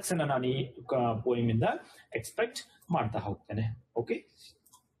ಎಕ್ಸ್ಟ್ರಾಕ್ಟ್ಸ್ ಅನ್ನ ನಾನು ಈ ಪೋಯಮ್ ಇಂದ ಎಕ್ಸ್ಪೆಕ್ಟ್ ಮಾಡ್ತಾ ಹೋಗ್ತೇನೆ. Okay,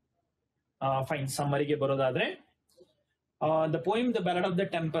 fine. ಸಮ್ಮರಿಗೆ ಬರೋದಾದ್ರೆ, the poem the ಬ್ಯಾಲಡ್ of the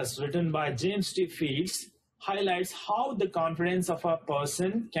tempest written by James T fields highlights how the confidence of a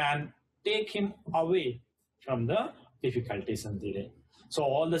person can take him away from the difficulties ಅಂತೇಳಿ. So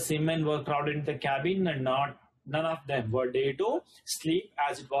all the seamen were crowded in the cabin and not none of them were there to sleep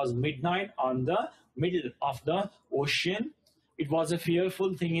as it was midnight on the middle of the ocean. It was a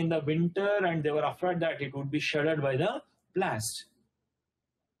fearful thing in the winter, and they were afraid that it would be shuddered by the blast.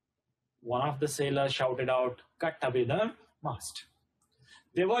 One of the sailors shouted out, "Cut away the mast."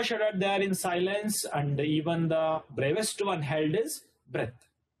 They were shuddered there in silence, and even the bravest one held his breath.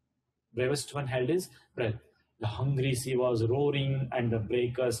 Bravest one held his breath. The hungry sea was roaring, and the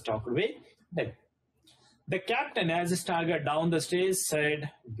breakers stalked away death. The captain, as he staggered down the stairs, said,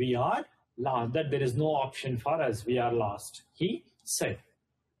 "We are lost, that there is no option for us. We are lost," he said.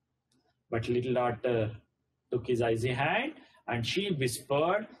 But little daughter took his icy hand, and she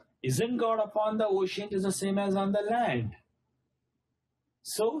whispered, "Isn't God upon the ocean is the same as on the land?"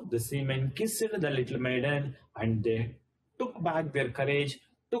 So the seamen kissed the little maiden, and they took back their courage,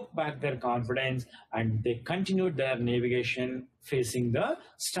 took back their confidence, and they continued their navigation facing the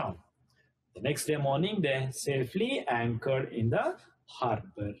storm. The next day morning, they safely anchored in the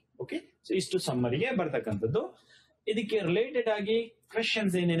harbor. Okay, so ಇಷ್ಟು ಸಮ್ಮರಿಗೆ ಬರ್ತಕ್ಕಂಥದ್ದು. ಇದಕ್ಕೆ related ಆಗಿ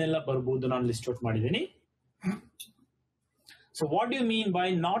questions ಏನೇನೆಲ್ಲ ಬರ್ಬೋದು ನಾನು list out ಮಾಡಿದ್ದೀನಿ. So what do you mean by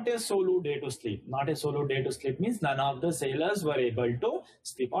not a solo day to sleep? Not a solo day to sleep means none of the sailors were able to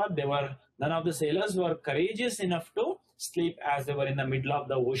sleep, or none of the sailors were courageous enough to sleep as they were in the middle of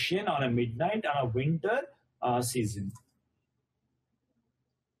the ocean on a midnight on a winter season.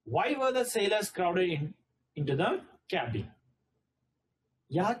 Why were the sailors crowded into the cabin?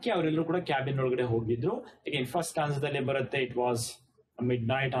 ಯಾಕೆ ಅವರೆಲ್ಲರೂ ಕೂಡ cabin ಒಳಗಡೆ ಹೋಗಿದ್ರು? Again, first stanzaದಲ್ಲಿ ಬರುತ್ತೆ, it was a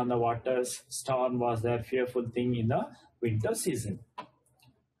midnight on the waters, storm was their fearful thing in the winter season.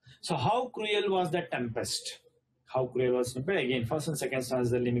 So how cruel was that tempest? How cruel was it? Again, first and second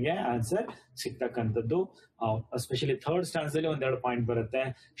stanzaದಲ್ಲಿ ನಿಮಗೆ answer ಸಿಗ್ತಕ್ಕಂಥದ್ದು. Especially third ಸ್ಟಾನ್ಸಲ್ಲಿ ಒಂದೆರಡು point ಬರುತ್ತೆ.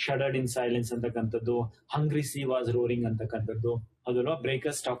 ಶಡರ್ಡ್ in silence ಅಂತಕ್ಕಂಥದ್ದು, ಹಂಗ್ರಿ C was roaring ಅಂತಕ್ಕಂಥದ್ದು, ಅದಲ್ವಾ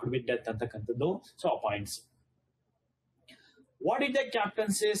breakers talked with death ಅಂತಕ್ಕಂಥದ್ದು. So ಆ points. What did the captain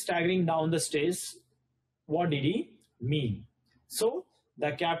say staggering down the stairs? What did he mean? So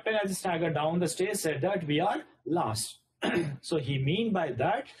the captain, as he staggered down the stairs, said that we are lost. So he mean by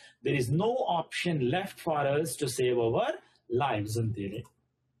that there is no option left for us to save our lives.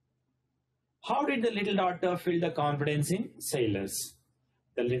 How did the little daughter feel the confidence in sailors?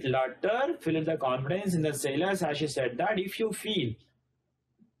 The little daughter felt the confidence in the sailors as she said that if you feel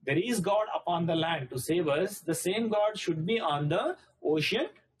there is God upon the land to save us, the same God should be on the ocean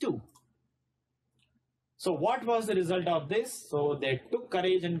too. So what was the result of this? So they took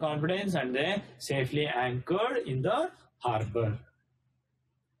courage and confidence, and they safely anchored in the harbor.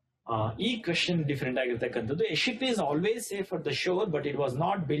 ಈ question different ಆಗಿರ್ತಕ್ಕಂಥದ್ದು. A ship is always safe for the shore, but it was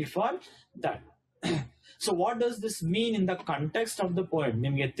not built for that. So what does this mean in the context of the poem?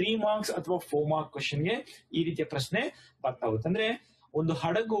 ನಿಮಗೆ 3 marks ಅಥವಾ 4 mark ಕ್ವೆಶ್ಚನ್ಗೆ ಈ ರೀತಿಯ ಪ್ರಶ್ನೆ ಬರ್ತಾ ಹೋಗುತ್ತೆ. ಅಂದ್ರೆ ಒಂದು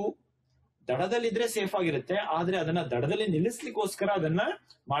ಹಡಗು ದಡದಲ್ಲಿದ್ರೆ ಸೇಫ್ ಆಗಿರುತ್ತೆ, ಆದ್ರೆ ಅದನ್ನ ದಡದಲ್ಲಿ ನಿಲ್ಲಿಸ್ಲಿಕ್ಕೋಸ್ಕರ ಅದನ್ನ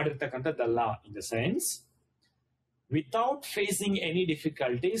ಮಾಡಿರ್ತಕ್ಕಂಥದ್ದಲ್ಲ. In the sense, without facing any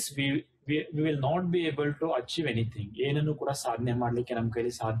difficulties we will not be able to achieve anything. ಏನನ್ನು ಕೂಡ ಸಾಧನೆ ಮಾಡ್ಲಿಕ್ಕೆ ನಮ್ಮ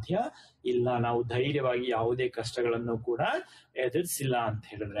ಕೈಲಿ ಸಾಧ್ಯ ಇಲ್ಲ, ನಾವು ಧೈರ್ಯವಾಗಿ ಯಾವುದೇ ಕಷ್ಟಗಳನ್ನು ಕೂಡ ಎದುರಿಸಿಲ್ಲ ಅಂತ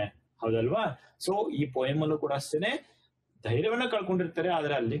ಹೇಳಿದ್ರೆ, ಹೌದಲ್ವಾ? ಸೊ ಈ ಪೋಯಮ್ ಅಲ್ಲೂ ಕೂಡ ಅಷ್ಟೇನೆ ಧೈರ್ಯವನ್ನ ಕಳ್ಕೊಂಡಿರ್ತಾರೆ,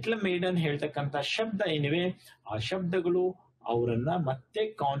 ಆದ್ರೆ ಲಿಟ್ಲ್ ಮೇಡನ್ ಹೇಳ್ತಕ್ಕಂಥ ಶಬ್ದ ಏನಿವೆ ಆ ಶಬ್ದಗಳು ಅವರನ್ನ ಮತ್ತೆ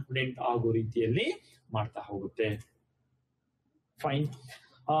ಕಾನ್ಫಿಡೆಂಟ್ ಆಗೋ ರೀತಿಯಲ್ಲಿ ಮಾಡ್ತಾ ಹೋಗುತ್ತೆ. Fine.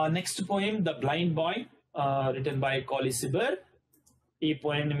 Next poem the blind boy, written by ಕಾಲಿ ಸಿಬರ್. ಈ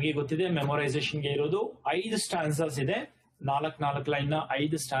ಪೋಯಮ್ ನಿಮಗೆ ಗೊತ್ತಿದೆ, ಮೆಮೊರೈಸೇಷನ್ಗೆ ಇರೋದು 5 ಸ್ಟಾನ್ಸಸ್ ಇದೆ. 4 ಲೈನ್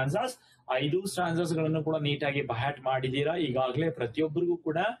 5 ಸ್ಟಾನ್ಸಸ್. 5 ಸ್ಟಾನ್ಸಸ್ ಗಳನ್ನು ಕೂಡ ನೀಟಾಗಿ ಬಹ್ಯಾಟ್ ಮಾಡಿದೀರಾ ಈಗಾಗಲೇ. ಪ್ರತಿಯೊಬ್ಬರಿಗೂ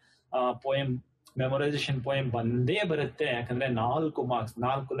ಕೂಡ ಪೋಯಮ್ ಮೆಮೊರೈಸೇಷನ್ ಪೋಯಮ್ ಬಂದೇ ಬರುತ್ತೆ, ಯಾಕಂದ್ರೆ 4 ಮಾರ್ಕ್ಸ್,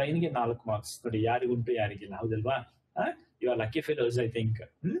 4 ಲೈನ್ಗೆ 4 ಮಾರ್ಕ್ಸ್. ನೋಡಿ, ಯಾರಿಗುಂಟು ಯಾರಿಗಿಲ್ಲ, ಹೌದಲ್ವಾ? You are lucky fellows, I think.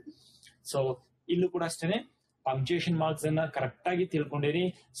 So ಇಲ್ಲೂ ಕೂಡ ಅಷ್ಟೇನೆ ಪಂಕ್ಚುಯೇಷನ್ ಮಾರ್ಕ್ಸ್ ಅನ್ನ ಕರೆಕ್ಟ್ ಆಗಿ ತಿಳ್ಕೊಂಡಿರಿ,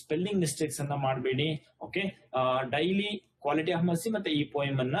 ಸ್ಪೆಲ್ಲಿಂಗ್ ಮಿಸ್ಟೇಕ್ಸ್ ಅನ್ನ ಮಾಡಬೇಡಿ. Okay, daily quality of mercy ಮತ್ತೆ ಈ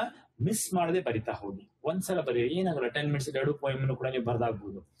ಪೋಯಮ್ ಅನ್ನ ಮಿಸ್ ಮಾಡದೆ ಬರಿತಾ ಹೋಗಿ. ಒಂದ್ಸಲ ಬರೀರಿ, ಏನಾಗಲ್ಲ. 10 minutes 2 ಪೋಯಮ್ ಕೂಡ ನೀವು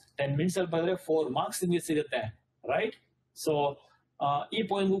ಬರ್ದಾಗ್ಬೋದು. 10 minutes ಅಲ್ಲಿ ಬರೆದ್ರೆ 4 marks ನಿಮಗೆ ಸಿಗುತ್ತೆ, ರೈಟ್? ಸೊ ಈ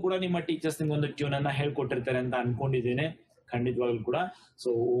ಪೋಯಮ್ಗೂ ಕೂಡ ನಿಮ್ಮ ಟೀಚರ್ಸ್ ನಿಮ್ಗೆ ಒಂದು ಟ್ಯೂನ್ ಅನ್ನ ಹೇಳ್ಕೊಟ್ಟಿರ್ತಾರೆ ಅಂತ ಅನ್ಕೊಂಡಿದ್ದೇನೆ, ಖಂಡಿತವಾಗ್ಲೂ ಕೂಡ.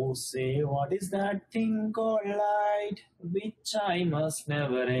 So say what is that thing called light which I must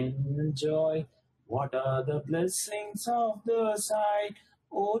never enjoy, what are the blessings of the site,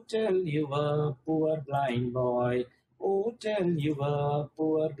 O tell your poor blind boy, O tell your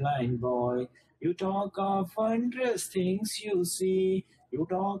poor blind boy. You talk of wondrous things you see, you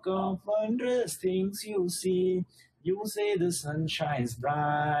talk of wondrous things you see. You say the sun shines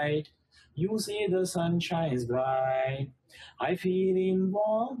bright, you say the sun shines bright. I feel him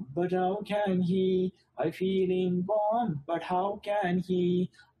warm, but how can he? I feel him warm, but how can he?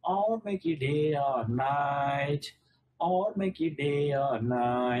 or make it day or night, or make it day or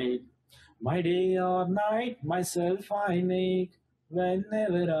night. My day or night, myself I make,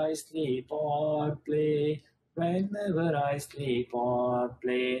 whenever I sleep or play, whenever I sleep or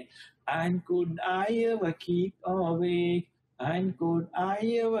play. And could I ever keep awake, and could I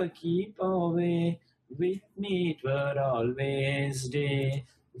ever keep away, with me it were always day,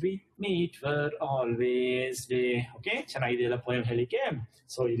 with me it were always day. Okay, ಚೆನ್ನಾಗಿದೆಯಲ್ಲ poem ಹೇಳಿಕೆ.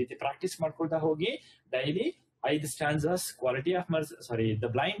 So ಈ ರೀತಿ practice ಮಾಡ್ಕೊಳ್ತಾ ಹೋಗಿ daily 5 ಸ್ಟ್ಯಾನ್ಸಸ್ quality of mercy, sorry the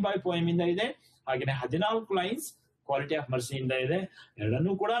blind boy poem ಇಂದ ಇದೆ, ಹಾಗೆಯೇ 14 lines quality of mercy ಇಂದ ಇದೆ.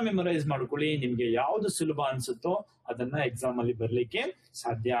 ಎರಡನ್ನೂ ಕೂಡ ಮೆಮೊರೈಸ್ ಮಾಡ್ಕೊಳ್ಳಿ. ನಿಮ್ಗೆ ಯಾವ್ದು ಸುಲಭ ಅನ್ಸುತ್ತೋ ಅದನ್ನ ಎಕ್ಸಾಮ್ ಅಲ್ಲಿ ಬರ್ಲಿಕ್ಕೆ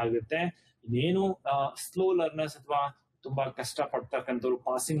ಸಾಧ್ಯ ಆಗುತ್ತೆ. ಇನ್ನೇನು ಸ್ಲೋ ಲರ್ನರ್ಸ್ ಅಥವಾ ತುಂಬಾ ಕಷ್ಟ ಪಡ್ತಕ್ಕಂಥವ್ರು,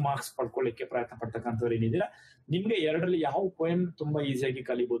 ಪಾಸಿಂಗ್ ಮಾರ್ಕ್ಸ್ ಪಡ್ಕೊಳ್ಳಿಕ್ಕೆ ಪ್ರಯತ್ನ ಪಡ್ತಕ್ಕಂಥವ್ರು ಏನಿದ್ದೀರಾ, ನಿಮ್ಗೆ ಎರಡರಲ್ಲಿ ಯಾವ ಪೋಯಮ್ ತುಂಬಾ ಈಸಿಯಾಗಿ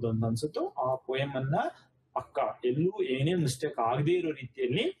ಕಲಿಬಹುದು ಅಂತ ಅನ್ಸುತ್ತೋ ಆ ಪೋಯಮ್ ಅನ್ನ ಪಕ್ಕ ಎಲ್ಲೂ ಏನೇ ಮಿಸ್ಟೇಕ್ ಆಗದೇ ಇರೋ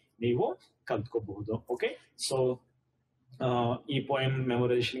ರೀತಿಯಲ್ಲಿ ನೀವು ಕಲ್ತ್ಕೋಬಹುದು. ಓಕೆ, ಸೊ ಈ ಪೋಯಮ್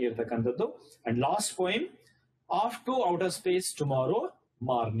ಮೆಮೊರೈಸೇಷನ್ ಇರ್ತಕ್ಕಂಥದ್ದು. And last poem, of to outer space tomorrow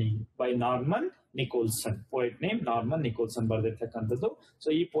morning by Norman Nicholson. Poet name Norman Nicholson ಬರೆದಿರ್ತಕ್ಕಂಥದ್ದು. So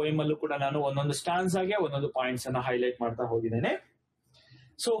ಈ ಪೋಯಮ್ ಅಲ್ಲೂ ಕೂಡ ನಾನು ಒಂದೊಂದು ಸ್ಟಾನ್ಸ್ ಆಗಿ ಒಂದೊಂದು ಪಾಯಿಂಟ್ಸ್ ಅನ್ನ ಹೈಲೈಟ್ ಮಾಡ್ತಾ ಹೋಗಿದ್ದೇನೆ.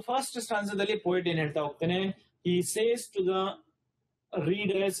 ಸೊ ಫಸ್ಟ್ ಸ್ಟಾನ್ಸದಲ್ಲಿ ಪೋಯಟ್ ಏನ್ ಹೇಳ್ತಾ ಹೋಗ್ತೇನೆ, he says to the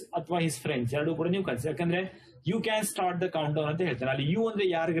readers ಅಥವಾ his friends, ಎರಡು ಕೂಡ ನೀವು ಕನ್ಸಿ, ಯಾಕಂದ್ರೆ you can start the count down ಅಂತ ಹೇಳ್ತಾನೆ. ಅಲ್ಲಿ ಯು ಅಂದ್ರೆ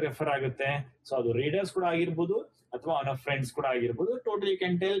ಯಾರಿಗೆ ರೆಫರ್ ಆಗುತ್ತೆ? ಸೊ ಅದು ರೀಡರ್ಸ್ ಕೂಡ ಆಗಿರ್ಬೋದು ಅಥವಾ ಅವನ ಫ್ರೆಂಡ್ಸ್ ಕೂಡ ಆಗಿರ್ಬೋದು. Total you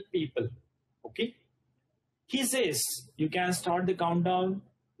can tell people. Okay, he says you can start the countdown,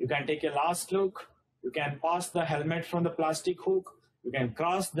 you can take a last look, you can pass the helmet from the plastic hook, you can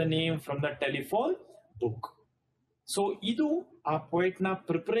cross the name from the telephone book. So ಇದು ಆ poet ನ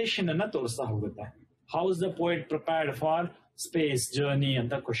preparation ಅನ್ನ ತೋರಿಸ್ತಾ ಹೋಗುತ್ತೆ. How is the poet prepared for space journey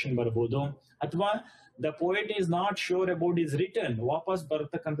ಅಂತ question ಬರ್ಬೋದು. ಅಥವಾ the poet is not sure about is written, ವಾಪಸ್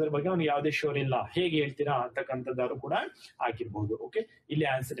ಬರತಕ್ಕಂಥದ್ರ ಬಗ್ಗೆ ಅವ್ನಿಗೆ ಯಾವುದೇ ಶೋರ್ ಇಲ್ಲ, ಹೇಗೆ ಹೇಳ್ತೀರಾ ಅಂತಕ್ಕಂಥದ್ದಾರು ಕೂಡ ಆಗಿರ್ಬೋದು. ಓಕೆ, ಇಲ್ಲಿ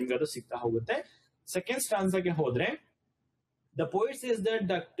ಆನ್ಸರ್ ನಿಮ್ಗೆ ಅದು ಸಿಗ್ತಾ ಹೋಗುತ್ತೆ. ಸೆಕೆಂಡ್ ಸ್ಟಾನ್ಸಾಗೆ ಹೋದ್ರೆ, the poet says that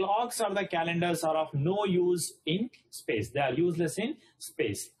the clocks or the calendars are of no use in space, they are useless in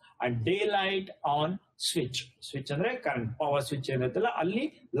space. And daylight on switch, switch ಅಂದ್ರೆ ಕರೆಂಟ್ ಪವರ್ ಸ್ವಿಚ್ ಏನಿರುತ್ತಲ್ಲ ಅಲ್ಲಿ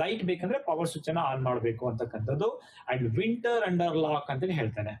light ಬೇಕಂದ್ರೆ power switch ಅನ್ನ on ಮಾಡಬೇಕು ಅಂತಕ್ಕಂಥದ್ದು. And winter under lock ಅಂತ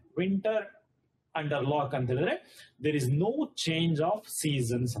ಹೇಳ್ತಾನೆ. Winter under lock ಅಂತ ಹೇಳಿದ್ರೆ there is no change of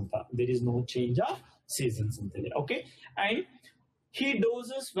seasons ಅಂತ, there is no change of seasons ಅಂತ ಹೇಳಿ. Okay, and he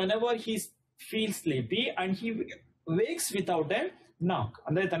dozes whenever he feels sleepy and he wakes without a knock.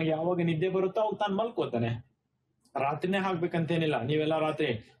 ಅಂದ್ರೆ ತನಗೆ ಯಾವಾಗ ನಿದ್ದೆ ಬರುತ್ತೋ ಅವಾಗ ತಾನು ಮಲ್ಕೋತಾನೆ. ರಾತ್ರಿನೇ ಹಾಕ್ಬೇಕಂತೇನಿಲ್ಲ. ನೀವೆಲ್ಲ ರಾತ್ರಿ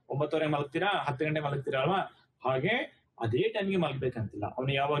 9:30 ಮಲಗ್ತೀರಾ, 10 ಗಂಟೆ ಮಲಗ್ತೀರಾ ಅಲ್ವಾ, ಹಾಗೆ ಅದೇ ಟೈಮ್ಗೆ ಮಲಗ್ಬೇಕಂತಿಲ್ಲ.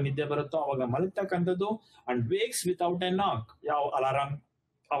 ಅವನು ಯಾವಾಗ ನಿದ್ದೆ ಬರುತ್ತೋ ಅವಾಗ ಮಲಗ್ತಕ್ಕಂಥದ್ದು. ಅಂಡ್ ವೇಕ್ಸ್ ವಿತೌಟ್ ಎ ನಾಕ್, ಯಾವ ಅಲಾರಾಮ್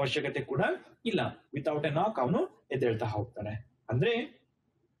ಅವಶ್ಯಕತೆ ಕೂಡ ಇಲ್ಲ. ವಿತೌಟ್ ಎ ನಾಕ್ ಅವನು ಎದ್ದೇಳ್ತಾ ಹೋಗ್ತಾನೆ. ಅಂದ್ರೆ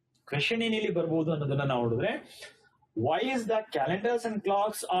ಕ್ವೆಶನ್ ಏನಿಲ್ಲಿ ಬರ್ಬೋದು ಅನ್ನೋದನ್ನ ನಾವು ನೋಡಿದ್ರೆ, why is that calendars and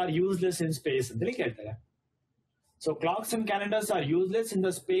clocks are useless in space ಅಂತ ಕೇಳ್ತಾರೆ. So clocks and calendars are useless in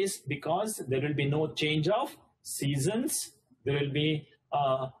the space because there will be no change of seasons, there will be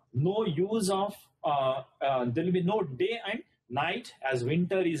no use of there will be no day and night, as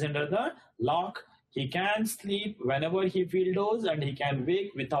winter is under the lock. He can sleep whenever he feels doze and he can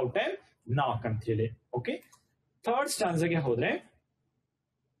wake without a knock ಅಂತ ಹೇಳಿ. Okay, third stanza ಗೆ ಹೋದ್ರೆ,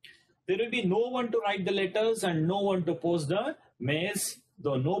 there will be no one to write the letters and no one to post the mails,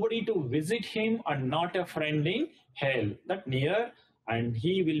 though nobody to visit him and not a friend in hell that near, and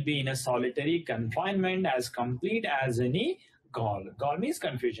he will be in a solitary confinement as complete as any gaul. Gaul means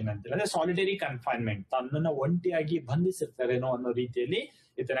confusion ಅಂತ ಹೇಳಿದ್ರೆ solitary confinement, ತನ್ನನ್ನ ಒಂಟಿಯಾಗಿ ಬಂಧಿಸಿರ್ತಾರೇನೋ ಅನ್ನೋ ರೀತಿಯಲ್ಲಿ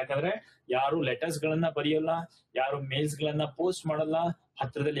ಇರ್ತಾರೆ. ಯಾಕಂದ್ರೆ ಯಾರು letters ಗಳನ್ನ ಬರೆಯಲ್ಲ, ಯಾರು ಮೇಲ್ಸ್ ಗಳನ್ನ ಪೋಸ್ಟ್ ಮಾಡಲ್ಲ,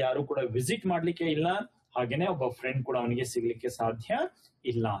 ಹತ್ರದಲ್ಲಿ ಯಾರು ಕೂಡ ವಿಸಿಟ್ ಮಾಡ್ಲಿಕ್ಕೆ ಇಲ್ಲ, ಹಾಗೇನೆ ಒಬ್ಬ ಫ್ರೆಂಡ್ ಕೂಡ ಅವನಿಗೆ ಸಿಗ್ಲಿಕ್ಕೆ ಸಾಧ್ಯ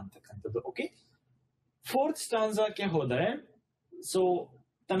ಇಲ್ಲ ಅಂತಕ್ಕಂಥದ್ದು. ಓಕೆ, ಫೋರ್ತ್ ಸ್ಟಾನ್ಸಾಕ್ಕೆ ಹೋದರೆ, ಸೊ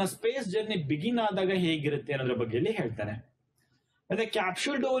ತನ್ನ ಸ್ಪೇಸ್ ಜರ್ನಿ ಬಿಗಿನ್ ಆದಾಗ ಹೇಗಿರುತ್ತೆ ಅನ್ನೋದ್ರ ಬಗ್ಗೆ ಇಲ್ಲಿ ಹೇಳ್ತಾನೆ. When the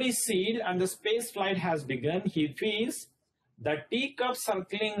capsule door is sealed and the space flight has begun, he feels the teacup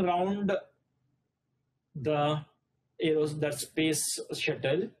circling round that space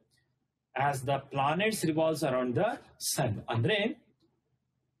shuttle as the planets revolves around the sun. ಅಂದ್ರೆ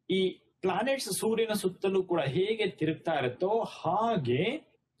ಈ planets ಸೂರ್ಯನ ಸುತ್ತಲೂ ಕೂಡ ಹೇಗೆ ತಿರುಗ್ತಾ ಇರುತ್ತೋ ಹಾಗೆ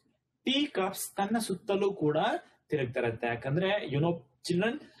ಟೀ ಕಪ್ಸ್ ತನ್ನ ಸುತ್ತಲೂ ಕೂಡ ತಿರುಗ್ತಾ ಇರುತ್ತೆ. ಯಾಕಂದ್ರೆ YONO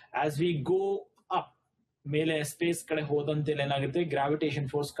children, as we go up, ಮೇಲೆ ಸ್ಪೇಸ್ ಕಡೆ ಹೋದಂತೆಲ್ಲ ಏನಾಗುತ್ತೆ, ಗ್ರಾವಿಟೇಷನ್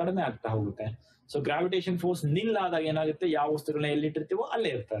ಫೋರ್ಸ್ ಕಡಿಮೆ ಆಗ್ತಾ ಹೋಗುತ್ತೆ. ಸೊ ಗ್ರಾವಿಟೇಷನ್ ಫೋರ್ಸ್ ನಿಲ್ಲಾದಾಗ ಏನಾಗುತ್ತೆ, ಯಾವ ವಸ್ತುಗಳನ್ನ ಎಲ್ಲಿಟ್ಟಿರ್ತೀವೋ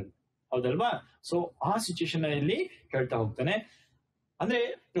ಅಲ್ಲೇ ಇರ್ತದೆ, ಹೌದಲ್ವಾ? ಸೊ ಆ ಸಿಚುಯೇಷನ್ ಇಲ್ಲಿ ಹೇಳ್ತಾ ಹೋಗ್ತಾನೆ. ಅಂದ್ರೆ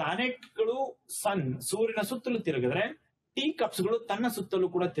ಪ್ಲಾನೆಟ್ಗಳು ಸೂರ್ಯನ ಸುತ್ತಲೂ ತಿರುಗಿದ್ರೆ ಟೀ ಕಪ್ಸ್ ಗಳು ತನ್ನ ಸುತ್ತಲೂ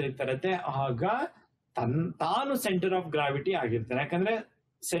ಕೂಡ ತಿರುಗ್ತಾ ಇರುತ್ತೆ. ಆಗ ತಾನು ಸೆಂಟರ್ ಆಫ್ ಗ್ರಾವಿಟಿ ಆಗಿರ್ತಾನೆ. ಯಾಕಂದ್ರೆ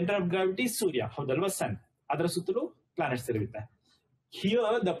center of gravity is Surya, ಹೌದಲ್ವಾ sun, ಅದರ ಸುತ್ತಲೂ planets ತಿರುಗುತ್ತೆ.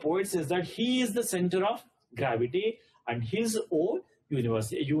 Here the poet says that he is the center of gravity and his own universe,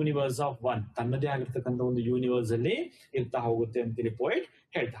 a universe of one, ತನ್ನದೇ ಆಗಿರ್ತಕ್ಕಂಥ ಒಂದು ಯೂನಿವರ್ಸ್ ಅಲ್ಲಿ ಇರ್ತಾ ಹೋಗುತ್ತೆ ಅಂತೇಳಿ poet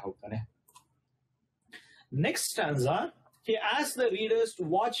ಹೇಳ್ತಾ ಹೋಗ್ತಾನೆ. Next stanza, he asks the readers to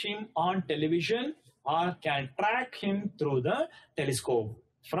watch him on television or can track him through the telescope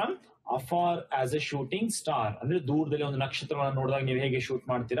from afar as a shooting star. ಅಂದ್ರೆ ದೂರದಲ್ಲಿ ಒಂದು ನಕ್ಷತ್ರವನ್ನು ನೋಡಿದಾಗ ನೀವು ಹೇಗೆ ಶೂಟ್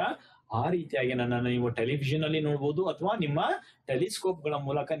ಮಾಡ್ತೀರಾ ಆ ರೀತಿಯಾಗಿ ನನ್ನನ್ನು ನೀವು ಟೆಲಿವಿಷನ್ ಅಲ್ಲಿ ನೋಡಬಹುದು ಅಥವಾ ನಿಮ್ಮ ಟೆಲಿಸ್ಕೋಪ್ ಗಳ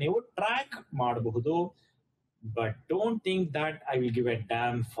ಮೂಲಕ ನೀವು ಟ್ರ್ಯಾಕ್ ಮಾಡಬಹುದು. But don't think that I will give A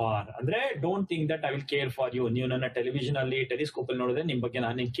dam for, ಅಂದ್ರೆ don't think that I will care for you. ನೀವು ನನ್ನ ಟೆಲಿವಿಷನ್ ಅಲ್ಲಿ ಟೆಲಿಸ್ಕೋಪ್ ಅಲ್ಲಿ ನೋಡಿದ್ರೆ ನಿಮ್ ಬಗ್ಗೆ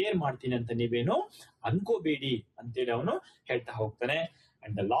ನಾನು ಕೇರ್ ಮಾಡ್ತೀನಿ ಅಂತ ನೀವೇನು ಅನ್ಕೋಬೇಡಿ ಅಂತೇಳಿ ಅವನು ಹೇಳ್ತಾ ಹೋಗ್ತಾನೆ.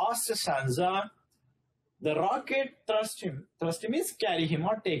 And the last ಸ್ಟಾನ್ಸಾ, the rocket thrust him is carry him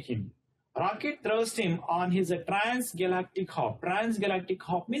or take him. Rocket thrust him on his transgalactic hop. Transgalactic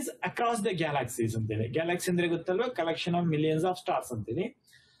hop means across the galaxies ಅಂತೇಳಿ. ಗ್ಯಾಲಕ್ಸಿ ಅಂದ್ರೆ ಗೊತ್ತಲ್ವಾ, collection of millions of stars ಅಂತೇಳಿ.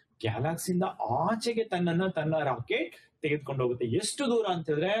 ಗ್ಯಾಲಕ್ಸಿಯಿಂದ ಆಚೆಗೆ ತನ್ನ rocket ತೆಗೆದುಕೊಂಡು ಹೋಗುತ್ತೆ. ಎಷ್ಟು ದೂರ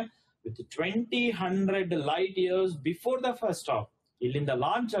ಅಂತಂದ್ರೆ with 2000 light years before the first stop. ಇಲ್ಲಿಂದ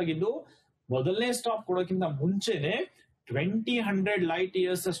ಲಾಂಚ್ ಆಗಿದ್ದು ಮೊದಲನೇ ಸ್ಟಾಪ್ ಕೊಡೋಕ್ಕಿಂತ ಮುಂಚೆನೆ 2000 ಲೈಟ್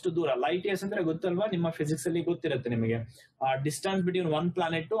ಇಯರ್ಸ್ ಅಷ್ಟು ದೂರ. ಲೈಟ್ ಇಯರ್ಸ್ ಅಂದ್ರೆ ಗೊತ್ತಲ್ವಾ, ನಿಮ್ಮ ಫಿಸಿಕ್ಸ್ ಅಲ್ಲಿ ಗೊತ್ತಿರುತ್ತೆ ನಿಮಗೆ. Distance between one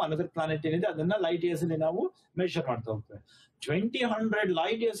planet to another planet ಏನಿದೆ ಅದನ್ನ ಲೈಟ್ ಇಯರ್ಸ್ ಅಲ್ಲಿ ನಾವು ಮೆಷರ್ ಮಾಡ್ತಾ ಹೋಗ್ತೇವೆ. 2000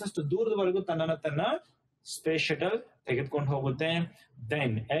 ಲೈಟ್ ಇಯರ್ಸ್ ಅಷ್ಟು ದೂರದವರೆಗೂ ತನ್ನ ಸ್ಪೇಸ್ ಶಟಲ್ ತೆಗೆದುಕೊಂಡು ಹೋಗುತ್ತೆ.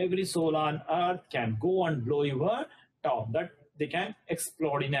 Then every soul on earth can go and blow your top that they can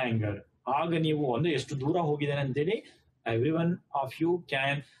explode in anger. ಆಗ ನೀವು ಅಂದ್ರೆ ಎಷ್ಟು ದೂರ ಹೋಗಿದ್ದೇನೆ ಅಂತೇಳಿ every one of you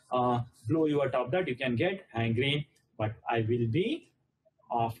can blow your top that you can get angry. But I will be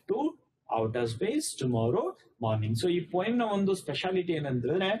off to outer space tomorrow morning. So, ಈ poem ನ ಒಂದು ಸ್ಪೆಷಾಲಿಟಿ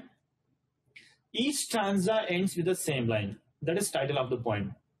ಏನಂದ್ರೆ each stanza ends with the same line. That is title of the poem.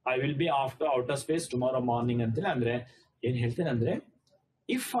 I will be off to outer space tomorrow morning ಅಂತೇಳಿ. ಅಂದ್ರೆ ಏನ್ ಹೇಳ್ತೇನೆ ಅಂದ್ರೆ,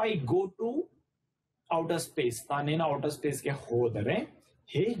 if I go to outer space, ನಾನೇನು ಔಟರ್ ಸ್ಪೇಸ್ ಗೆ ಹೋದರೆ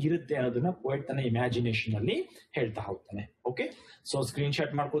ಹೇಗಿರುತ್ತೆ ಅನ್ನೋದನ್ನ ಪೋಯಟ್ ತನ್ನ ಇಮ್ಯಾಜಿನೇಷನ್ ಅಲ್ಲಿ ಹೇಳ್ತಾ ಹೋಗ್ತಾನೆ. ಓಕೆ, ಸೊ ಸ್ಕ್ರೀನ್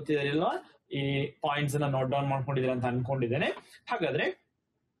ಶಾಟ್ ಮಾಡ್ಕೊತಿದಾರಿಲ್ಲ, ಈ ಪಾಯಿಂಟ್ಸ್ ಅನ್ನ ನೋಟ್ ಡೌನ್ ಮಾಡ್ಕೊಂಡಿದ್ದೀರಾ ಅಂತ ಅನ್ಕೊಂಡಿದ್ದೇನೆ. ಹಾಗಾದ್ರೆ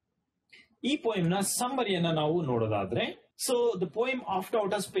ಈ ಪೋಯಮ್ ನ ಸಮ್ಮರಿಯನ್ನ ನಾವು ನೋಡೋದಾದ್ರೆ, so the poem after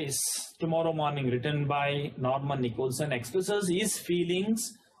outer space tomorrow morning written by Norman Nicholson expresses is feelings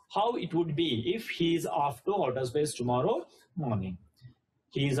how it would be if he is off to outer space tomorrow morning.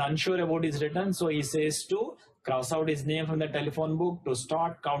 He is unsure about his return, so he says to cross out his name from the telephone book, to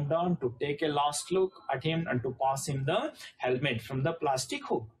start countdown, to take a last look at him and to pass him the helmet from the plastic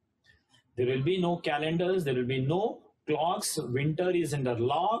hook. There will be no calendars, there will be no clocks, winter is under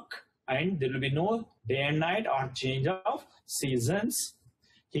lock, and there will be no day and night or change of seasons.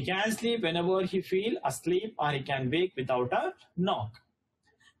 He can sleep whenever he feels asleep, or he can wake without a knock.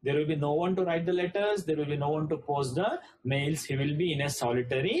 There will be no one to write the letters, there will be no one to post the mails. He will be in a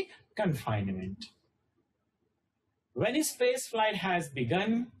solitary confinement. When his space flight has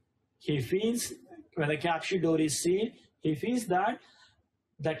begun, he feels, when the capsule door is sealed, he feels that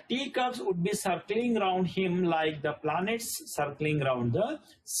the teacups would be circling around him like the planets circling around the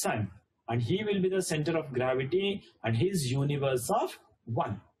sun. And he will be the center of gravity and his universe of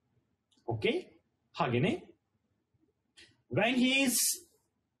one. Okay? Hagene. When he is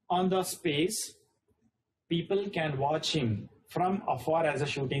on the space, people can watch him from afar as a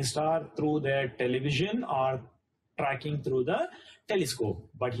shooting star through their television or tracking through the telescope.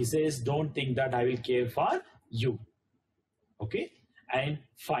 But he says, don't think that I will care for you. Okay? And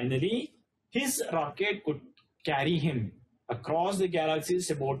finally, his rocket could carry him across the galaxies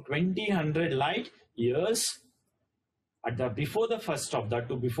about 2000 light years at the before the first stop, that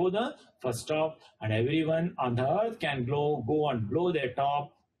too before the first stop, and everyone on the earth can go and blow their top,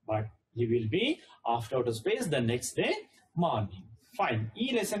 but he will be after outer space the next day morning. Fine. ಈ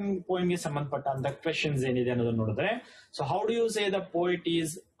lesson ಪೋಯಮ್ಗೆ ಸಂಬಂಧಪಟ್ಟಂತ questions ಏನಿದೆ ಅನ್ನೋದನ್ನ ನೋಡಿದ್ರೆ, so how do you say the poet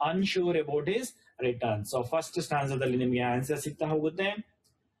is ಅನ್ಶೂರ್ about his return? So first ಸ್ಟಾನ್ಸದಲ್ಲಿ ನಿಮಗೆ answer ಸಿಗ್ತಾ ಹೋಗುತ್ತೆ.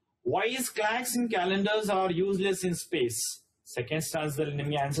 Y is clogs in calendars are useless in space? Second ಸ್ಟಾನ್ಸದಲ್ಲಿ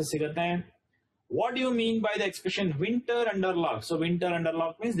ನಿಮಗೆ answer ಸಿಗುತ್ತೆ. What do you mean by the expression winter under lock? So winter under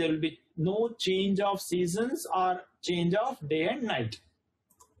lock means there will be no change of seasons or change of day and night.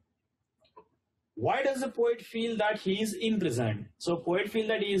 Why does the poet feel that he is imprisoned? So poet feel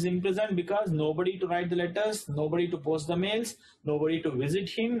that he is imprisoned because nobody to write the letters, nobody to post the mails, nobody to visit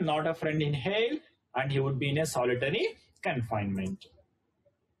him, not a friend in hell, and he would be in a solitary confinement.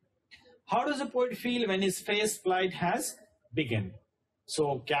 How does the poet feel when his space flight has begun? So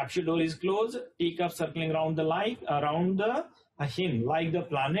capsule door is closed, teacup circling around the light, around him like the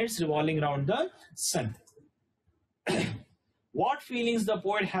planets revolving around the sun. What feelings the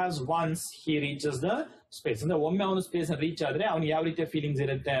poet has once he reaches the space. ಅಂದ್ರೆ ಒಮ್ಮೆ ಅವನು space reach ಆದ್ರೆ ಅವ್ನಿಗೆ ಯಾವ ರೀತಿಯ feelings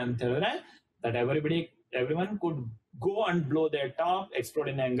ಇರುತ್ತೆ ಅಂತ ಹೇಳಿದ್ರೆ, that everyone could go and blow their top, explode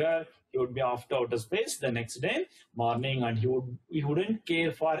in anger. He would be off to outer space the next day morning, and he wouldn't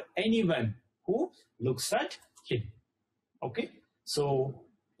care for anyone who looks at him. Okay, so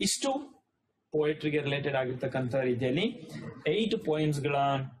istu poetry ge related ಆಗಿರತಕ್ಕಂತ ರೀತಿಯಲ್ಲಿ 8 poems ಗಳ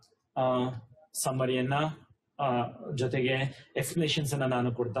ಸಮ್ಮರಿಯನ್ನ ಜೊತೆಗೆ explanations ಅನ್ನ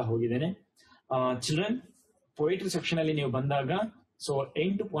ನಾನು ಕೊಡ್ತಾ ಹೋಗಿದ್ದೇನೆ. Children, poetry section ಅಲ್ಲಿ ನೀವು ಬಂದಾಗ ಸೊ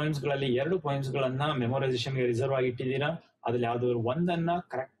 8 poems ಗಳಲ್ಲಿ 2 poems ಗಳನ್ನ ಮೆಮೊರೈಸೇಷನ್ ಗೆ ರಿಸರ್ವ್ ಆಗಿ ಇಟ್ಟಿದ್ದೀರಾ. ಅದ್ರಲ್ಲಿ ಯಾವ್ದಾದ್ರು ಒಂದನ್ನ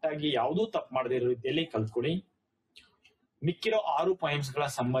ಕರೆಕ್ಟ್ ಆಗಿ ಯಾವುದೂ ತಪ್ಪು ಮಾಡದೇ ಇರೋ ರೀತಿಯಲ್ಲಿ ಕಲ್ತ್ಕೊಡಿ. ಮಿಕ್ಕಿರೋ 6 poems ಗಳ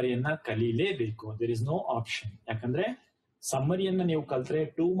ಸಮ್ಮರಿಯನ್ನ ಕಲೀಲೇಬೇಕು. There is no option. ಯಾಕಂದ್ರೆ ಸಮ್ಮರಿಯನ್ನ ನೀವು ಕಲ್ತ್ರೆ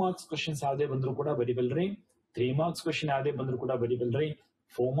 2 marks ಕ್ವಶನ್ಸ್ ಯಾವುದೇ ಬಂದ್ರು ಕೂಡ ಬರಿಬಲ್ರಿ, 3 marks ಕ್ವಶನ್ ಯಾವುದೇ ಬಂದ್ರು ಕೂಡ ಬರಿಬಲ್ರಿ,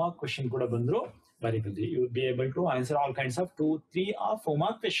 4 mark ಕ್ವಶನ್ ಕೂಡ ಬಂದ್ರು ಬರಿಬಲ್ರಿ. You will be able to answer all kinds of 2, 3 or 4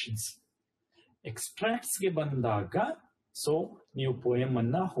 mark questions. Extracts ಗೆ ಬಂದಾಗ ಸೊ ನೀವು ಪೋಯಮ್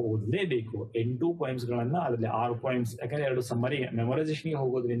ಅನ್ನ ಓದಲೇಬೇಕು. 8 poems ಗಳನ್ನ, ಅದರಲ್ಲಿ 6 poems, ಯಾಕಂದ್ರೆ 2 ಸಮ್ಮರಿ ಮೆಮೊರೈಸೇಷನ್ ಗೆ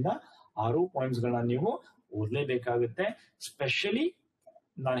ಹೋಗೋದ್ರಿಂದ 6 poems ಗಳನ್ನ ನೀವು ಓದಲೇಬೇಕಾಗುತ್ತೆ. ಸ್ಪೆಷಲಿ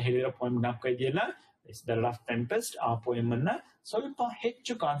ನಾನು ಹೇಳಿರೋ ಪೋಯಮ್ ಜ್ಞಾಪಕ ಇದೆಯಲ್ಲ, ದ ಲಾರ್ಡ್ ಆಫ್ ಟೆಂಪೆಸ್ಟ್, ಆ ಪೋಯಮ್ ಅನ್ನ ಸ್ವಲ್ಪ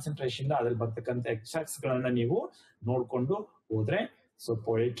ಹೆಚ್ಚು ಕಾನ್ಸಂಟ್ರೇಷನ್ ಅದ್ರಲ್ಲಿ ಬರ್ತಕ್ಕಂಥ ಎಕ್ಸ್ಟ್ರಾಕ್ಟ್ಸ್ ಗಳನ್ನ ನೀವು ನೋಡ್ಕೊಂಡು ಹೋದ್ರೆ ಸೊ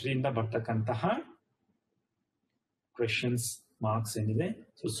ಪೊಯೆಟ್ರಿಯಿಂದ ಬರ್ತಕ್ಕಂತಹ ಕ್ವೆಶನ್ಸ್ ಮಾರ್ಕ್ಸ್ ಏನಿದೆ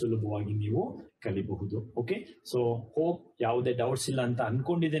ಸೊ ಸುಲಭವಾಗಿ ನೀವು ಕಲಿಬಹುದು. ಓಕೆ, ಸೊ ಹೋಪ್ ಯಾವುದೇ ಡೌಟ್ಸ್ ಇಲ್ಲ ಅಂತ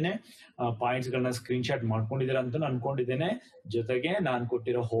ಅನ್ಕೊಂಡಿದ್ದೇನೆ. ಪಾಯಿಂಟ್ಸ್ ಗಳನ್ನ ಸ್ಕ್ರೀನ್ ಶಾಟ್ ಮಾಡ್ಕೊಂಡಿದ್ದೀರಾ ಅಂತ ಅನ್ಕೊಂಡಿದ್ದೇನೆ. ಜೊತೆಗೆ ನಾನು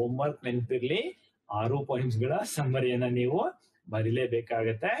ಕೊಟ್ಟಿರೋ ಹೋಮ್ ವರ್ಕ್ ನೆನಪಿರ್ಲಿ, 6 poems ಗಳ ಸಮ್ಮರಿಯನ್ನ ನೀವು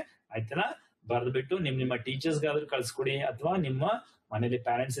ಬರೀಲೇಬೇಕಾಗತ್ತೆ. ಆಯ್ತಲ್ಲ? ಬರೆದ್ಬಿಟ್ಟು ನಿಮ್ಮ ಟೀಚರ್ಸ್ಗಾದ್ರೂ ಕಳ್ಸ್ಕೊಡಿ, ಅಥವಾ ನಿಮ್ಮ ಮನೇಲಿ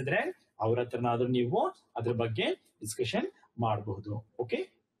ಪ್ಯಾರೆಂಟ್ಸ್ ಇದ್ರೆ ಅವ್ರ ಹತ್ರನಾದ್ರೂ ನೀವು ಅದ್ರ ಬಗ್ಗೆ ಡಿಸ್ಕಷನ್ ಮಾಡಬಹುದು. Okay,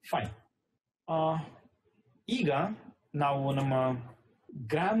 fine. ಈಗ ನಾವು ನಮ್ಮ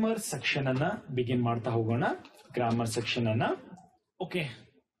ಗ್ರಾಮರ್ ಸೆಕ್ಷನ್ ಅನ್ನ ಬಿಗಿನ್ ಮಾಡ್ತಾ ಹೋಗೋಣ. ಗ್ರಾಮರ್ ಸೆಕ್ಷನ್ ಅನ್ನ okay,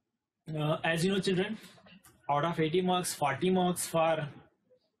 as you know children, out of 80 marks 40 marks for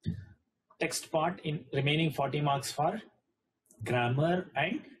text part, in remaining 40 marks for grammar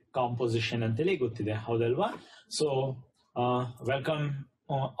and composition ಅಂತೇಳಿ ಗೊತ್ತಿದೆ, ಹೌದಲ್ವಾ? So welcome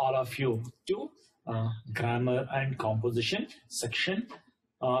all of you to grammar and composition section.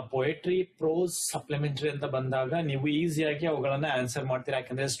 Poetry, pros, supplementary ಅಂತ ಬಂದಾಗ ನೀವು ಈಸಿಯಾಗಿ ಅವುಗಳನ್ನ answer ಮಾಡ್ತೀರಾ,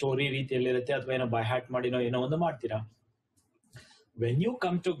 ಯಾಕಂದ್ರೆ ಸ್ಟೋರಿ ರೀತಿಯಲ್ಲಿರುತ್ತೆ ಅಥವಾ ಏನೋ ಬೈ ಹ್ಯಾಟ್ ಮಾಡಿನೋ ಏನೋ ಒಂದು ಮಾಡ್ತೀರಾ. When you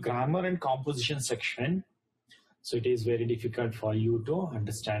come to grammar and composition section, so it is very difficult for you to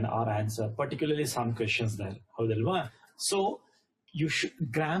understand or answer, particularly some questions there, ಹೌದಲ್ವಾ? So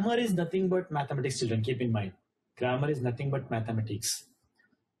grammar is nothing but mathematics, children. Keep in mind, grammar is nothing but mathematics.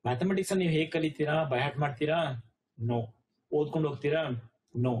 Mathematics ನೀವು ಹೇಗೆ ಕಲಿತೀರಾ? By hat ಮಾಡ್ತೀರಾ? No. ಓದ್ಕೊಂಡು ಹೋಗ್ತೀರಾ?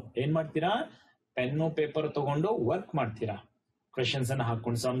 No. ಏನ್ ಮಾಡ್ತೀರಾ? Pen paper ತಗೊಂಡು work ಮಾಡ್ತೀರಾ, ಕ್ವೆಶನ್ಸ್ ಅನ್ನ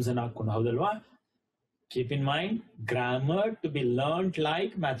ಹಾಕೊಂಡು, ಸಮ್ಸ್ ಅನ್ನ ಹಾಕೊಂಡು, ಹೌದಲ್ವಾ? Keep in mind, grammar to B learned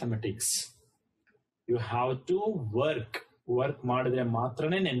like mathematics. You have to work ಮಾಡಿದ್ರೆ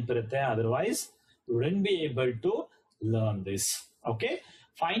ಮಾತ್ರನೇ ನೆನಪಿರುತ್ತೆ, otherwise you wouldn't be able to learn this. Okay,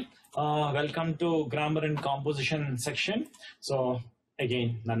 fine. Welcome to grammar and composition section. So again,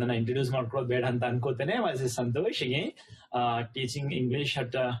 nannana introduce ಮಾಡ್ಕೊಳ್ಳೋದು ಬೇಡ ಅಂತ ಅನ್ಕೋತೇನೆ. Was is Santosh, again teaching English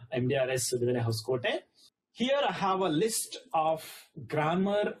at MDRS Sudivene Hoskote. Here I have a list of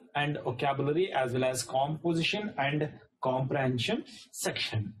grammar and vocabulary as well as composition and comprehension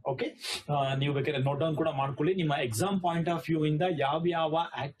section. Okay, ನೀವು ಬೇಕಾದ್ರೆ note down ಕೂಡ ಮಾಡ್ಕೊಳ್ಳಿ. ನಿಮ್ಮ exam point of view ಇಂದ ಯಾವ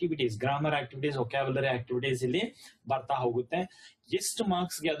activities, grammar activities, vocabulary activities ಇಲ್ಲಿ ಬರ್ತಾ ಹೋಗುತ್ತೆ, ಎಷ್ಟು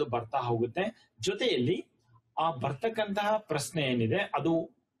ಮಾರ್ಕ್ಸ್ಗೆ ಅದು ಬರ್ತಾ ಹೋಗುತ್ತೆ, ಜೊತೆಯಲ್ಲಿ ಆ ಬರ್ತಕ್ಕಂತಹ ಪ್ರಶ್ನೆ ಏನಿದೆ ಅದು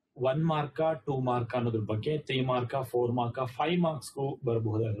 1 mark 2 mark ಅನ್ನೋದ್ರ ಬಗ್ಗೆ, 3 mark 4 mark 5 marksಗೂ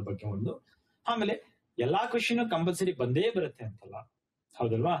ಬರಬಹುದು ಅದ್ರ ಬಗ್ಗೆ ಒಂದು. ಆಮೇಲೆ ಎಲ್ಲಾ ಕ್ವೆಶನ್ ಕಂಪಲ್ಸರಿ ಬಂದೇ ಬರುತ್ತೆ ಅಂತಲ್ಲ,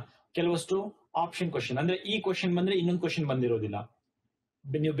 ಹೌದಲ್ವಾ? ಕೆಲವಷ್ಟು ಆಪ್ಷನ್ ಕ್ವಶನ್, ಅಂದ್ರೆ ಈ ಕ್ವಶನ್ ಬಂದ್ರೆ ಇನ್ನೊಂದು ಕ್ವಶನ್ ಬಂದಿರೋದಿಲ್ಲ.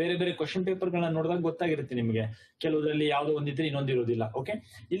 ನೀವು ಬೇರೆ ಬೇರೆ ಕ್ವಶನ್ ಪೇಪರ್ ಗಳನ್ನ ನೋಡಿದಾಗ ಗೊತ್ತಾಗಿರುತ್ತೆ ನಿಮಗೆ, ಕೆಲವುದ್ರಲ್ಲಿ ಯಾವ್ದೋ ಒಂದಿದ್ರೆ ಇನ್ನೊಂದು ಇರೋದಿಲ್ಲ. ಓಕೆ,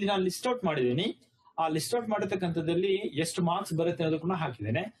 ಇಲ್ಲಿ ನಾನು ಲಿಸ್ಟ್ ಔಟ್ ಮಾಡಿದ್ದೀನಿ. ಆ ಲಿಸ್ಟ್ ಔಟ್ ಮಾಡತಕ್ಕಂಥದ್ದಲ್ಲಿ ಎಷ್ಟು ಮಾರ್ಕ್ಸ್ ಬರುತ್ತೆ ಅನ್ನೋದಕ್ಕೂ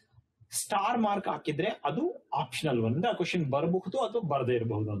ಹಾಕಿದ್ದೇನೆ. ಸ್ಟಾರ್ ಮಾರ್ಕ್ ಹಾಕಿದ್ರೆ ಅದು ಆಪ್ಷನಲ್, ಒಂದು ಆ ಕ್ವಶನ್ ಬರಬಹುದು ಅಥವಾ ಬರದೇ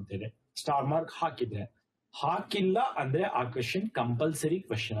ಇರಬಹುದು ಅಂತೇಳಿ ಸ್ಟಾರ್ ಮಾರ್ಕ್ ಹಾಕಿದ್ರೆ. ಹಾಕಿಲ್ಲ ಅಂದ್ರೆ ಆ ಕ್ವಶನ್ ಕಂಪಲ್ಸರಿ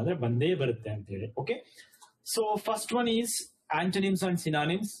ಕ್ವಶನ್, ಅಂದ್ರೆ ಬಂದೇ ಬರುತ್ತೆ ಅಂತ ಹೇಳಿ. Okay, so first one is antonyms and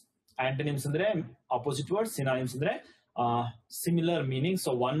synonyms. Antonyms ಅಂದ್ರೆ ಆಪೋಸಿಟ್ ವರ್ಡ್, ಸಿನಾನಿಮ್ಸ್ ಅಂದ್ರೆ ಸಿಮಿಲರ್ ಮೀನಿಂಗ್.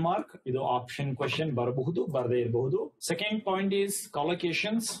 ಸೊ 1 mark, ಇದು ಆಪ್ಷನ್ ಕ್ವಶನ್, ಬರಬಹುದು ಬರದೇ ಇರಬಹುದು. Second point is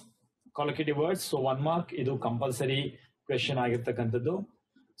ಕಾಲೊಕೇಶನ್ಸ್, ಕಾಲೊಕೇಟಿವ್ words. So 1 mark, ಇದು ಕಂಪಲ್ಸರಿ ಕ್ವೆಶನ್ ಆಗಿರ್ತಕ್ಕಂಥದ್ದು.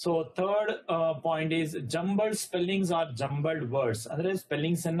 So third point is jumbled spellings R jumbled words, ಅಂದ್ರೆ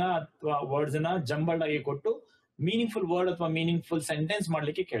spellings ಅನ್ನ ಅಥವಾ ವರ್ಡ್ಸ್ ಅನ್ನ ಜಂಬಲ್ಡ್ ಆಗಿ ಕೊಟ್ಟು ಮೀನಿಂಗ್ಫುಲ್ ವರ್ಡ್ ಅಥವಾ ಮೀನಿಂಗ್ಫುಲ್ ಸೆಂಟೆನ್ಸ್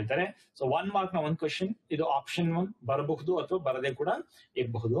ಮಾಡ್ಲಿಕ್ಕೆ ಕೇಳ್ತಾರೆ. ಸೊ 1 ಮಾರ್ಕ್ ನ ಒಂದು ಕ್ವಶನ್ ಇದು ಆಪ್ಷನ್ 1 ಬರಬಹುದು ಅಥವಾ ಬರದೇ ಕೂಡ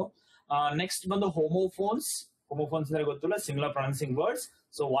ಇರಬಹುದು. ನೆಕ್ಸ್ಟ್ ಬಂದು ಹೋಮೋಫೋನ್ಸ್ ಅಂದ್ರೆ ಗೊತ್ತಿಲ್ಲ, singular pronouncing words.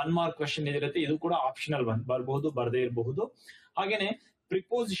 So 1 mark question ಇದಿರುತ್ತೆ, ಇದು ಕೂಡ ಆಪ್ಷನಲ್ 1 ಬರಬಹುದು ಬರದೇ ಇರಬಹುದು. ಹಾಗೇನೆ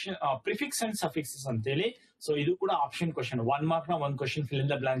ಪ್ರಿಪೋಸಿಷನ್ ಪ್ರಿಫಿಕ್ಸ್ ಅಂಡ್ ಸಫಿಕ್ಸಸ್ ಅಂತೇಳಿ, ಸೊ ಇದು ಕೂಡ ಆಪ್ಷನ್ ಕ್ವಶನ್, 1 ಮಾರ್ಕ್ ನ ಒಂದು question fill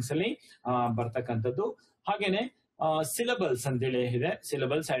in the blanks ಅಲ್ಲಿ ಬರ್ತಕ್ಕಂಥದ್ದು. ಹಾಗೇನೆ ಸಿಲಬಲ್ಸ್ ಅಂತೇಳಿ ಇದೆ,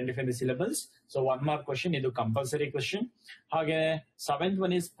 syllables identify the syllables. So 1 mark question, ಇದು ಕಂಪಲ್ಸರಿ ಕ್ವಶನ್. ಹಾಗೆ 7th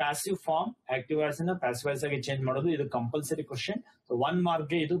one is passive form, active voice ಅನ್ನ ಪ್ಯಾಸಿವ್ ವಾಯ್ಸ್ ಆಗಿ ಚೇಂಜ್ ಮಾಡೋದು, ಇದು ಕಂಪಲ್ಸರಿ ಕ್ವಶನ್. ಸೊ 1 ಮಾರ್ಕ್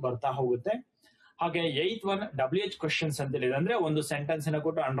ಗೆ ಇದು ಬರ್ತಾ ಹೋಗುತ್ತೆ. ಹಾಗೆ 8th ಒನ್ WH ಕ್ವಶನ್ಸ್ ಅಂತ ಹೇಳಿದ್ರೆ, ಅಂದ್ರೆ ಒಂದು ಸೆಂಟೆನ್ಸ್ ಅನ್ನ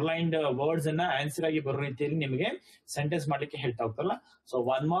ಕೊಟ್ಟು ಅಂಡರ್ಲೈನ್ಡ್ ವರ್ಡ್ಸ್ ಅನ್ನ ಆನ್ಸರ್ ಆಗಿ ಬರೋ ರೀತಿಯಲ್ಲಿ ನಿಮಗೆ ಸೆಂಟೆನ್ಸ್ ಮಾಡ್ಲಿಕ್ಕೆ ಹೇಳ್ತಾ ಹೋಗ್ತಾರಲ್ಲ. So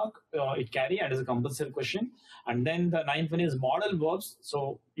 1 mark it carry and is a compulsory question. And then the 9th one is modal verbs. So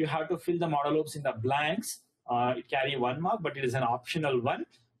you have to fill the modal verbs in the blanks. It carry 1 mark, but it is an optional one.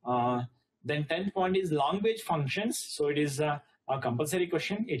 Then 10th point is language functions. So it is a compulsory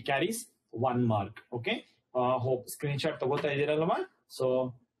question. It carries 1 mark. Okay. Hope screenshot ತಗೋತಾ ಇದ್ದೀರಲ್ವಾ? So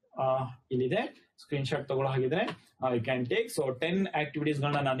ಇಲ್ಲಿದೆ screenshot ತಗೊಳ್ಳೋ ಹಾಗಿದ್ರೆ you can take. So 10 activities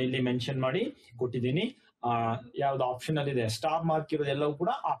ಗಳನ್ನ ನಾನು ಇಲ್ಲಿ mention ಮಾಡಿ ಕೊಟ್ಟಿದ್ದೀನಿ. ಯಾವ್ದು ಆಪ್ಷನಲ್ ಇದೆ, ಸ್ಟಾರ್ ಮಾರ್ಕ್ ಇರೋದೆಲ್ಲವೂ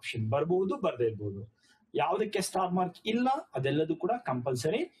ಕೂಡ ಆಪ್ಷನ್, ಬರಬಹುದು ಬರದೇ ಇರಬಹುದು. ಯಾವ್ದಕ್ಕೆ ಸ್ಟಾರ್ ಮಾರ್ಕ್ ಇಲ್ಲ ಅದೆಲ್ಲದೂ ಕೂಡ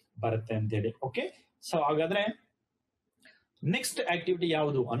ಕಂಪಲ್ಸರಿ ಬರುತ್ತೆ ಅಂತೇಳಿ. ಓಕೆ. ಸೊ ಹಾಗಾದ್ರೆ ನೆಕ್ಸ್ಟ್ ಆಕ್ಟಿವಿಟಿ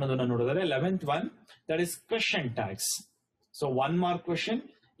ಯಾವುದು ಅನ್ನೋದನ್ನ ನೋಡಿದ್ರೆ 11th one, that is question tags. So 1 mark question,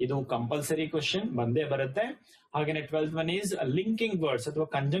 ಇದು ಕಂಪಲ್ಸರಿ ಕ್ವೆಶ್ಚನ್ ಬಂದೇ ಬರುತ್ತೆ. ಹಾಗೇನೆ 12th one is linking words ಅಥವಾ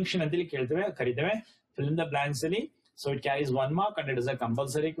ಕಂಜಂಕ್ಷನ್ ಅಂತೇಳಿ ಕರಿತೇವೆ ಫಿಲ್ ಇನ್ ದ ಬ್ಲಾಂಕ್ಸ್ ಅಲ್ಲಿ. So it carries 1 mark and it is a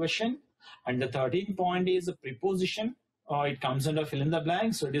compulsory question. And the 13th point is preposition. It comes under fill in the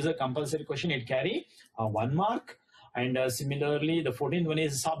blanks, so it is a compulsory question. It carry 1 mark. And similarly, the 14th one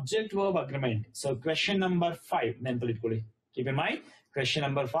is subject verb agreement. So question number 5, keep in mind, question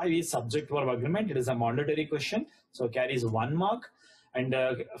number 5 is subject verb agreement. It is a mandatory question, so carries 1 mark. And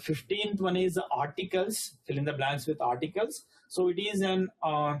 15th one is articles, fill in the blanks with articles. So it is an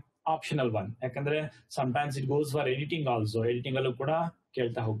optional one. Yakandre sometimes it goes for editing also. Editing allu kuda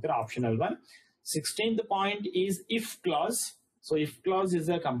kelta hogtare, optional one. 16th point is if clause. So if clause is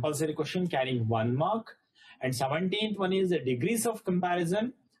a compulsory question carrying 1 mark. And 17th one is the degrees of comparison.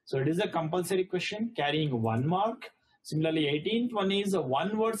 So it is a compulsory question carrying 1 mark. Similarly, 18th one is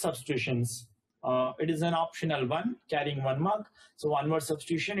one word substitutions. It is an optional one carrying 1 mark. So one word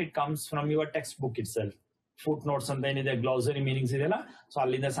substitution, it comes from your textbook itself. Footnotes and then the glossary meanings idella. So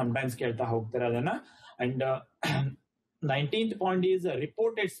allinda sometimes kelta hogtare adanna. And 19th point is a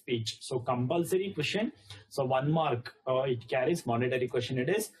reported speech. So compulsory question. So 1 mark it carries, mandatory question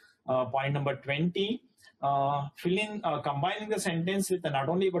it is. Point number 20. Combining the sentence with not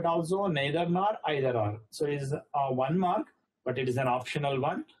only but also neither nor either or. So it is 1 mark, but it is an optional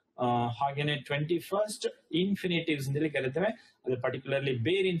one. ಹಾಗೇನೆ 21st ಇನ್ಫಿನಿಟಿವ್ಸ್ ಅಂತೇಳಿ ಕರೀತೇವೆ, ಅದು particularly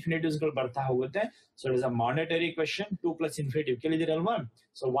ಬೇರೆ ಇನ್ಫಿನಿಟಿವ್ಸ್ ಗಳು ಬರ್ತಾ ಹೋಗುತ್ತೆ. So it is a monetary question, 2 plus infinitive ಕೇಳಿದಿರಲ್ವಾ.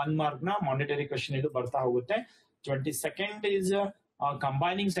 So 1 mark ನ monetary question ಇದು ಬರ್ತಾ ಹೋಗುತ್ತೆ. 22nd is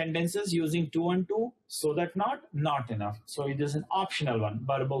combining sentences using 2 and 2, so that not enough. So it is an optional one,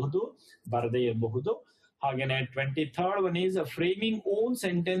 ಬರಬಹುದು ಬರದೇ ಇರಬಹುದು. ಹಾಗೇನೆ 23rd one is framing own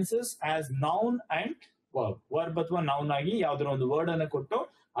sentences as noun and verb. Verb ಅಥವಾ noun ಆಗಿ ಯಾವ್ದಾರ ಒಂದು ವರ್ಡ್ ಅನ್ನ ಕೊಟ್ಟು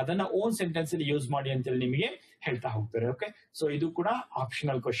ಅದನ್ನ ಓನ್ ಸೆಂಟೆನ್ಸ್ ಅಲ್ಲಿ ಯೂಸ್ ಮಾಡಿ ಅಂತೇಳಿ ನಿಮಗೆ ಹೇಳ್ತಾ ಹೋಗ್ತಾರೆ. ಓಕೆ. ಸೊ ಇದು ಕೂಡ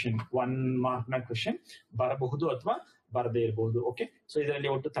ಆಪ್ಷನಲ್ ಕ್ವಶನ್, 1 mark ನ ಕ್ವಶನ್, ಬರಬಹುದು ಅಥವಾ ಬರದೇ ಇರಬಹುದು. ಓಕೆ. ಸೊ ಇದರಲ್ಲಿ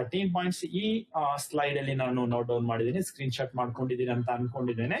ಒಟ್ಟು 13 ಪಾಯಿಂಟ್ಸ್ ಈ ಸ್ಲೈಡ್ ಅಲ್ಲಿ ನಾನು ನೋಟ್ ಡೌನ್ ಮಾಡಿದ್ದೀನಿ, ಸ್ಕ್ರೀನ್ ಶಾಟ್ ಮಾಡ್ಕೊಂಡಿದ್ದೀನಿ ಅಂತ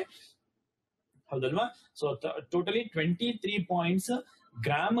ಅನ್ಕೊಂಡಿದ್ದೇನೆ, ಹೌದಲ್ವಾ. So totally 23 points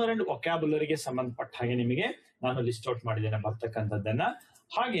grammar and ವೊಕ್ಯಾಬುಲರಿಗೆ ಸಂಬಂಧಪಟ್ಟ ಹಾಗೆ ನಿಮಗೆ ನಾನು ಲಿಸ್ಟ್ ಔಟ್ ಮಾಡಿದ್ದೇನೆ ಬರ್ತಕ್ಕಂಥದ್ದನ್ನ.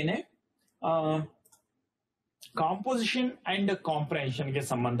 ಹಾಗೇನೆ ಕಾಂಪೋಸಿಷನ್ ಅಂಡ್ ಕಾಂಪ್ರಹೆನ್ಷನ್ ಗೆ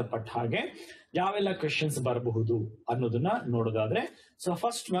ಸಂಬಂಧಪಟ್ಟ ಹಾಗೆ ಯಾವೆಲ್ಲ ಕ್ವೆಶನ್ಸ್ ಬರಬಹುದು ಅನ್ನೋದನ್ನ ನೋಡೋದಾದ್ರೆ, so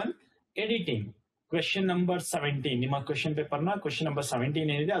first one editing, question number 17. ನಿಮ್ಮ ಕ್ವೆಶನ್ ಪೇಪರ್ ನ ಕ್ವೆಶನ್ ನಂಬರ್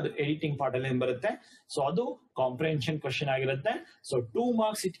 17 ಏನಿದೆ ಅದು ಎಡಿಟಿಂಗ್ ಪಾರ್ಟ್ ಅಲ್ಲಿ ಬರುತ್ತೆ. ಸೊ ಅದು ಕಾಂಪ್ರಹೆನ್ಷನ್ ಕ್ವೆಶನ್ ಆಗಿರುತ್ತೆ. So 2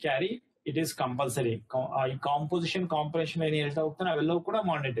 marks it carry, it is compulsory. ಈ ಕಾಂಪೋಸಿಷನ್ ಕಾಂಪ್ರಹೆನ್ಷನ್ ಏನ್ ಹೇಳ್ತಾ ಹೋಗ್ತಾನೆ ಅವೆಲ್ಲವೂ ಕೂಡ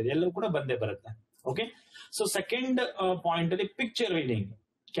ಮಾನಿಟರಿ, ಎಲ್ಲವೂ ಕೂಡ ಬಂದೇ ಬರುತ್ತೆ. ಓಕೆ. ಸೊ ಸೆಕೆಂಡ್ ಪಾಯಿಂಟ್ ಅಲ್ಲಿ picture reading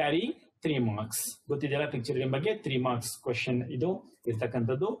carry 3 marks. ಗೊತ್ತಿದೆಯಲ್ಲ picture reading ಬಗ್ಗೆ, 3 marks ಕ್ವೆಶನ್ ಇದು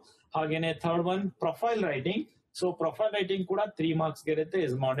ಇರ್ತಕ್ಕಂಥದ್ದು. ಹಾಗೇನೆ third one profile writing. So profile writing ಕೂಡ 3 marks ಇರುತ್ತೆ,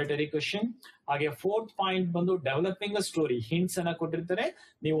 ಇಸ್ ಮಾನಿಟರಿ ಕ್ವೆಶನ್. ಹಾಗೆ 4th ಪಾಯಿಂಟ್ ಬಂದು ಡೆವಲಪಿಂಗ್ ಅ ಸ್ಟೋರಿ, ಹಿಂಟ್ಸ್ ಅನ್ನ ಕೊಟ್ಟಿರ್ತಾರೆ,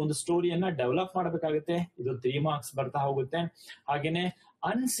 ನೀವು ಒಂದು ಸ್ಟೋರಿಯನ್ನ ಡೆವಲಪ್ ಮಾಡಬೇಕಾಗುತ್ತೆ, ಇದು 3 marks ಬರ್ತಾ ಹೋಗುತ್ತೆ. ಹಾಗೇನೆ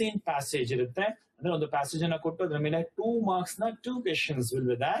ಅನ್ಸೀನ್ ಪ್ಯಾಸೇಜ್ ಇರುತ್ತೆ, ಅಂದ್ರೆ ಒಂದು ಪ್ಯಾಸೇಜ್ ಅನ್ನ ಕೊಟ್ಟು ಅದ್ರ ಮೇಲೆ 2 marks ನ 2 questions will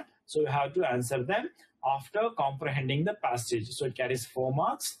be that. So you have to answer them after comprehending the passage. So it carries 4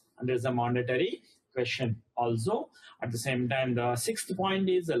 marks and there is a mandatory question also. At the same time, the sixth point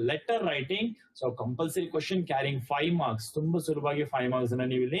is letter writing. So compulsory question carrying 5 marks. ತುಂಬಾ ಸುಲಭವಾಗಿ 5 marks ಅನ್ನು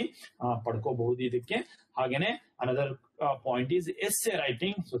ನೀವು ಇಲ್ಲಿ ಪಡ್ಕೋಬಹುದು ಇದಕ್ಕೆ. ಹಾಗೇನೆ another point is essay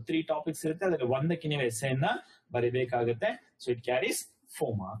writing. So 3 topics ಇರುತ್ತೆ, ಅದರಲ್ಲಿ ಒಂದಕ್ಕೆ ನೀವು essay ಅನ್ನ ಬರಿಬೇಕಾಗುತ್ತೆ. So it carries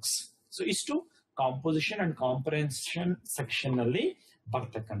 4 marks. So ಇಷ್ಟು ಕಾಂಪೋಸಿಷನ್ ಅಂಡ್ ಕಾಂಪ್ರಿಹೆನ್ಷನ್ ಸೆಕ್ಷನ್ ನಲ್ಲಿ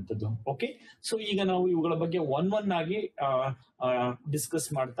ಬರ್ತಕ್ಕಂಥದ್ದು. ಓಕೆ, ಸೊ ಈಗ ನಾವು ಇವುಗಳ ಬಗ್ಗೆ ಒನ್ ಆಗಿ ಡಿಸ್ಕಸ್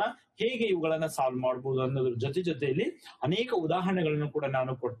ಮಾಡ್ತಾ ಹೇಗೆ ಇವುಗಳನ್ನ ಸಾಲ್ವ್ ಮಾಡಬಹುದು ಅನ್ನೋದ್ರ ಜೊತೆಯಲ್ಲಿ ಅನೇಕ ಉದಾಹರಣೆಗಳನ್ನು ಕೂಡ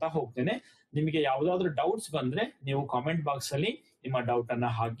ನಾನು ಕೊಡ್ತಾ ಹೋಗ್ತೇನೆ. ನಿಮಗೆ ಯಾವ್ದಾದ್ರು ಡೌಟ್ಸ್ ಬಂದ್ರೆ ನೀವು ಕಾಮೆಂಟ್ ಬಾಕ್ಸ್ ಅಲ್ಲಿ ನಿಮ್ಮ ಡೌಟ್ ಅನ್ನ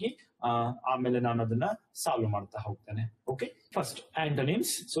ಹಾಕಿ ಆಮೇಲೆ ನಾನು ಅದನ್ನ ಸಾಲ್ವ್ ಮಾಡ್ತಾ ಹೋಗ್ತೇನೆ. Okay, first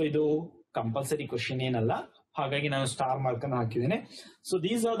antonyms. ಸೊ ಇದು ಕಂಪಲ್ಸರಿ ಕ್ವಶನ್ ಏನಲ್ಲ, ಹಾಗಾಗಿ ನಾನು ಸ್ಟಾರ್ ಮಾರ್ಕ್ ಅನ್ನು ಹಾಕಿದ್ದೇನೆ. So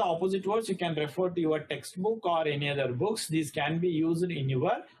these are the opposite words. You can refer to your text book R any other books. These can be used in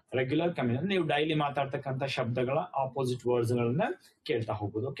your regular communication. ನೀವು daily ಮಾತಾಡ್ತಕ್ಕಂಥ ಶಬ್ದಗಳ opposite words ಗಳನ್ನ ಕೇಳ್ತಾ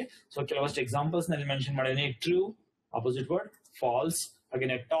ಹೋಗ್ಬೋದು. ಓಕೆ, ಸೊ ಕೆಲವಷ್ಟು examples ನಲ್ಲಿ mention ಮಾಡಿದ್ದೀನಿ. True opposite word falls,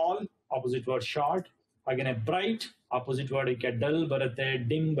 ಹಾಗೇನೆ tall opposite word short, ಹಾಗೇನೆ ಬ್ರೈಟ್ ಆಪೋಸಿಟ್ ವರ್ಡ್ ಗೆ ಡಲ್ ಬರುತ್ತೆ,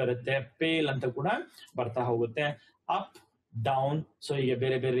 ಡಿಮ್ ಬರುತ್ತೆ, ಪೇಲ್ ಅಂತ ಕೂಡ ಬರ್ತಾ ಹೋಗುತ್ತೆ. ಅಪ್, ಡೌನ್, ಸೊ ಹೀಗೆ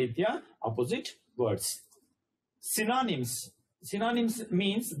ಬೇರೆ ಬೇರೆ ರೀತಿಯ opposite words. Synonyms. Synonyms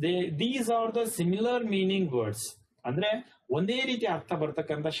means these are the similar meaning words. ಅಂದ್ರೆ ಒಂದೇ ರೀತಿ ಅರ್ಥ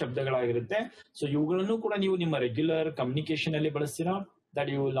ಬರ್ತಕ್ಕಂಥ ಶಬ್ದಗಳಾಗಿರುತ್ತೆ. ಸೊ ಇವುಗಳನ್ನು ಕೂಡ ನೀವು ನಿಮ್ಮ ರೆಗ್ಯುಲರ್ ಕಮ್ಯುನಿಕೇಶನ್ ಅಲ್ಲಿ ಬಳಸ್ತೀರಾ. That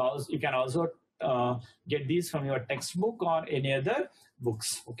you can also get these from your textbook or any other books.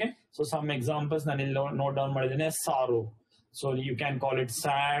 Okay, so some examples ನಾನು ಇಲ್ಲಿ ನೋಟ್ ಡೌನ್ ಮಾಡಿದ್ದೇನೆ. sorrow, so you can call it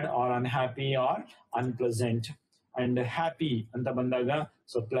sad or unhappy or unpleasant. And happy ಅಂತ ಬಂದಾಗ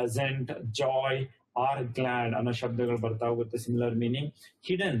so pleasant, joy R glad ಅನ್ನೋ ಶಬ್ದಗಳು ಬರ್ತಾ ಹೋಗುತ್ತೆ, similar meaning.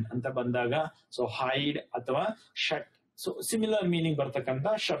 Hidden ಅಂತ ಬಂದಾಗ ಸೊ ಹೈಡ್ ಅಥವಾ ಶಟ್, ಸೊ ಸಿಮಿಲರ್ ಮೀನಿಂಗ್ ಬರ್ತಕ್ಕಂಥ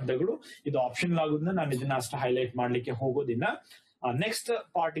ಶಬ್ದಗಳು. ಇದು ಆಪ್ಷನ್ ಆಗೋದ್ರಿಂದ ನಾನು ಇದನ್ನ ಅಷ್ಟು ಹೈಲೈಟ್ ಮಾಡ್ಲಿಕ್ಕೆ ಹೋಗೋದಿಲ್ಲ. ನೆಕ್ಸ್ಟ್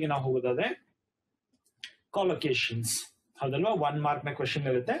ಪಾರ್ಟ್ ಗೆ ನಾವು ಹೋಗೋದಾದ್ರೆ ಕಾಲೊಕೇಶನ್ಸ್, ಹೌದಲ್ವಾ? 1 mark ನ ಕ್ವಶನ್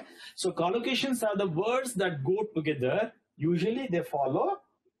ಇರುತ್ತೆ. So ಕಾಲೊಕೇಶನ್ಸ್ are the words that go together. Usually they follow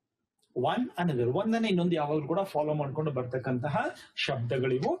one another, ಒಂದನ್ನ ಇನ್ನೊಂದು ಯಾವಾಗಲೂ ಕೂಡ ಫಾಲೋ ಮಾಡ್ಕೊಂಡು ಬರ್ತಕ್ಕಂತಹ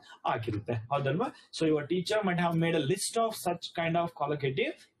ಶಬ್ದಗಳಿವು ಆಗಿರುತ್ತೆ, ಹೌದಲ್ವಾ? So your teacher might have made a list of such kind of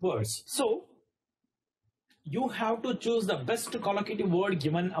ಕಾಲೊಕೇಟಿವ್ words. So you have to choose the best ಕಾಲೊಕೇಟಿವ್ word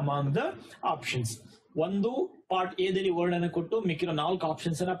given among the options. ಒಂದು part A ದಲ್ಲಿ ವರ್ಡ್ ಅನ್ನು ಕೊಟ್ಟು ಮಿಕ್ಕಿರೋ 4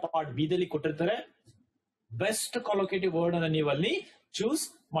 ಆಪ್ಷನ್ಸ್ ಅನ್ನ ಪಾರ್ಟ್ ಬಿ ದಲ್ಲಿ ಕೊಟ್ಟಿರ್ತಾರೆ. Best ಕಾಲೊಕೇಟಿವ್ word ಅನ್ನ ನೀವು ಅಲ್ಲಿ ಚೂಸ್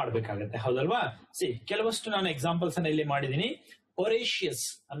ಮಾಡ್ಬೇಕಾಗತ್ತೆ, ಹೌದಲ್ವಾ? ಸಿ, ಕೆಲವಷ್ಟು ನಾನು ಎಕ್ಸಾಂಪಲ್ಸ್ ಅನ್ನ ಇಲ್ಲಿ ಮಾಡಿದೀನಿ. ಒರೇಷಿಯಸ್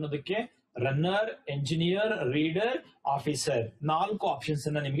ಅನ್ನೋದಕ್ಕೆ runner, engineer, reader, officer 4 options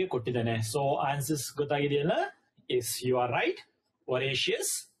ಅನ್ನ ನಿಮಗೆ ಕೊಟ್ಟಿದ್ದೇನೆ. So answers ಗೊತ್ತಾಗಿದೆಯಲ್ಲ? S, you are right.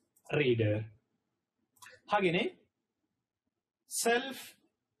 Voracious, reader. ಹಾಗೇನೆ ಸೆಲ್ಫ್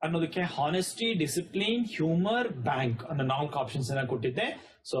ಅನ್ನೋದಕ್ಕೆ ಹಾನೆಸ್ಟಿ, ಡಿಸಿಪ್ಲಿನ್, ಹ್ಯೂಮರ್, ಬ್ಯಾಂಕ್ ಅನ್ನೋ 4 ಆಪ್ಷನ್ಸ್ ಅನ್ನ ಕೊಟ್ಟಿದ್ದೆ.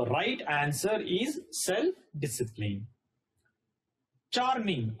 So right answer is self discipline.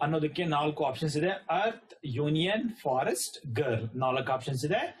 Charming ಅನ್ನೋದಕ್ಕೆ 4 ಆಪ್ಷನ್ಸ್ ಇದೆ. Earth, union, forest, girl 4 options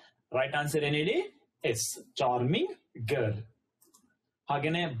ಇದೆ. ರೈಟ್ ಆನ್ಸರ್ ಏನ್ ಹೇಳಿ? S, charming girl.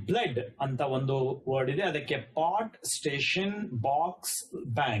 ಹಾಗೇನೆ ಬ್ಲಡ್ ಅಂತ ಒಂದು ವರ್ಡ್ ಇದೆ, ಅದಕ್ಕೆ ಪಾಟ್, ಸ್ಟೇಷನ್, ಬಾಕ್ಸ್,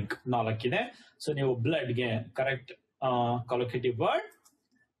 ಬ್ಯಾಂಕ್ 4 ಇದೆ. ಸೊ ನೀವು ಬ್ಲಡ್ ಗೆ correct ಕಾಲೊಕೇಟಿವ್ word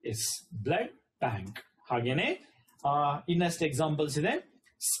S, blood, bank. ಹಾಗೇನೆ ಇನ್ನಷ್ಟು ಎಕ್ಸಾಂಪಲ್ಸ್ ಇದೆ.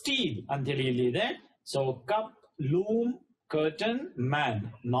 ಸ್ಟೀಲ್ ಅಂತ ಹೇಳಿ ಇಲ್ಲಿ ಇದೆ. So cup, loom, curtain, man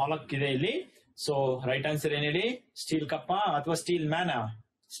 4 ಇದೆ ಇಲ್ಲಿ. ಸೊ ರೈಟ್ ಆನ್ಸರ್ ಏನ್ ಹೇಳಿ? ಸ್ಟೀಲ್ ಕಪ್ಪ ಅಥವಾ ಸ್ಟೀಲ್ ಮ್ಯಾನ್?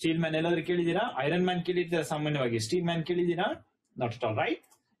 ಸ್ಟೀಲ್ ಮ್ಯಾನ್ ಎಲ್ಲಾದ್ರೂ ಕೇಳಿದೀರಾ? ಐರನ್ ಮ್ಯಾನ್ ಕೇಳಿದ್ದೀರಾ ಸಾಮಾನ್ಯವಾಗಿ, steel man ಕೇಳಿದೀರಾ? Not at all, right?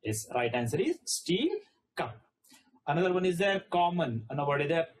 S, right answer is steel cup. Another one is there common ಅನ್ನೋ ವರ್ಡ್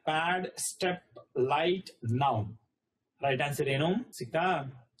ಇದೆ. Pad, step, light, noun. Right answer ಏನು ಸಿಕ್ತಾ?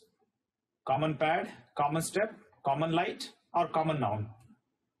 Common pad, common step, common light R common noun?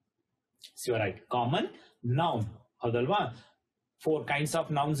 You are right, common noun, ಹೌದಲ್ವಾ? 4 kinds of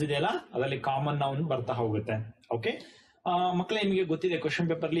nouns ಇದೆಯಲ್ಲ, ಅದರಲ್ಲಿ common noun ಬರ್ತಾ ಹೋಗುತ್ತೆ. Okay ಮಕ್ಕಳೇ, ನಿಮಗೆ ಗೊತ್ತಿದೆ ಕ್ವಶನ್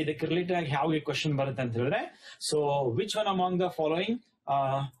ಪೇಪರ್ ಇದಕ್ಕೆ ರಿಲೇಟೆಡ್ ಆಗಿ ಯಾವ ಕ್ವಶನ್ ಬರುತ್ತೆ ಅಂತ ಹೇಳಿದ್ರೆ, so which one among the following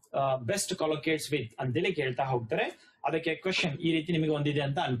best ಕಾಲೊಕೇಟ್ಸ್ with ಅಂತೇಳಿ ಕೇಳ್ತಾ ಹೋಗ್ತಾರೆ. ಅದಕ್ಕೆ ಕ್ವಶನ್ ಈ ರೀತಿ ನಿಮಗೆ ಒಂದಿದೆ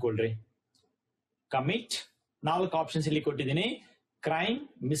ಅಂತ ಅನ್ಕೊಳ್ರಿ. ಕಮಿಟ್ 4 ಆಪ್ಷನ್ಸ್ ಇಲ್ಲಿ ಕೊಟ್ಟಿದ್ದೀನಿ. Crime,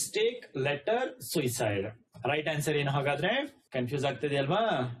 mistake, letter, suicide. Right answer ಏನು? ಹಾಗಾದ್ರೆ ಕನ್ಫ್ಯೂಸ್ ಆಗ್ತದೆ ಅಲ್ವಾ?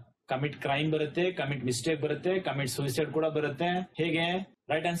 ಕಮಿಟ್ ಕ್ರೈಮ್ ಬರುತ್ತೆ, ಕಮಿಟ್ ಮಿಸ್ಟೇಕ್ ಬರುತ್ತೆ, ಕಮಿಟ್ ಸುಯಿಸೈಡ್ ಕೂಡ ಬರುತ್ತೆ. ಹೇಗೆ?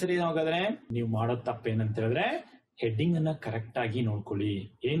 ರೈಟ್ ಆನ್ಸರ್ ಏನು? ಹಾಗಾದ್ರೆ ನೀವು ಮಾಡೋದ್ ತಪ್ಪೇನಂತ ಹೇಳಿದ್ರೆ ಹೆಡ್ಡಿಂಗ್ ಅನ್ನ ಕರೆಕ್ಟ್ ಆಗಿ ನೋಡ್ಕೊಳ್ಳಿ.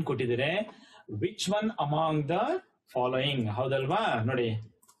 ಏನ್ ಕೊಟ್ಟಿದ್ದಾರೆ? Which one among the following, ಹೌದಲ್ವಾ? ನೋಡಿ,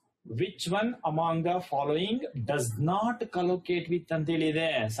 which one among the following does not ಕಲೋಕೇಟ್ with ಅಂತ ಹೇಳಿದೆ.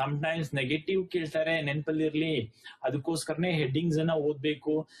 ಸಮ್ಟೈಮ್ಸ್ ನೆಗೆಟಿವ್ ಕೇಳ್ತಾರೆ, ನೆನಪಲ್ಲಿರ್ಲಿ. ಅದಕ್ಕೋಸ್ಕರನೇ ಹೆಡ್ಡಿಂಗ್ಸ್ ಅನ್ನ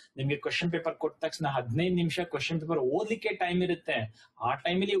ಓದ್ಬೇಕು. ನಿಮ್ಗೆ ಕ್ವಶನ್ ಪೇಪರ್ ಕೊಟ್ಟ ತಕ್ಷಣ 15 ನಿಮಿಷ ಕ್ವಶನ್ ಪೇಪರ್ ಓದ್ಲಿಕ್ಕೆ ಟೈಮ್ ಇರುತ್ತೆ. ಆ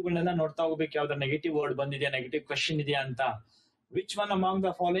ಟೈಮಲ್ಲಿ ಇವುಗಳನ್ನೆಲ್ಲ ನೋಡ್ತಾ ಹೋಗ್ಬೇಕು, ಯಾವ್ದು ನೆಗೆಟಿವ್ ವರ್ಡ್ ಬಂದಿದೆಯಾ, ನೆಗೆಟಿವ್ ಕ್ವಶನ್ ಇದೆಯಾ ಅಂತ. Which one among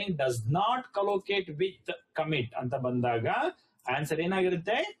the following does not ಕಲೋಕೇಟ್ with commit ಅಂತ ಬಂದಾಗ ಆನ್ಸರ್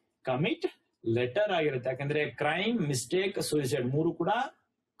ಏನಾಗಿರುತ್ತೆ? ಕಮಿಟ್ ಲೆಟರ್ ಆಗಿರುತ್ತೆ. ಯಾಕಂದ್ರೆ ಕ್ರೈಮ್, ಮಿಸ್ಟೇಕ್, ಸೂಸೈಡ್ ಮೂರು ಕೂಡ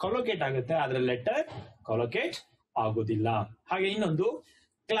ಕೊಲೋಕೇಟ್ ಆಗುತ್ತೆ, ಆದ್ರೆ ಲೆಟರ್ ಕೊಲೋಕೇಟ್ ಆಗೋದಿಲ್ಲ. ಹಾಗೆ ಇನ್ನೊಂದು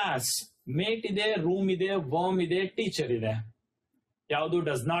ಕ್ಲಾಸ್, ಮೇಟ್ ಇದೆ, ರೂಮ್ ಇದೆ, ವರ್ಮ್ ಇದೆ, ಟೀಚರ್ ಇದೆ. ಯಾವುದು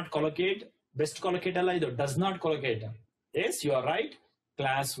ಡಸ್ ನಾಟ್ ಕೊಲೋಕೇಟ್? ಬೆಸ್ಟ್ ಕೊಲೋಕೇಟ್ ಅಲ್ಲ ಇದು, does not ಕೊಲೋಕೇಟ್. S, you are right,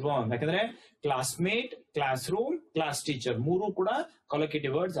 class worm. ಯಾಕಂದ್ರೆ class mate, class room, class teacher ಮೂರು ಕೂಡ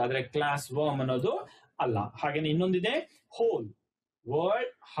ಕೊಲೋಕೇಟಿವ್ ವರ್ಡ್ಸ್, ಆದ್ರೆ ಕ್ಲಾಸ್ ವರ್ಮ್ ಅನ್ನೋದು ಅಲ್ಲ. ಹಾಗೆ ಇನ್ನೊಂದಿದೆ hole word,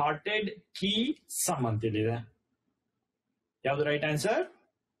 hearted, key, some ಅಂತ ಹೇಳಿದೆ. ಯಾವುದು right answer?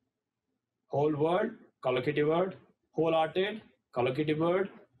 whole word, collocative word, wholehearted, collocative word,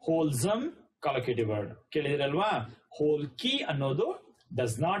 wholesome, collocative word. ಕೇಳಿದ್ರಲ್ವಾ? whole key ಅನ್ನೋದು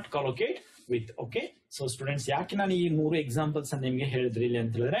does not collocate with. Okay, so students, ಯಾಕೆ ನಾನು ಈ 3 ಎಕ್ಸಾಂಪಲ್ಸ್ ನಿಮ್ಗೆ ಹೇಳಿದ್ರಿ ಇಲ್ಲಿ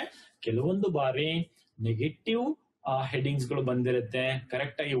ಅಂತ ಹೇಳಿದ್ರೆ, ಕೆಲವೊಂದು ಬಾರಿ ನೆಗೆಟಿವ್ ಹೆಡಿಂಗ್ಸ್ ಗಳು ಬಂದಿರುತ್ತೆ,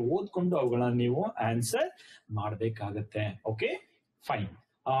 ಕರೆಕ್ಟ್ ಆಗಿ ಓದ್ಕೊಂಡು ಅವುಗಳನ್ನ ನೀವು ಆನ್ಸರ್ ಮಾಡಬೇಕಾಗತ್ತೆ. Okay, fine.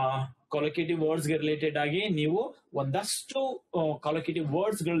 ಕೊಲೊಕೇಟಿವ್ ವರ್ಡ್ಸ್ ಗೆ ರಿಲೇಟೆಡ್ ಆಗಿ ನೀವು ಒಂದಷ್ಟು ಕೊಲೊಕೇಟಿವ್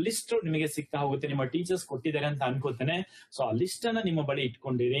ವರ್ಡ್ಸ್ ಗಳ ಲಿಸ್ಟ್ ನಿಮಗೆ ಸಿಗ್ತಾ ಹೋಗುತ್ತೆ. ನಿಮ್ಮ ಟೀಚರ್ಸ್ ಕೊಟ್ಟಿದ್ದಾರೆ ಅಂತ ಅನ್ಕೋತೇನೆ. ಸೊ ಆ ಲಿಸ್ಟ್ ಅನ್ನ ನಿಮ್ಮ ಬಳಿ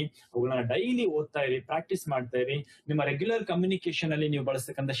ಇಟ್ಕೊಂಡಿರಿ, ಅವುಗಳನ್ನ ಡೈಲಿ ಓದ್ತಾ ಇರಿ, ಪ್ರಾಕ್ಟೀಸ್ ಮಾಡ್ತಾ ಇರಿ. ನಿಮ್ಮ ರೆಗ್ಯುಲರ್ ಕಮ್ಯುನಿಕೇಶನ್ ಅಲ್ಲಿ ನೀವು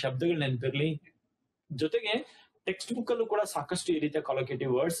ಬಳಸ್ತಕ್ಕಂಥ ಶಬ್ದಗಳು ನೆನಪಿರ್ಲಿ. ಜೊತೆಗೆ ಟೆಕ್ಸ್ಟ್ ಬುಕ್ ಅಲ್ಲೂ ಕೂಡ ಸಾಕಷ್ಟು ಈ ರೀತಿಯ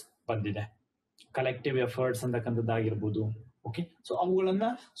ಕೊಲೊಕೇಟಿವ್ ವರ್ಡ್ಸ್ ಬಂದಿದೆ. Collective efforts ಅಂತಕ್ಕಂಥದ್ದಾಗಿರ್ಬೋದು. ಓಕೆ, ಸೊ ಅವುಗಳನ್ನ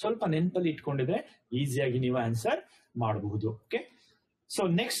ಸ್ವಲ್ಪ ನೆನಪಲ್ಲಿ ಇಟ್ಕೊಂಡಿದ್ರೆ ಈಸಿಯಾಗಿ ನೀವು ಆನ್ಸರ್ ಮಾಡಬಹುದು. Okay, so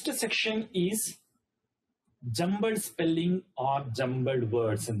next section is jumbled spelling or jumbled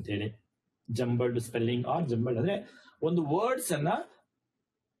words ಅಂತ ಹೇಳಿ. jumbled spelling or jumbled ಅಂದ್ರೆ ಒಂದು ವರ್ಡ್ಸ್ ಅನ್ನ,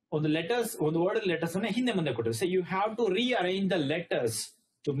 ಒಂದು ಲೆಟರ್ಸ್, ಒಂದು ವರ್ಡ್ ಲೆಟರ್ಸ್ ಅನ್ನ ಹಿಂದೆ ಮುಂದೆ ಕೊಟ್ಟಿದೆ. So you have to rearrange the letters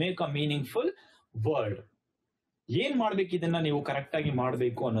to make a meaningful word. ಏನ್ ಮಾಡ್ಬೇಕು ಇದನ್ನ ನೀವು ಕರೆಕ್ಟ್ ಆಗಿ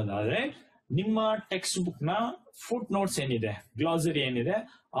ಮಾಡಬೇಕು ಅನ್ನೋದಾದ್ರೆ, ನಿಮ್ಮ ಟೆಕ್ಸ್ಟ್ ಬುಕ್ ನ ಫುಟ್ ನೋಟ್ಸ್ ಏನಿದೆ, ಗ್ಲಾಸರಿ ಏನಿದೆ,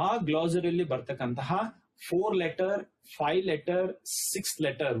 ಆ ಗ್ಲಾಸರಿಯಲ್ಲಿ ಬರ್ತಕ್ಕಂತಹ 4 letter, 5 letter, 6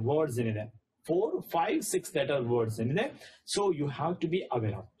 letter words ಏನಿದೆ, 4, 5, 6 letter words ಏನಿದೆ. So you have to be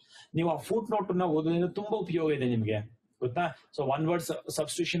aware of. ನೀವು ಆ ಫುಟ್ ನೋಟ್ ನ ಓದೋದ್ರಿಂದ ತುಂಬಾ ಉಪಯೋಗ ಇದೆ ನಿಮ್ಗೆ, ಗೊತ್ತಾ? ಸೊ ಒನ್ ವರ್ಡ್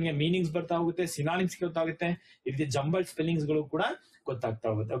ಸಬ್ಸ್ಟಿಟ್ಯೂಷನ್ ಗೆ ಮೀನಿಂಗ್ಸ್ ಬರ್ತಾ ಹೋಗುತ್ತೆ, ಸಿನಾನಿಮ್ಸ್ ಗೊತ್ತಾಗುತ್ತೆ, ಈ ರೀತಿ ಜಂಬಲ್ಡ್ ಸ್ಪೆಲ್ಲಿಂಗ್ಸ್ ಗಳು ಕೂಡ ಗೊತ್ತಾಗ್ತಾ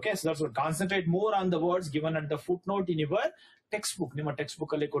ಹೋಗುತ್ತೆ. Okay, so that's concentrate more on the words given at the foot note in your text book. ನಿಮ್ಮ ಟೆಕ್ಸ್ಟ್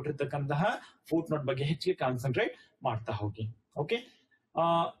ಬುಕ್ ಅಲ್ಲಿ ಕೊಟ್ಟಿರ್ತಕ್ಕಂತಹ ಫುಟ್ ನೋಟ್ ಬಗ್ಗೆ ಹೆಚ್ಚಿಗೆ ಕಾನ್ಸಂಟ್ರೇಟ್ ಮಾಡ್ತಾ ಹೋಗಿ. ಓಕೆ,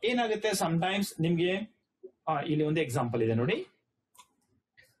 ಏನಾಗುತ್ತೆ ಸಮ್ಟೈಮ್ಸ್ ನಿಮ್ಗೆ, ಇಲ್ಲಿ ಒಂದು ಎಕ್ಸಾಂಪಲ್ ಇದೆ ನೋಡಿ.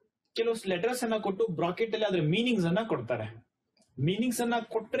 ಕೆಲವು ಲೆಟರ್ಸ್ ಅನ್ನ ಕೊಟ್ಟು ಬ್ರಾಕೆಟ್ ಅಲ್ಲಿ ಅದ್ರ ಮೀನಿಂಗ್ಸ್ ಅನ್ನ ಕೊಡ್ತಾರೆ. ಮೀನಿಂಗ್ಸ್ ಅನ್ನ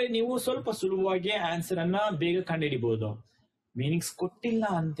ಕೊಟ್ರೆ ನೀವು ಸ್ವಲ್ಪ ಸುಲಭವಾಗಿ ಆನ್ಸರ್ ಅನ್ನ ಬೇಗ ಕಂಡುಹಿಡಿಬಹುದು. ಮೀನಿಂಗ್ಸ್ ಕೊಟ್ಟಿಲ್ಲ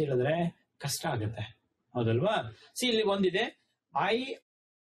ಅಂತ ಹೇಳಿದ್ರೆ ಕಷ್ಟ ಆಗುತ್ತೆ, ಹೌದಲ್ವಾ? ಸಿ, ಇಲ್ಲಿ ಒಂದಿದೆ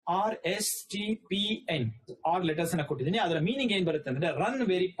IRSTPN, 6 ಲೆಟರ್ಸ್ ಅನ್ನ ಕೊಟ್ಟಿದ್ದೀನಿ. ಅದರ ಮೀನಿಂಗ್ ಏನ್ ಬರುತ್ತೆ ಅಂದ್ರೆ ರನ್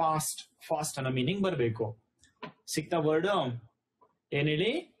ವೆರಿ ಫಾಸ್ಟ್. ಫಾಸ್ಟ್ ಅನ್ನೋ ಮೀನಿಂಗ್ ಬರಬೇಕು. ಸಿಕ್ತಾ ವರ್ಡ್? ಏನ್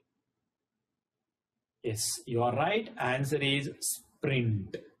ಹೇಳಿ? S, you are right. Answer is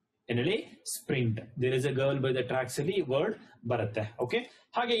sprint. ಏನ್ ಹೇಳಿ? Sprint. There is a girl by the tracks ಅಲ್ಲಿ ವರ್ಡ್ ಬರುತ್ತೆ. ಓಕೆ,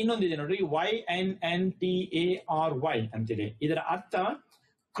 ಹಾಗೆ ಇನ್ನೊಂದಿದೆ ನೋಡ್ರಿ, YNNTARY ಅಂತೇಳಿ. ಇದರ ಅರ್ಥ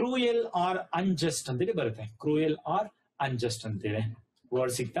ಕ್ರೂಯಲ್ ಆರ್ ಅನ್ಜಸ್ಟ್ ಅಂತೇಳಿ ಬರುತ್ತೆ. ಕ್ರೂಯಲ್ ಆರ್ ಅನ್ಜಸ್ಟ್ ಅಂತೇಳಿ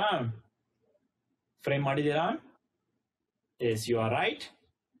ವರ್ಡ್ ಸಿಗ್ತಾ? ಫ್ರೇಮ್ ಮಾಡಿದೀರಾ? S, you are right.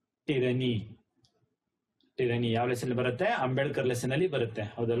 ಟಿರನಿ. ಟಿರನಿ ಯಾವ ಲೆಸನ್ ಬರುತ್ತೆ? ಅಂಬೇಡ್ಕರ್ ಲೆಸನ್ ಅಲ್ಲಿ ಬರುತ್ತೆ,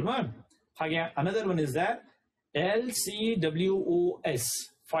 ಹೌದಲ್ವಾ? ಹಾಗೆ another one is that LCWOS,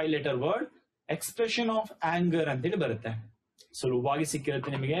 5 letter word, expression of anger ಅಂತೇಳಿ ಬರುತ್ತೆ. ಸುಲಭವಾಗಿ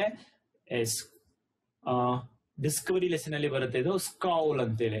ಸಿಕ್ಕಿರುತ್ತೆ ನಿಮಗೆ. ಎಸ್, ಡಿಸ್ಕವರಿ ಲೆಸನ್ ಅಲ್ಲಿ ಬರುತ್ತೆ ಇದು, ಸ್ಕೌಲ್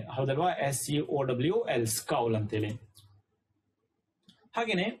ಅಂತೇಳಿ, ಹೌದಲ್ವಾ? SCOWL, ಸ್ಕೌಲ್ ಅಂತೇಳಿ.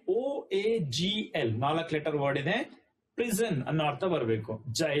 ಹಾಗೇನೆ OAGL, 4 letter ವರ್ಡ್ ಇದೆ. ಪ್ರಿಸನ್ ಅನ್ನೋ ಅರ್ಥ ಬರಬೇಕು.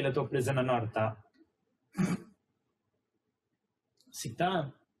 ಜೈಲ್ ಅಥವಾ ಪ್ರಿಸನ್ ಅನ್ನೋ ಅರ್ಥ ಸಿಕ್ತಾ?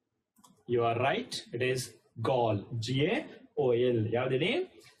 You are right, it is goal. GAOL. ಯಾವ್ದಿದೆ?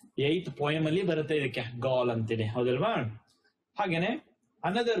 8th poem ಅಲ್ಲಿ ಬರುತ್ತೆ ಇದಕ್ಕೆ ಗಾಲ್ ಅಂತೇಳಿ, ಹೌದಲ್ವಾ? ಹಾಗೇನೆ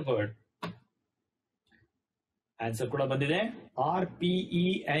ಅನದರ್ ವರ್ಡ್ ಆನ್ಸರ್ ಕೂಡ ಬಂದಿದೆ.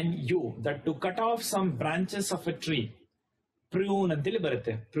 RPENU, that to cut off some branches of A tree. ಪ್ರ್ಯೂನ್ ಅಂತೇಳಿ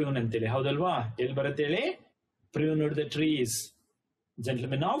ಬರುತ್ತೆ. ಪ್ರ್ಯೂನ್ ಅಂತೇಳಿ, ಹೌದಲ್ವಾ? ಎಲ್ಲಿ ಬರುತ್ತೆ ಹೇಳಿ? ಪ್ರ್ಯೂನ್ಡ್ the trees,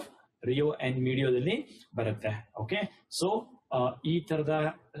 gentlemen of Rio and ಮೀಡಿಯೋದಲ್ಲಿ ಬರುತ್ತೆ. ಓಕೆ, ಸೊ ಈ ತರದ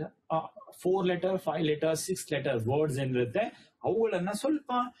 4 letter, 5 letter, 6 letter ವರ್ಡ್ಸ್ ಏನಿರುತ್ತೆ ಅವುಗಳನ್ನ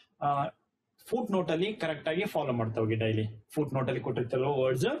ಸ್ವಲ್ಪ ಫುಟ್ ನೋಟ್ ಅಲ್ಲಿ ಕರೆಕ್ಟ್ ಆಗಿ ಫಾಲೋ ಮಾಡ್ತಾ ಹೋಗಿ ಡೈಲಿ. ಫುಟ್ ನೋಟ್ ಅಲ್ಲಿ ಕೊಟ್ಟಿರ್ತಾರೋ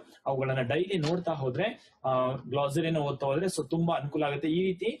ವರ್ಡ್ಸ್ ಅವುಗಳನ್ನ ಡೈಲಿ ನೋಡ್ತಾ ಹೋದ್ರೆ, ಗ್ಲಾಸರಿನ ಓದ್ತಾ ಹೋದ್ರೆ ಸೊ ತುಂಬಾ ಅನುಕೂಲ ಆಗುತ್ತೆ. ಈ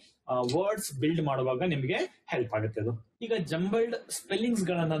ರೀತಿ ವರ್ಡ್ಸ್ ಬಿಲ್ಡ್ ಮಾಡುವಾಗ ನಿಮಗೆ ಹೆಲ್ಪ್ ಆಗುತ್ತೆ ಅದು. ಈಗ ಜಂಬಲ್ಡ್ ಸ್ಪೆಲ್ಲಿಂಗ್ಸ್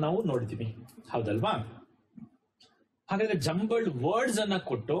ಗಳನ್ನ ನಾವು ನೋಡ್ತೀವಿ, ಹೌದಲ್ವಾ? ಹಾಗಾದ್ರೆ ಜಂಬಲ್ಡ್ ವರ್ಡ್ಸ್ ಅನ್ನ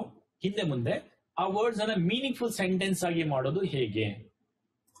ಕೊಟ್ಟು ಹಿಂದೆ ಮುಂದೆ ಆ ವರ್ಡ್ಸ್ ಅನ್ನ ಮೀನಿಂಗ್ಫುಲ್ ಸೆಂಟೆನ್ಸ್ ಆಗಿ ಮಾಡೋದು ಹೇಗೆ?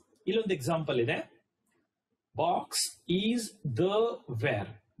 ಇಲ್ಲೊಂದು ಎಕ್ಸಾಂಪಲ್ ಇದೆ. Box is the wear,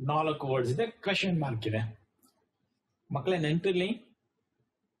 4 words ಇದೆ, ಕ್ವೆಶ್ಚನ್ ಮಾರ್ಕ್ ಇದೆ. ಮಕ್ಕಳೇ ನೆನಪಿರ್ಲಿ,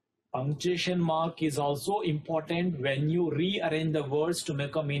 punctuation mark is also important when you rearrange the words to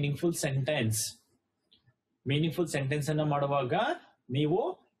make a meaningful sentence. Meaningful sentence ಅನ್ನ ಮಾಡುವಾಗ ನೀವು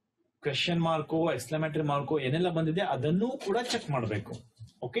ಕ್ವೆಶ್ಚನ್ ಮಾರ್ಕು, ಎಕ್ಸ್ಕ್ಲಮೇಟರಿ ಮಾರ್ಕು ಏನೆಲ್ಲ ಬಂದಿದೆ ಅದನ್ನು ಕೂಡ ಚೆಕ್ ಮಾಡಬೇಕು.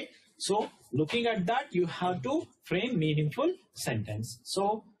 Okay, so looking at that you have to frame meaningful sentence. So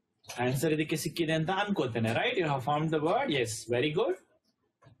answer ಇದಕ್ಕೆ ಸಿಕ್ಕಿದೆ ಅಂತ ಅನ್ಕೋತೇನೆ, right? You have found the word. S, very good.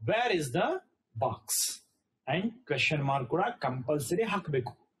 Where is the box and question mark ಕೂಡ compulsory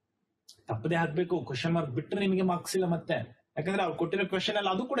ಹಾಕಬೇಕು, ತಪ್ಪದೆ ಹಾಕ್ಬೇಕು. Question mark ಬಿಟ್ಟರೆ ನಿಮಗೆ marks ಇಲ್ಲ ಮತ್ತೆ, ಯಾಕಂದ್ರೆ ಅವ್ರು ಕೊಟ್ಟಿರೋ ಕ್ವೆಶ್ಚನ್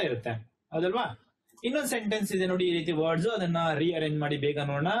ಅಲ್ಲಿ ಅದು ಕೂಡ ಇರುತ್ತೆ, ಹೌದಲ್ವಾ? ಇನ್ನೊಂದು ಸೆಂಟೆನ್ಸ್ ಇದೆ ನೋಡಿ ಈ ರೀತಿ ವರ್ಡ್ಸ್, ಅದನ್ನ ರೀಅರೇಂಜ್ ಮಾಡಿ ಬೇಗ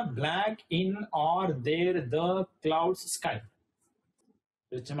ನೋಡೋಣ. Block in are there the clouds sky.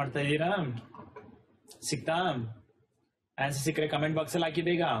 ಯೋಚನೆ ಮಾಡ್ತಾ ಇದ್ದೀರಾ? ಸಿಕ್ತಾ? ಆನ್ಸರ್ ಸಿಕ್ಕರೆ ಕಮೆಂಟ್ ಬಾಕ್ಸ್ ಅಲ್ಲಿ ಹಾಕಿ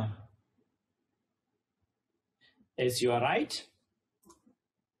ಬೇಗ. S, you are right.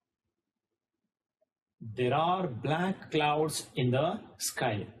 There are black clouds in the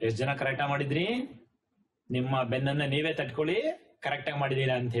sky. ಎಷ್ಟು ಜನ ಕರೆಕ್ಟ್ ಆಗಿ ಮಾಡಿದ್ರಿ? ನಿಮ್ಮ ಬೆನ್ನನ್ನ ನೀವೇ ತಟ್ಕೊಳ್ಳಿ, ಕರೆಕ್ಟ್ ಆಗಿ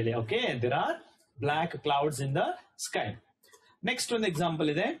ಮಾಡಿದೀರಾ ಅಂತ ಹೇಳಿ. Okay, there are black clouds in the sky. Next ಒಂದು ಎಕ್ಸಾಂಪಲ್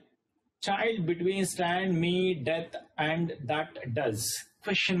ಇದೆ. Child between stand me death and that does.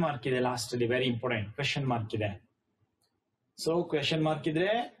 Question mark ಇದೆ ಲಾಸ್ಟ್ ಅಲ್ಲಿ, ವೆರಿ ಇಂಪಾರ್ಟೆಂಟ್. ಕ್ವೆಶ್ಚನ್ ಮಾರ್ಕ್ ಇದೆ. ಸೊ ಕ್ವೆಶ್ಚನ್ ಮಾರ್ಕ್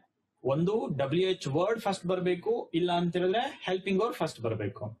ಇದ್ರೆ ಒಂದು WH ವರ್ಡ್ ಫಸ್ಟ್ ಬರಬೇಕು, ಇಲ್ಲ ಅಂತ ಹೇಳಿದ್ರೆ ಹೆಲ್ಪಿಂಗ್ ವರ್ಡ್ ಫಸ್ಟ್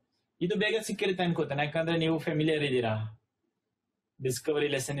ಬರಬೇಕು. ಇದು ಬೇಗ ಸಿಕ್ಕಿರುತ್ತೆ ಅನ್ಕೋತೇನೆ, ಯಾಕಂದ್ರೆ ನೀವು ಫೆಮಿಲಿಯರ್ ಇದ್ದೀರಾ. ಡಿಸ್ಕವರಿ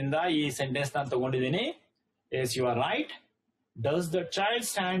ಲೆಸನ್ ಇಂದ ಈ ಸೆಂಟೆನ್ಸ್ ನಾನು ತಗೊಂಡಿದ್ದೀನಿ. S, you are right. Does the child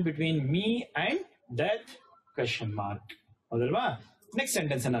stand between me and death? Question mark, ಹೌದಲ್ವಾ? ನೆಕ್ಸ್ಟ್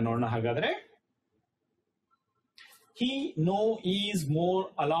ಸೆಂಟೆನ್ಸ್ ಅನ್ನ ನೋಡೋಣ. ಹಾಗಾದ್ರೆ ಹಿ no is more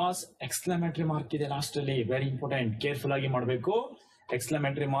alas, exclamatory mark ಇದೆ ಲಾಸ್ಟ್ ಅಲ್ಲಿ, ವೆರಿ ಇಂಪಾರ್ಟೆಂಟ್. ಕೇರ್ಫುಲ್ ಆಗಿ ಮಾಡಬೇಕು.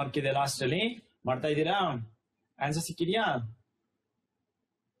 ಎಕ್ಸ್ಕ್ಲಮೇಟರಿ ಮಾರ್ಕ್ ಇದೆ ಲಾಸ್ಟ್ ಅಲ್ಲಿ. ಮಾಡ್ತಾ ಇದ್ದೀರಾ? ಆನ್ಸರ್ ಸಿಕ್ಕಿದ್ಯಾ?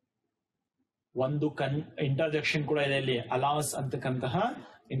 ಒಂದು ಇಂಟರ್ಜೆಕ್ಷನ್ ಕೂಡ ಇದೆ ಇಲ್ಲಿ, ಅಲಾಸ್ ಅಂತಕ್ಕಂತಹ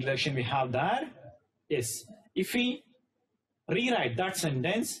introduction we have there. S, if we rewrite that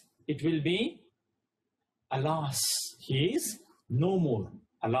sentence, it will be alas he is no more.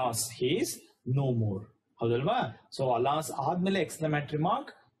 Alas he is no more, ಹೌದಲ್ವಾ? ಸೊ alas ಆದ್ಮೇಲೆ exclamatory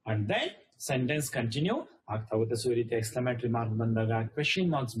mark and then sentence continue ಆಗ್ತಾ ಹೋಗುತ್ತೆ. So ಈ ರೀತಿ exclamatory mark ಬಂದಾಗ, question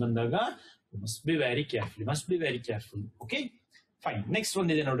marks ಬಂದಾಗ must be very careful. Okay, fine. Next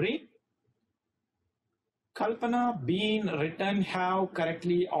ಒಂದಿದೆ ನೋಡ್ರಿ. Kalpana been written have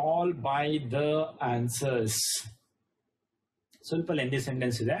correctly all by the answers. ಸ್ವಲ್ಪ ಲೆಂದಿ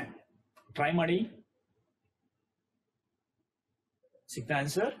ಸೆಂಟೆನ್ಸ್ ಇದೆ, ಟ್ರೈ ಮಾಡಿ. ಸಿಕ್ತಾ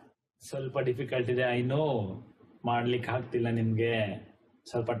ಆನ್ಸರ್? ಸ್ವಲ್ಪ ಡಿಫಿಕಲ್ಟ್ ಇದೆ, ಐ ನೋ. ಮಾಡ್ಲಿಕ್ಕೆ ಆಗ್ತಿಲ್ಲ ನಿಮ್ಗೆ,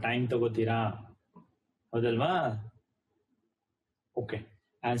 ಸ್ವಲ್ಪ ಟೈಮ್ ತಗೋತೀರಾ, ಹೌದಲ್ವಾ? ಓಕೆ,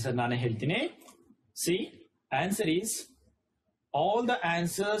 ಆನ್ಸರ್ ನಾನೇ ಹೇಳ್ತೀನಿ. C, answer is all the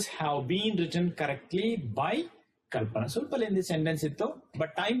answers have been written correctly by ಕಲ್ಪನಾ. ಸ್ವಲ್ಪ ಲೆಂದಿ ಸೆಂಟೆನ್ಸ್ ಇತ್ತು,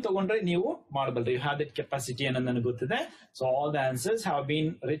 ಬಟ್ ಟೈಮ್ ತಗೊಂಡ್ರೆ ನೀವು ಮಾಡಬಲ್ರಿ. ಯು ಹ್ಯಾವ್ ದಟ್ ಕೆಪಾಸಿಟಿ ಅನ್ನೋದು ನನಗೆ ಗೊತ್ತಿದೆ. So all the answers have been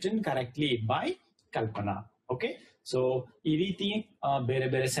return correctly by Kalpana. Okay, so ಈ ರೀತಿ ಬೇರೆ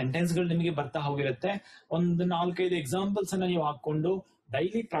ಬೇರೆ ಸೆಂಟೆನ್ಸ್ ಗಳು ನಿಮಗೆ ಬರ್ತಾ ಹೋಗಿರುತ್ತೆ. ಒಂದು 4-5 ಎಕ್ಸಾಂಪಲ್ಸ್ ಅನ್ನ ನೀವು ಹಾಕೊಂಡು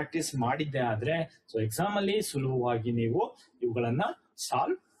ಡೈಲಿ ಪ್ರಾಕ್ಟೀಸ್ ಮಾಡಿದ್ದೆ ಆದ್ರೆ ಸೊ ಎಕ್ಸಾಮ್ ಅಲ್ಲಿ ಸುಲಭವಾಗಿ ನೀವು ಇವುಗಳನ್ನ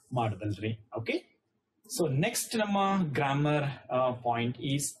ಸಾಲ್ವ್ ಮಾಡಬಲ್ರಿ. ಓಕೆ, ಸೊ ನೆಕ್ಸ್ಟ್ ನಮ್ಮ ಗ್ರಾಮರ್ ಪಾಯಿಂಟ್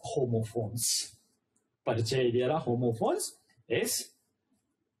ಈಸ್ ಹೋಮೋಫೋನ್ಸ್. ಪರಿಚಯ ಇದೆಯಲ್ಲ homophones? Yes,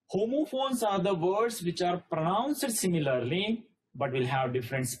 homophones are the words which are pronounced similarly but will have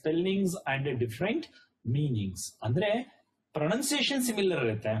different spellings and different meanings. ಅಂದ್ರೆ ಪ್ರೊನೌನ್ಸಿಯೇಷನ್ ಸಿಮಿಲರ್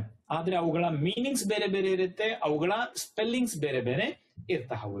ಇರುತ್ತೆ, ಆದ್ರೆ ಅವುಗಳ ಮೀನಿಂಗ್ಸ್ ಬೇರೆ ಬೇರೆ ಇರುತ್ತೆ, ಅವುಗಳ ಸ್ಪೆಲ್ಲಿಂಗ್ಸ್ ಬೇರೆ ಬೇರೆ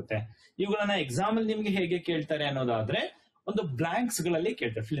ಇರ್ತಾ ಹೋಗುತ್ತೆ. ಇವುಗಳನ್ನ ಎಕ್ಸಾಮ್ ಅಲ್ಲಿ ನಿಮ್ಗೆ ಹೇಗೆ ಕೇಳ್ತಾರೆ ಅನ್ನೋದಾದ್ರೆ, ಒಂದು ಬ್ಲಾಂಕ್ಸ್ ಗಳಲ್ಲಿ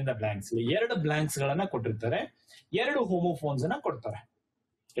ಕೇಳ್ತಾರೆ, fill in the blanks. 2 blanks ಗಳನ್ನ ಕೊಟ್ಟಿರ್ತಾರೆ, 2 ಹೋಮೋಫೋನ್ಸ್ ಅನ್ನ ಕೊಡ್ತಾರೆ,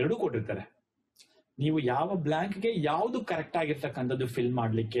 2 ಕೊಟ್ಟಿರ್ತಾರೆ. ನೀವು ಯಾವ ಬ್ಲಾಂಕ್ಗೆ ಯಾವುದು ಕರೆಕ್ಟ್ ಆಗಿರ್ತಕ್ಕಂಥದ್ದು ಫಿಲ್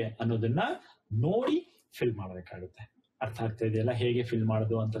ಮಾಡ್ಲಿಕ್ಕೆ ಅನ್ನೋದನ್ನ ನೋಡಿ ಫಿಲ್ ಮಾಡಬೇಕಾಗುತ್ತೆ. ಅರ್ಥ ಆಗ್ತಾ ಇದೆಯಲ್ಲ ಹೇಗೆ ಫಿಲ್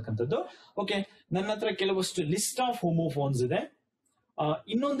ಮಾಡೋದು ಅಂತಕ್ಕಂಥದ್ದು? ಓಕೆ, ನನ್ನ ಹತ್ರ ಕೆಲವಷ್ಟು ಲಿಸ್ಟ್ ಆಫ್ ಹೋಮೋಫೋನ್ಸ್ ಇದೆ.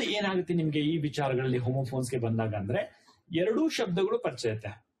 ಇನ್ನೊಂದು ಏನಾಗುತ್ತೆ ನಿಮ್ಗೆ ಈ ವಿಚಾರಗಳಲ್ಲಿ ಹೋಮೋಫೋನ್ಸ್ಗೆ ಬಂದಾಗ ಅಂದ್ರೆ, 2 ಶಬ್ದಗಳು ಪರಿಚಯ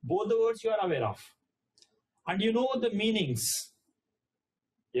ಇರುತ್ತೆ. Both the words you are aware of and you know the meanings.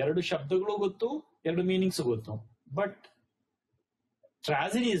 2 ಶಬ್ದಗಳು ಗೊತ್ತು, 2 ಮೀನಿಂಗ್ಸ್ ಗೊತ್ತು. But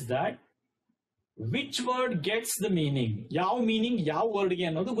tragedy is that which word gets the meaning, ಯಾವ ಮೀನಿಂಗ್ ಯಾವ ವರ್ಡ್ಗೆ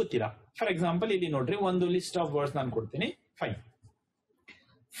ಅನ್ನೋದು ಗೊತ್ತಿಲ್ಲ. ಫಾರ್ ಎಕ್ಸಾಂಪಲ್ ಇಲ್ಲಿ ನೋಡ್ರಿ, ಒಂದು ಲಿಸ್ಟ್ ಆಫ್ ವರ್ಡ್ಸ್ ನಾನು ಕೊಡ್ತೀನಿ. ಫೈನ್.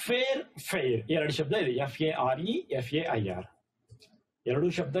 ಫೇರ್, ಫೇರ್ ಎರಡು ಶಬ್ದ ಇದೆ, FARE, FAIR. ಎರಡು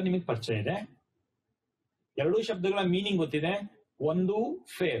ಶಬ್ದ ನಿಮಗೆ ಪರಿಚಯ ಇದೆ. ಎರಡು ಶಬ್ದಗಳ ಮೀನಿಂಗ್ ಗೊತ್ತಿದೆ. ಒಂದು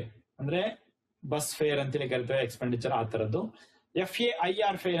ಫೇರ್ ಅಂದ್ರೆ ಬಸ್ ಫೇರ್ ಅಂತೇಳಿ ಕರಿತೇವೆ, ಎಕ್ಸ್ಪೆಂಡಿಚರ್ ಆ ತರದ್ದು.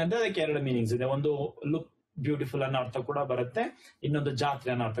 FAIR ಫೇರ್ ಅಂದ್ರೆ ಅದಕ್ಕೆ ಎರಡು ಮೀನಿಂಗ್ಸ್ ಇದೆ. ಒಂದು ಲುಕ್ ಬ್ಯೂಟಿಫುಲ್ ಅನ್ನೋ ಅರ್ಥ ಕೂಡ ಬರುತ್ತೆ, ಇನ್ನೊಂದು ಜಾತ್ರೆ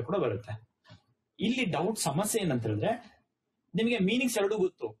ಅನ್ನೋ ಅರ್ಥ ಕೂಡ ಬರುತ್ತೆ. ಇಲ್ಲಿ ಡೌಟ್ ಸಮಸ್ಯೆ ಏನಂತ ಹೇಳಿದ್ರೆ, ನಿಮಗೆ ಮೀನಿಂಗ್ಸ್ ಎರಡು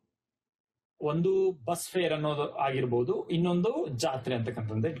ಗೊತ್ತು. ಒಂದು ಬಸ್ ಫೇರ್ ಅನ್ನೋದು ಆಗಿರ್ಬೋದು, ಇನ್ನೊಂದು ಜಾತ್ರೆ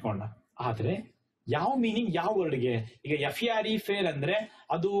ಅಂತಕ್ಕಂಥದ್ದು ಇಟ್ಕೊಂಡ. ಆದ್ರೆ ಯಾವ ಮೀನಿಂಗ್ ಯಾವ ವರ್ಡ್ಗೆ? ಈಗ FARE ಫೇರ್ ಅಂದ್ರೆ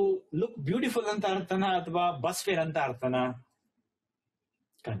ಅದು ಲುಕ್ ಬ್ಯೂಟಿಫುಲ್ ಅಂತ ಅರ್ಥನ ಅಥವಾ ಬಸ್ ಫೇರ್ ಅಂತ ಅರ್ಥನ?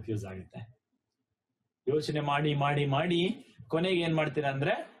 ಕನ್ಫ್ಯೂಸ್ ಆಗುತ್ತೆ. ಯೋಚನೆ ಮಾಡಿ ಮಾಡಿ ಮಾಡಿ ಕೊನೆಗೆ ಏನ್ ಮಾಡ್ತೀರಾ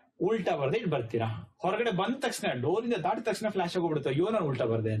ಅಂದ್ರೆ ಉಲ್ಟಾ ಬರ್ದೆ ಇಟ್ ಬರ್ತೀರಾ. ಹೊರಗಡೆ ಬಂದ ತಕ್ಷಣ, ಡೋರಿಂದ ದಾಟಿದ ತಕ್ಷಣ ಫ್ಲಾಶ್ ಆಗೋಗ್ಬಿಡುತ್ತೆ, ಅಯ್ಯೋ ನಾನು ಉಲ್ಟಾ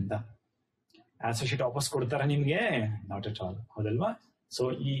ಬರ್ದೆ ಅಂತ. ಅಸೋಸಿಯೇಟ್ ವಾಪಸ್ ಕೊಡ್ತಾರ ನಿಮ್ಗೆ? ನಾಟ್ ಅಟ್ ಆಲ್, ಹೌದಲ್ವಾ? ಸೊ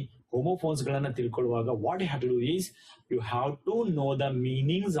ಈ ಹೋಮೋಫೋನ್ಸ್ ಗಳನ್ನ ತಿಳ್ಕೊಳ್ಳುವಾಗ what you have to do is you have to know the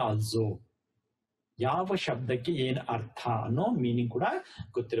meanings also. ಯಾವ ಶಬ್ದಕ್ಕೆ ಏನ್ ಅರ್ಥ ಅನ್ನೋ ಮೀನಿಂಗ್ ಕೂಡ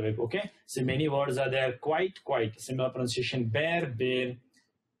ಗೊತ್ತಿರಬೇಕು. Okay, so many words are there. Quite, quite, similar pronunciation. ಬೇರ್, ಬೇರ್.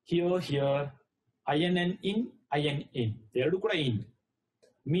 Here, here. INN, in, IN. ಎರಡು ಕೂಡ ಇನ್.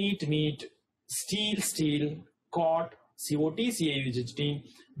 Meet, meet. Steel, steel. Cot, COT, CAUGT.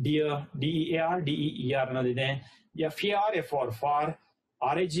 Dear, DEAR, DEER ಅನ್ನೋದಿದೆ. FAR, FAR.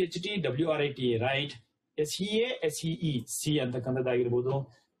 RAGHT, WRITA, right. SEA, SEE, C ಅಂತಕ್ಕಂಥದ್ದಾಗಿರ್ಬೋದು.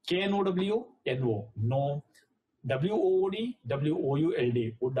 KNOW, NO, no. WOOD, WOULD,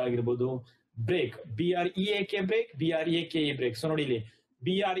 wood ಆಗಿರ್ಬೋದು. Break, BREAK break, BREAKE break. So ನೋಡಿ ಇಲ್ಲಿ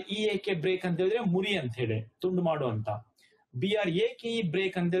BREAK break ಅಂತ ಹೇಳಿದ್ರೆ ಮುರಿ ಅಂತ ಹೇಳಿ, ತುಂಡು ಮಾಡು ಅಂತ. BRAKE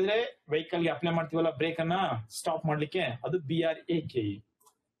ಬ್ರೇಕ್ ಅಂತ ಹೇಳಿದ್ರೆ ವೆಹಿಕಲ್ ಗೆ ಅಪ್ಲೈ ಮಾಡ್ತೀವಲ್ಲ ಬ್ರೇಕ್ ಅನ್ನ ಸ್ಟಾಪ್ ಮಾಡ್ಲಿಕ್ಕೆ, ಅದು BRAKE.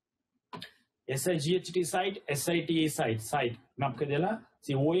 SIGHT site, SITE site, site ನಾಪ್ಕದೆಯಲ್ಲ.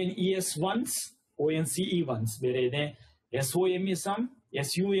 ONES once, ONCE once ಬೇರೆ ಇದೆ. SOME some,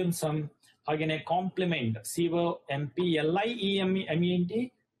 SUM some. ಹಾಗೇನೆ ಕಾಂಪ್ಲಿಮೆಂಟ್, COMPLIEMENT,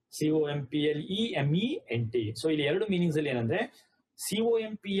 COMPLEMENT. ಸೊ ಇಲ್ಲಿ ಎರಡು ಮೀನಿಂಗ್ಸ್ ಅಲ್ಲಿ ಏನಂದ್ರೆ,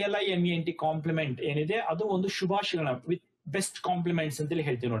 COMPLIMENT ಕಾಂಪ್ಲಿಮೆಂಟ್ ಏನಿದೆ ಅದು ಒಂದು ಶುಭಾಶಯಗಳನ್ನ, ವಿತ್ ಬೆಸ್ಟ್ ಕಾಂಪ್ಲಿಮೆಂಟ್ಸ್ ಅಂತೇಳಿ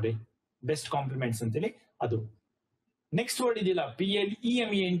ಹೇಳ್ತೀವಿ ನೋಡಿ, ಬೆಸ್ಟ್ ಕಾಂಪ್ಲಿಮೆಂಟ್ಸ್ ಅಂತೇಳಿ ಅದು. ನೆಕ್ಸ್ಟ್ ವರ್ಡ್ ಇದೆಯಲ್ಲ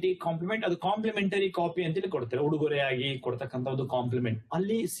PLEMENT ಕಾಂಪ್ಲಿಮೆಂಟ್, ಅದು ಕಾಂಪ್ಲಿಮೆಂಟರಿ ಕಾಪಿ ಅಂತೇಳಿ ಕೊಡ್ತಾರೆ, ಉಡುಗೊರೆಯಾಗಿ ಕೊಡ್ತಕ್ಕಂಥ ಒಂದು ಕಾಂಪ್ಲಿಮೆಂಟ್.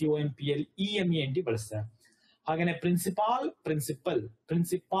 ಅಲ್ಲಿ COMPLEMENT ಬಳಸ್ತಾರೆ. ಹಾಗೇನೆ ಪ್ರಿನ್ಸಿಪಾಲ್, ಪ್ರಿನ್ಸಿಪಲ್.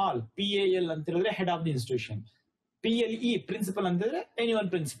 ಪ್ರಿನ್ಸಿಪಾಲ್ PAL ಅಂತ ಹೇಳಿದ್ರೆ head of the institution. PLE principal ಅಂತ ಹೇಳಿದ್ರೆ any one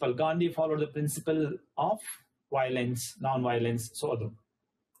principal. Gandhi followed the principle of violence, non violence. So ಅದು.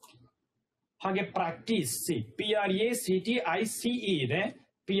 ಹಾಗೆ ಪ್ರಾಕ್ಟೀಸ್, PRACTICE ಇದೆ,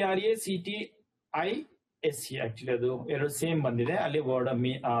 PRACTISE. ಆಕ್ಚುಲಿ ಅದು ಎರಡು ಸೇಮ್ ಬಂದಿದೆ, ಅಲ್ಲಿ ವರ್ಡ್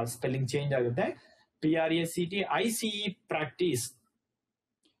ಸ್ಪೆಲ್ಲಿಂಗ್ ಚೇಂಜ್ ಆಗುತ್ತೆ. PRACTICE ಪ್ರಾಕ್ಟೀಸ್,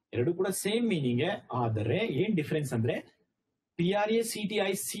 ಎರಡು ಕೂಡ ಸೇಮ್ ಮೀನಿಂಗ್. ಆದರೆ ಏನ್ ಡಿಫರೆನ್ಸ್ ಅಂದ್ರೆ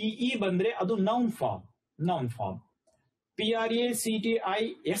PRACTICE ಬಂದ್ರೆ ಅದು noun form, noun form.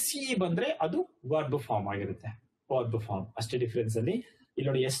 PRACTISE ಬಂದ್ರೆ ಅದು ವರ್ಬ್ ಫಾರ್ಮ್ ಆಗಿರುತ್ತೆ, ವರ್ಬ್ ಫಾರ್ಮ್. ಅಷ್ಟೇ ಡಿಫರೆನ್ಸ್ ಅಲ್ಲಿ. ಇಲ್ಲಿ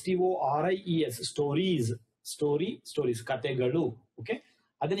ನೋಡಿ STORIES ಸ್ಟೋರೀಸ್, ಸ್ಟೋರಿ, ಸ್ಟೋರೀಸ್ ಕತೆಗಳು. ಓಕೆ,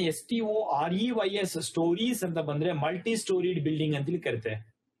 ಅದನ್ನ STOREYS ಸ್ಟೋರೀಸ್ ಅಂತ ಬಂದ್ರೆ ಮಲ್ಟಿ ಸ್ಟೋರಿಡ್ ಬಿಲ್ಡಿಂಗ್ ಅಂತೇಳಿ ಕರಿತೆ,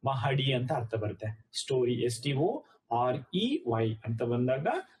 ಮಹಡಿ ಅಂತ ಅರ್ಥ ಬರುತ್ತೆ. ಸ್ಟೋರಿ STOREY ಅಂತ ಬಂದಾಗ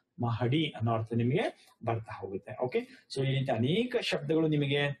ಮಹಡಿ ಅನ್ನೋ ಅರ್ಥ ನಿಮಗೆ ಬರ್ತಾ ಹೋಗುತ್ತೆ. ಓಕೆ, ಸೊ ಈ ರೀತಿ ಅನೇಕ ಶಬ್ದಗಳು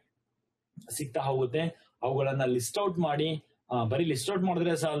ನಿಮಗೆ ಸಿಗ್ತಾ ಹೋಗುತ್ತೆ. ಅವುಗಳನ್ನ ಲಿಸ್ಟ್ ಔಟ್ ಮಾಡಿ, ಬರೀ ಲಿಸ್ಟ್ ಔಟ್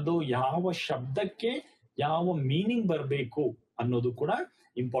ಮಾಡಿದ್ರೆ ಸಾಲದು, ಯಾವ ಶಬ್ದಕ್ಕೆ ಯಾವ ಮೀನಿಂಗ್ ಬರಬೇಕು ಅನ್ನೋದು ಕೂಡ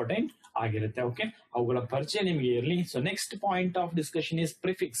ಇಂಪಾರ್ಟೆಂಟ್ ಆಗಿರುತ್ತೆ. ಓಕೆ, ಅವುಗಳ ಪರಿಚಯ ನಿಮಗೆ ಇರಲಿ. So next point of discussion is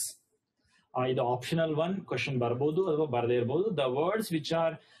prefix. ಇದು ಆಪ್ಷನಲ್ ಒನ್, ಕ್ವಶನ್ ಬರಬಹುದು ಅಥವಾ ಬರದೇ ಇರಬಹುದು. The words which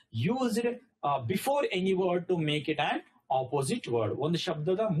are used before any word to make it on opposite word. ಒಂದು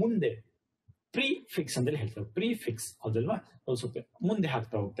ಶಬ್ದದ ಮುಂದೆ ಪ್ರಿಫಿಕ್ಸ್ ಅಂತ ಹೇಳ್ತೇವೆ, ಪ್ರಿಫಿಕ್ಸ್, ಹೌದಲ್ವಾ? ಸ್ವಲ್ಪ ಮುಂದೆ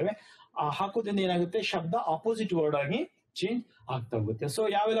ಹಾಕ್ತಾ ಹೋಗ್ತೇವೆ. ಹಾಕೋದ್ರಿಂದ ಏನಾಗುತ್ತೆ, ಶಬ್ದ ಆಪೋಸಿಟ್ ವರ್ಡ್ ಆಗಿ ಚೇಂಜ್ ಆಗ್ತಾ ಹೋಗುತ್ತೆ. ಸೊ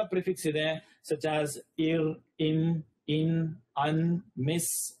ಯಾವೆಲ್ಲ ಪ್ರಿಫಿಕ್ಸ್ ಇದೆ, ಸಚ್ ಆಸ್ ಇರ್, ಇನ್, ಅನ್,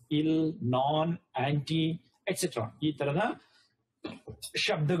 ಮಿಸ್, ಇಲ್, ನಾನ್, ಆಂಟಿ ಎಕ್ಸೆಟ್ರಾ. ಈ ತರದ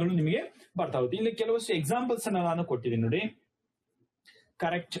ಶಬ್ದಗಳು ನಿಮಗೆ ಬರ್ತಾ ಹೋಗುತ್ತೆ. ಇಲ್ಲಿ ಕೆಲವಷ್ಟು ಎಕ್ಸಾಂಪಲ್ಸ್ ಅನ್ನ ನಾನು ಕೊಟ್ಟಿದ್ದೀನಿ ನೋಡಿ.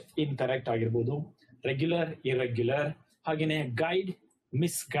 ಕರೆಕ್ಟ್, ಇನ್ಕರೆಕ್ಟ್ ಆಗಿರ್ಬೋದು, ರೆಗ್ಯುಲರ್, ಇರ್ರೆಗ್ಯುಲರ್, ಹಾಗೇನೆ ಗೈಡ್,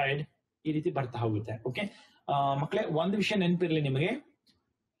 ಮಿಸ್ ಗೈಡ್, ಈ ರೀತಿ ಬರ್ತಾ ಹೋಗುತ್ತೆ. ಓಕೆ ಮಕ್ಕಳೇ, ಒಂದು ವಿಷಯ ನೆನಪಿರ್ಲಿ ನಿಮಗೆ,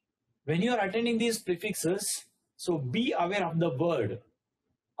 when you are attending these prefixes, so be aware of the word.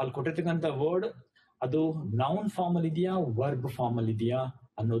 ಅಲ್ಲಿ ಕೊಟ್ಟಿರ್ತಕ್ಕಂಥ ವರ್ಡ್ ಅದು ನೌನ್ ಫಾರ್ಮ್ ಅಲ್ಲಿ ಇದೆಯಾ, ವರ್ಬ್ ಫಾರ್ಮ್ ಅಲ್ಲಿ ಇದೆಯಾ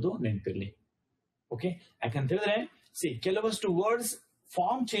ಅನ್ನೋದು ನೆನಪಿರ್ಲಿ. ಓಕೆ, ಯಾಕಂತ ಹೇಳಿದ್ರೆ ಕೆಲವಷ್ಟು ವರ್ಡ್ಸ್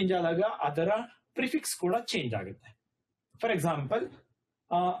ಫಾರ್ಮ್ ಚೇಂಜ್ ಆದಾಗ ಅದರ ಪ್ರಿಫಿಕ್ಸ್ ಕೂಡ ಚೇಂಜ್ ಆಗುತ್ತೆ. ಫಾರ್ ಎಕ್ಸಾಂಪಲ್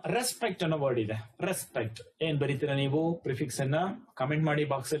ರೆಸ್ಪೆಕ್ಟ್ ಅನ್ನೋ ವರ್ಡ್ ಇದೆ. ರೆಸ್ಪೆಕ್ಟ್ ಏನ್ ಬರೀತೀರಾ ನೀವು? ಪ್ರಿಫಿಕ್ಸ್ ಅನ್ನ ಕಮೆಂಟ್ ಮಾಡಿ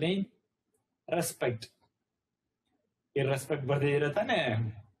ಬಾಕ್ಸ್ ಅಲ್ಲಿ. ರೆಸ್ಪೆಕ್ಟ್ ಇರ್ರೆಸ್ಪೆಕ್ಟ್ ಬರ್ದಿದ್ದೀರ ತಾನೆ?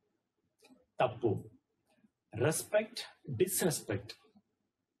 ತಪ್ಪು. Respect disrespect.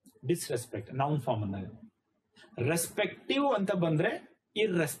 Disrespect noun form ಅನ್ನ. ರೆಸ್ಪೆಕ್ಟಿವ್ ಅಂತ ಬಂದ್ರೆ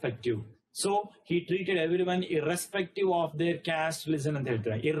irrespective. So he treated every one irrespective of their caste religion ಅಂತ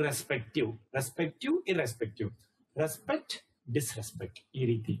ಹೇಳ್ತಾರೆ. Irrespective, respective, irrespective, respect, disrespect, ಈ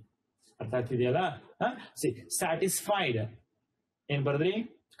ರೀತಿ. ಅರ್ಥ ಆಗ್ತಿದೆಯಲ್ಲ? ಸ್ಯಾಟಿಸ್ಫೈಡ್ ಏನ್ ಬರ್ದ್ರಿ?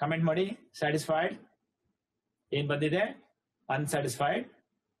 ಕಮೆಂಟ್ ಮಾಡಿ. ಸ್ಯಾಟಿಸ್ಫೈಡ್ ಏನ್ ಬಂದಿದೆ? Unsatisfied,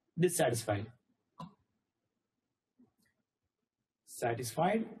 dissatisfied.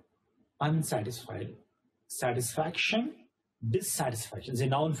 Satisfied, unsatisfied, satisfaction, dissatisfaction.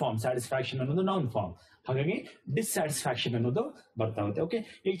 Noun form. Satisfaction ಅನ್ನೋದು ನೌನ್ ಫಾರ್ಮ್, ಹಾಗಾಗಿ ಡಿಸ್ಸ್ಯಾಟಿಸ್ಫ್ಯಾಕ್ಷನ್ ಅನ್ನೋದು ಬರ್ತಾ ಹೋಗುತ್ತೆ. ಓಕೆ,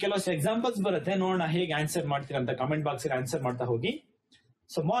 ಈಗ ಕೆಲವಷ್ಟು ಎಕ್ಸಾಂಪಲ್ಸ್ ಬರುತ್ತೆ, ನೋಡೋಣ ಹೇಗೆ ಆನ್ಸರ್ ಮಾಡ್ತೀರಾ ಅಂತ. ಕಮೆಂಟ್ ಬಾಕ್ಸ್ ಆನ್ಸರ್ ಮಾಡ್ತಾ ಹೋಗಿ.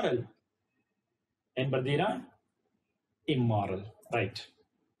 ಸೊ ಮಾರಲ್ ಏನ್ ಬರ್ದೀರಾ? immoral, right?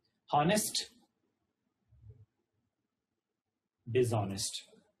 Honest, dishonest.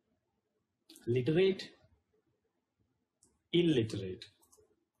 Literate, illiterate.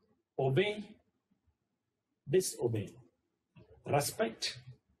 Obey, disobey. Respect,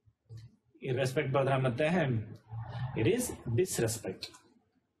 irrespect badra matte hai, it is disrespect.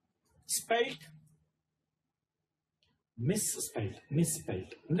 Spelt, misspelled,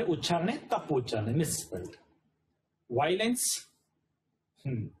 misspelled. ಅಂದ್ರೆ ಉಚ್ಚಾರಣೆ ತಪ್ಪು ಉಚ್ಚಾರಣೆ, misspelled. Violence,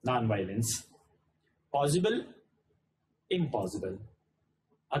 non-violence. Possible, impossible.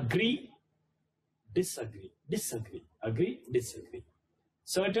 Agree, disagree, disagree, agree, disagree.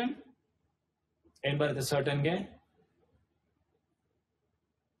 Certain, ಏನ್ ಬರುತ್ತೆ ಸರ್ಟನ್ಗೆ?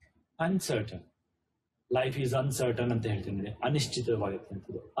 Uncertain. Life is uncertain ಅಂತ ಹೇಳ್ತೀನಿ,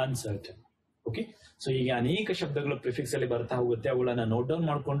 ಅನಿಶ್ಚಿತವಾಗಿರ್ತಕ್ಕಂಥದ್ದು, uncertain. Okay, so ಈಗ ಅನೇಕ ಶಬ್ದಗಳು ಪ್ರಿಫಿಕ್ಸ್ ಅಲ್ಲಿ ಬರ್ತಾ ಹೋಗುತ್ತೆ, ಅವುಗಳನ್ನ ನೋಟ್ ಡೌನ್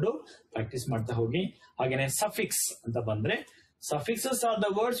ಮಾಡ್ಕೊಂಡು ಪ್ರಾಕ್ಟೀಸ್ ಮಾಡ್ತಾ ಹೋಗಿ. ಹಾಗೇನೆ ಸಫಿಕ್ಸ್ ಅಂತ ಬಂದ್ರೆ, ಸಫಿಕ್ಸಸ್ are the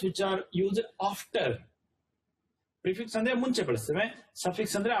words which are used after. Prefix ಅಂದ್ರೆ ಮುಂಚೆ ಬಳಸ್ತೇವೆ,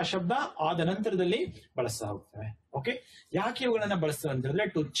 ಸಫಿಕ್ಸ್ ಅಂದ್ರೆ ಆ ಶಬ್ದ ಆದ ನಂತರದಲ್ಲಿ ಬಳಸ್ತಾ ಹೋಗ್ತೇವೆ. ಓಕೆ, ಯಾಕೆ ಇವುಗಳನ್ನ ಬಳಸ್ತೇವೆ ಅಂತ ಹೇಳಿದ್ರೆ,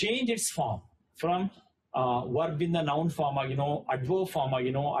 to change its form from verb ಇಂದ noun form ಆಗಿನೋ, adverb form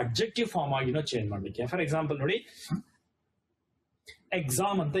ಆಗಿನೋ, adjective form ಆಗಿನೋ change ಮಾಡ್ಲಿಕ್ಕೆ. ಫಾರ್ ಎಕ್ಸಾಂಪಲ್ ನೋಡಿ,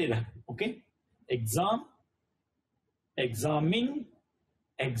 ಎಕ್ಸಾಮ್ ಅಂತ ಇದೆ. Okay, exam, ಎಕ್ಸಾಮಿಂಗ್,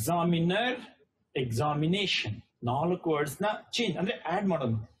 examiner, examination. 4 words ನ ಚೇಂಜ್ ಅಂದ್ರೆ ಆಡ್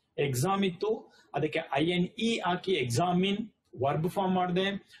ಮಾಡೋದು. ಎಕ್ಸಾಮ್ ಇತ್ತು, ಅದಕ್ಕೆ INE ಹಾಕಿ ಎಕ್ಸಾಮಿನ್ ವರ್ಬ್ ಫಾರ್ಮ್ ಮಾಡಿದೆ,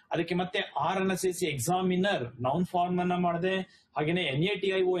 ಅದಕ್ಕೆ ಮತ್ತೆ R ಅನ್ನ ಸೇರಿಸಿ ಎಕ್ಸಾಮಿನರ್ ನೌನ್ ಫಾರ್ಮ್ ಅನ್ನ ಮಾಡಿದೆ. ಹಾಗೇನೆ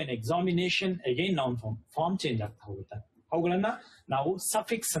NATION examination again noun form change ಆಗ್ತಾ ಹೋಗುತ್ತೆ. ಅವುಗಳನ್ನ ನಾವು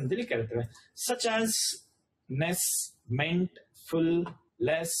ಸಫಿಕ್ಸ್ ಅಂತೇಳಿ ಕರಿತೇವೆ. Such as Ness, made, full,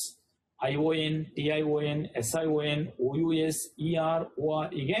 less, ION, TION, SION, OUS, ER, OR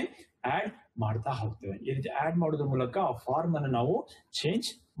ಹೀಗೆ ಆಡ್ ಮಾಡ್ತಾ ಹೋಗ್ತೇವೆ. ಈ ರೀತಿ ಆಡ್ ಮಾಡೋದ್ರ ಮೂಲಕ ಆ ಫಾರ್ಮ್ ಅನ್ನು ನಾವು ಚೇಂಜ್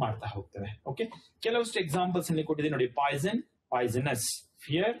ಮಾಡ್ತಾ ಹೋಗ್ತೇವೆ. ಓಕೆ, ಕೆಲವಷ್ಟು ಎಕ್ಸಾಂಪಲ್ಸ್ ಅಲ್ಲಿ ಕೊಟ್ಟಿದ್ದೀನಿ ನೋಡಿ. Poisson, poisonous.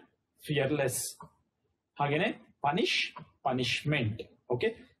 Fear, fearless. ಹಾಗೇನೆ ಪನಿಷ್, ಪನಿಷ್ಮೆಂಟ್. ಓಕೆ,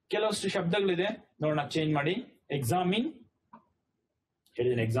 ಕೆಲವಷ್ಟು ಶಬ್ದಗಳಿದೆ, ನೋಡೋಣ ಚೇಂಜ್ ಮಾಡಿ. ಎಕ್ಸಾಮಿನ್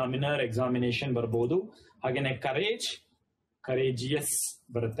ಹೇಳಿದ್ದೀನಿ, ಎಕ್ಸಾಮಿನರ್, ಎಕ್ಸಾಮಿನೇಷನ್ ಬರ್ಬೋದು. ಹಾಗೇನೆ ಕರೇಜ್, ಕರೇಜಿಯಸ್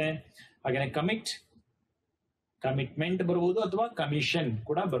ಬರುತ್ತೆ. ಹಾಗೇನೆ ಕಮಿಟ್, ಕಮಿಟ್ಮೆಂಟ್ ಬರಬಹುದು, ಅಥವಾ ಕಮಿಷನ್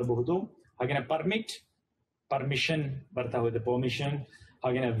ಕೂಡ ಬರಬಹುದು. ಹಾಗೇನೆ ಪರ್ಮಿಟ್, ಪರ್ಮಿಷನ್ ಬರ್ತಾ ಹೋಗುತ್ತೆ, ಪರ್ಮಿಷನ್.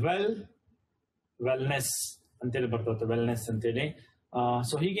 ಹಾಗೇನೆ ವೆಲ್, ವೆಲ್ನೆಸ್ ಅಂತೇಳಿ ಬರ್ತಾ ಹೋಗುತ್ತೆ, ವೆಲ್ನೆಸ್ ಅಂತೇಳಿ.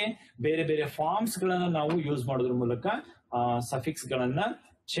 ಸೊ ಹೀಗೆ ಬೇರೆ ಬೇರೆ ಫಾರ್ಮ್ಸ್ ಗಳನ್ನ ನಾವು ಯೂಸ್ ಮಾಡೋದ್ರ ಮೂಲಕ ಸಫಿಕ್ಸ್ ಗಳನ್ನ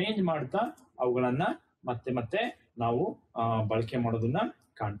ಚೇಂಜ್ ಮಾಡ್ತಾ ಅವುಗಳನ್ನ ಮತ್ತೆ ಮತ್ತೆ ನಾವು ಬಳಕೆ ಮಾಡೋದನ್ನ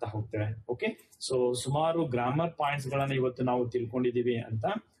ಕಾಣ್ತಾ ಹೋಗ್ತೇವೆ. ಓಕೆ, ಸೊ ಸುಮಾರು ಗ್ರಾಮರ್ ಪಾಯಿಂಟ್ಸ್ ಗಳನ್ನ ಇವತ್ತು ನಾವು ತಿಳ್ಕೊಂಡಿದೀವಿ ಅಂತ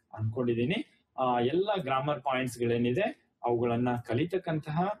ಅನ್ಕೊಂಡಿದೀನಿ. ಎಲ್ಲ ಗ್ರಾಮರ್ ಪಾಯಿಂಟ್ಸ್ ಗಳೇನಿದೆ ಅವುಗಳನ್ನ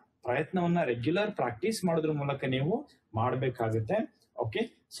ಕಲಿತಕ್ಕಂತಹ ಪ್ರಯತ್ನವನ್ನ ರೆಗ್ಯುಲರ್ ಪ್ರಾಕ್ಟೀಸ್ ಮಾಡೋದ್ರ ಮೂಲಕ ನೀವು ಮಾಡಬೇಕಾಗುತ್ತೆ. ಓಕೆ,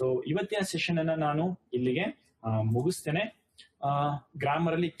 ಸೊ ಇವತ್ತಿನ ಸೆಷನ್ ಅನ್ನ ನಾನು ಇಲ್ಲಿಗೆ ಮುಗಿಸ್ತೇನೆ.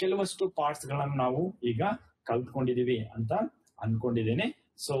 ಗ್ರಾಮರ್ ಅಲ್ಲಿ ಕೆಲವಷ್ಟು ಪಾರ್ಟ್ಸ್ ಗಳನ್ನ ನಾವು ಈಗ ಕಲ್ತ್ಕೊಂಡಿದೀವಿ ಅಂತ ಅನ್ಕೊಂಡಿದ್ದೀನಿ.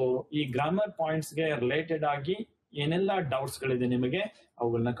 ಸೊ ಈ ಗ್ರಾಮರ್ ಪಾಯಿಂಟ್ಸ್ ಗೆ ರಿಲೇಟೆಡ್ ಆಗಿ ಏನೆಲ್ಲ ಡೌಟ್ಸ್ ಗಳಿದೆ ನಿಮಗೆ,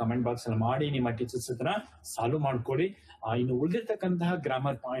 ಅವುಗಳನ್ನ ಕಮೆಂಟ್ ಬಾಕ್ಸ್ ಅಲ್ಲಿ ಮಾಡಿ ನಿಮ್ಮ ಟೀಚರ್ಸ್ ಹತ್ರ ಸಾಲ್ವ್ ಮಾಡ್ಕೊಳ್ಳಿ. ಇನ್ನು ಉಳಿದಿರ್ತಕ್ಕಂತಹ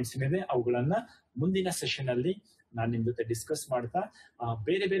ಗ್ರಾಮರ್ ಪಾಯಿಂಟ್ಸ್ ಏನಿದೆ ಅವುಗಳನ್ನ ಮುಂದಿನ ಸೆಷನ್ ಅಲ್ಲಿ ನಾನು ನಿಮ್ ಜೊತೆ ಡಿಸ್ಕಸ್ ಮಾಡ್ತಾ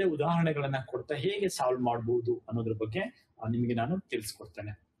ಬೇರೆ ಬೇರೆ ಉದಾಹರಣೆಗಳನ್ನ ಕೊಡ್ತಾ ಹೇಗೆ ಸಾಲ್ವ್ ಮಾಡಬಹುದು ಅನ್ನೋದ್ರ ಬಗ್ಗೆ ನಿಮಗೆ ನಾನು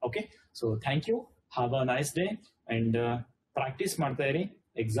ತಿಳಿಸ್ಕೊಡ್ತೇನೆ. Okay, so thank you, have a nice day and practice ಮಾಡ್ತಾ ಇರಿ.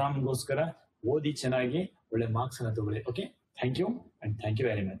 ಎಕ್ಸಾಮ್ಗೋಸ್ಕರ ಓದಿ ಚೆನ್ನಾಗಿ ಒಳ್ಳೆ ಮಾರ್ಕ್ಸ್ ಅನ್ನ ತಗೊಳ್ಳಿ. Okay, thank you and thank you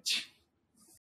very much.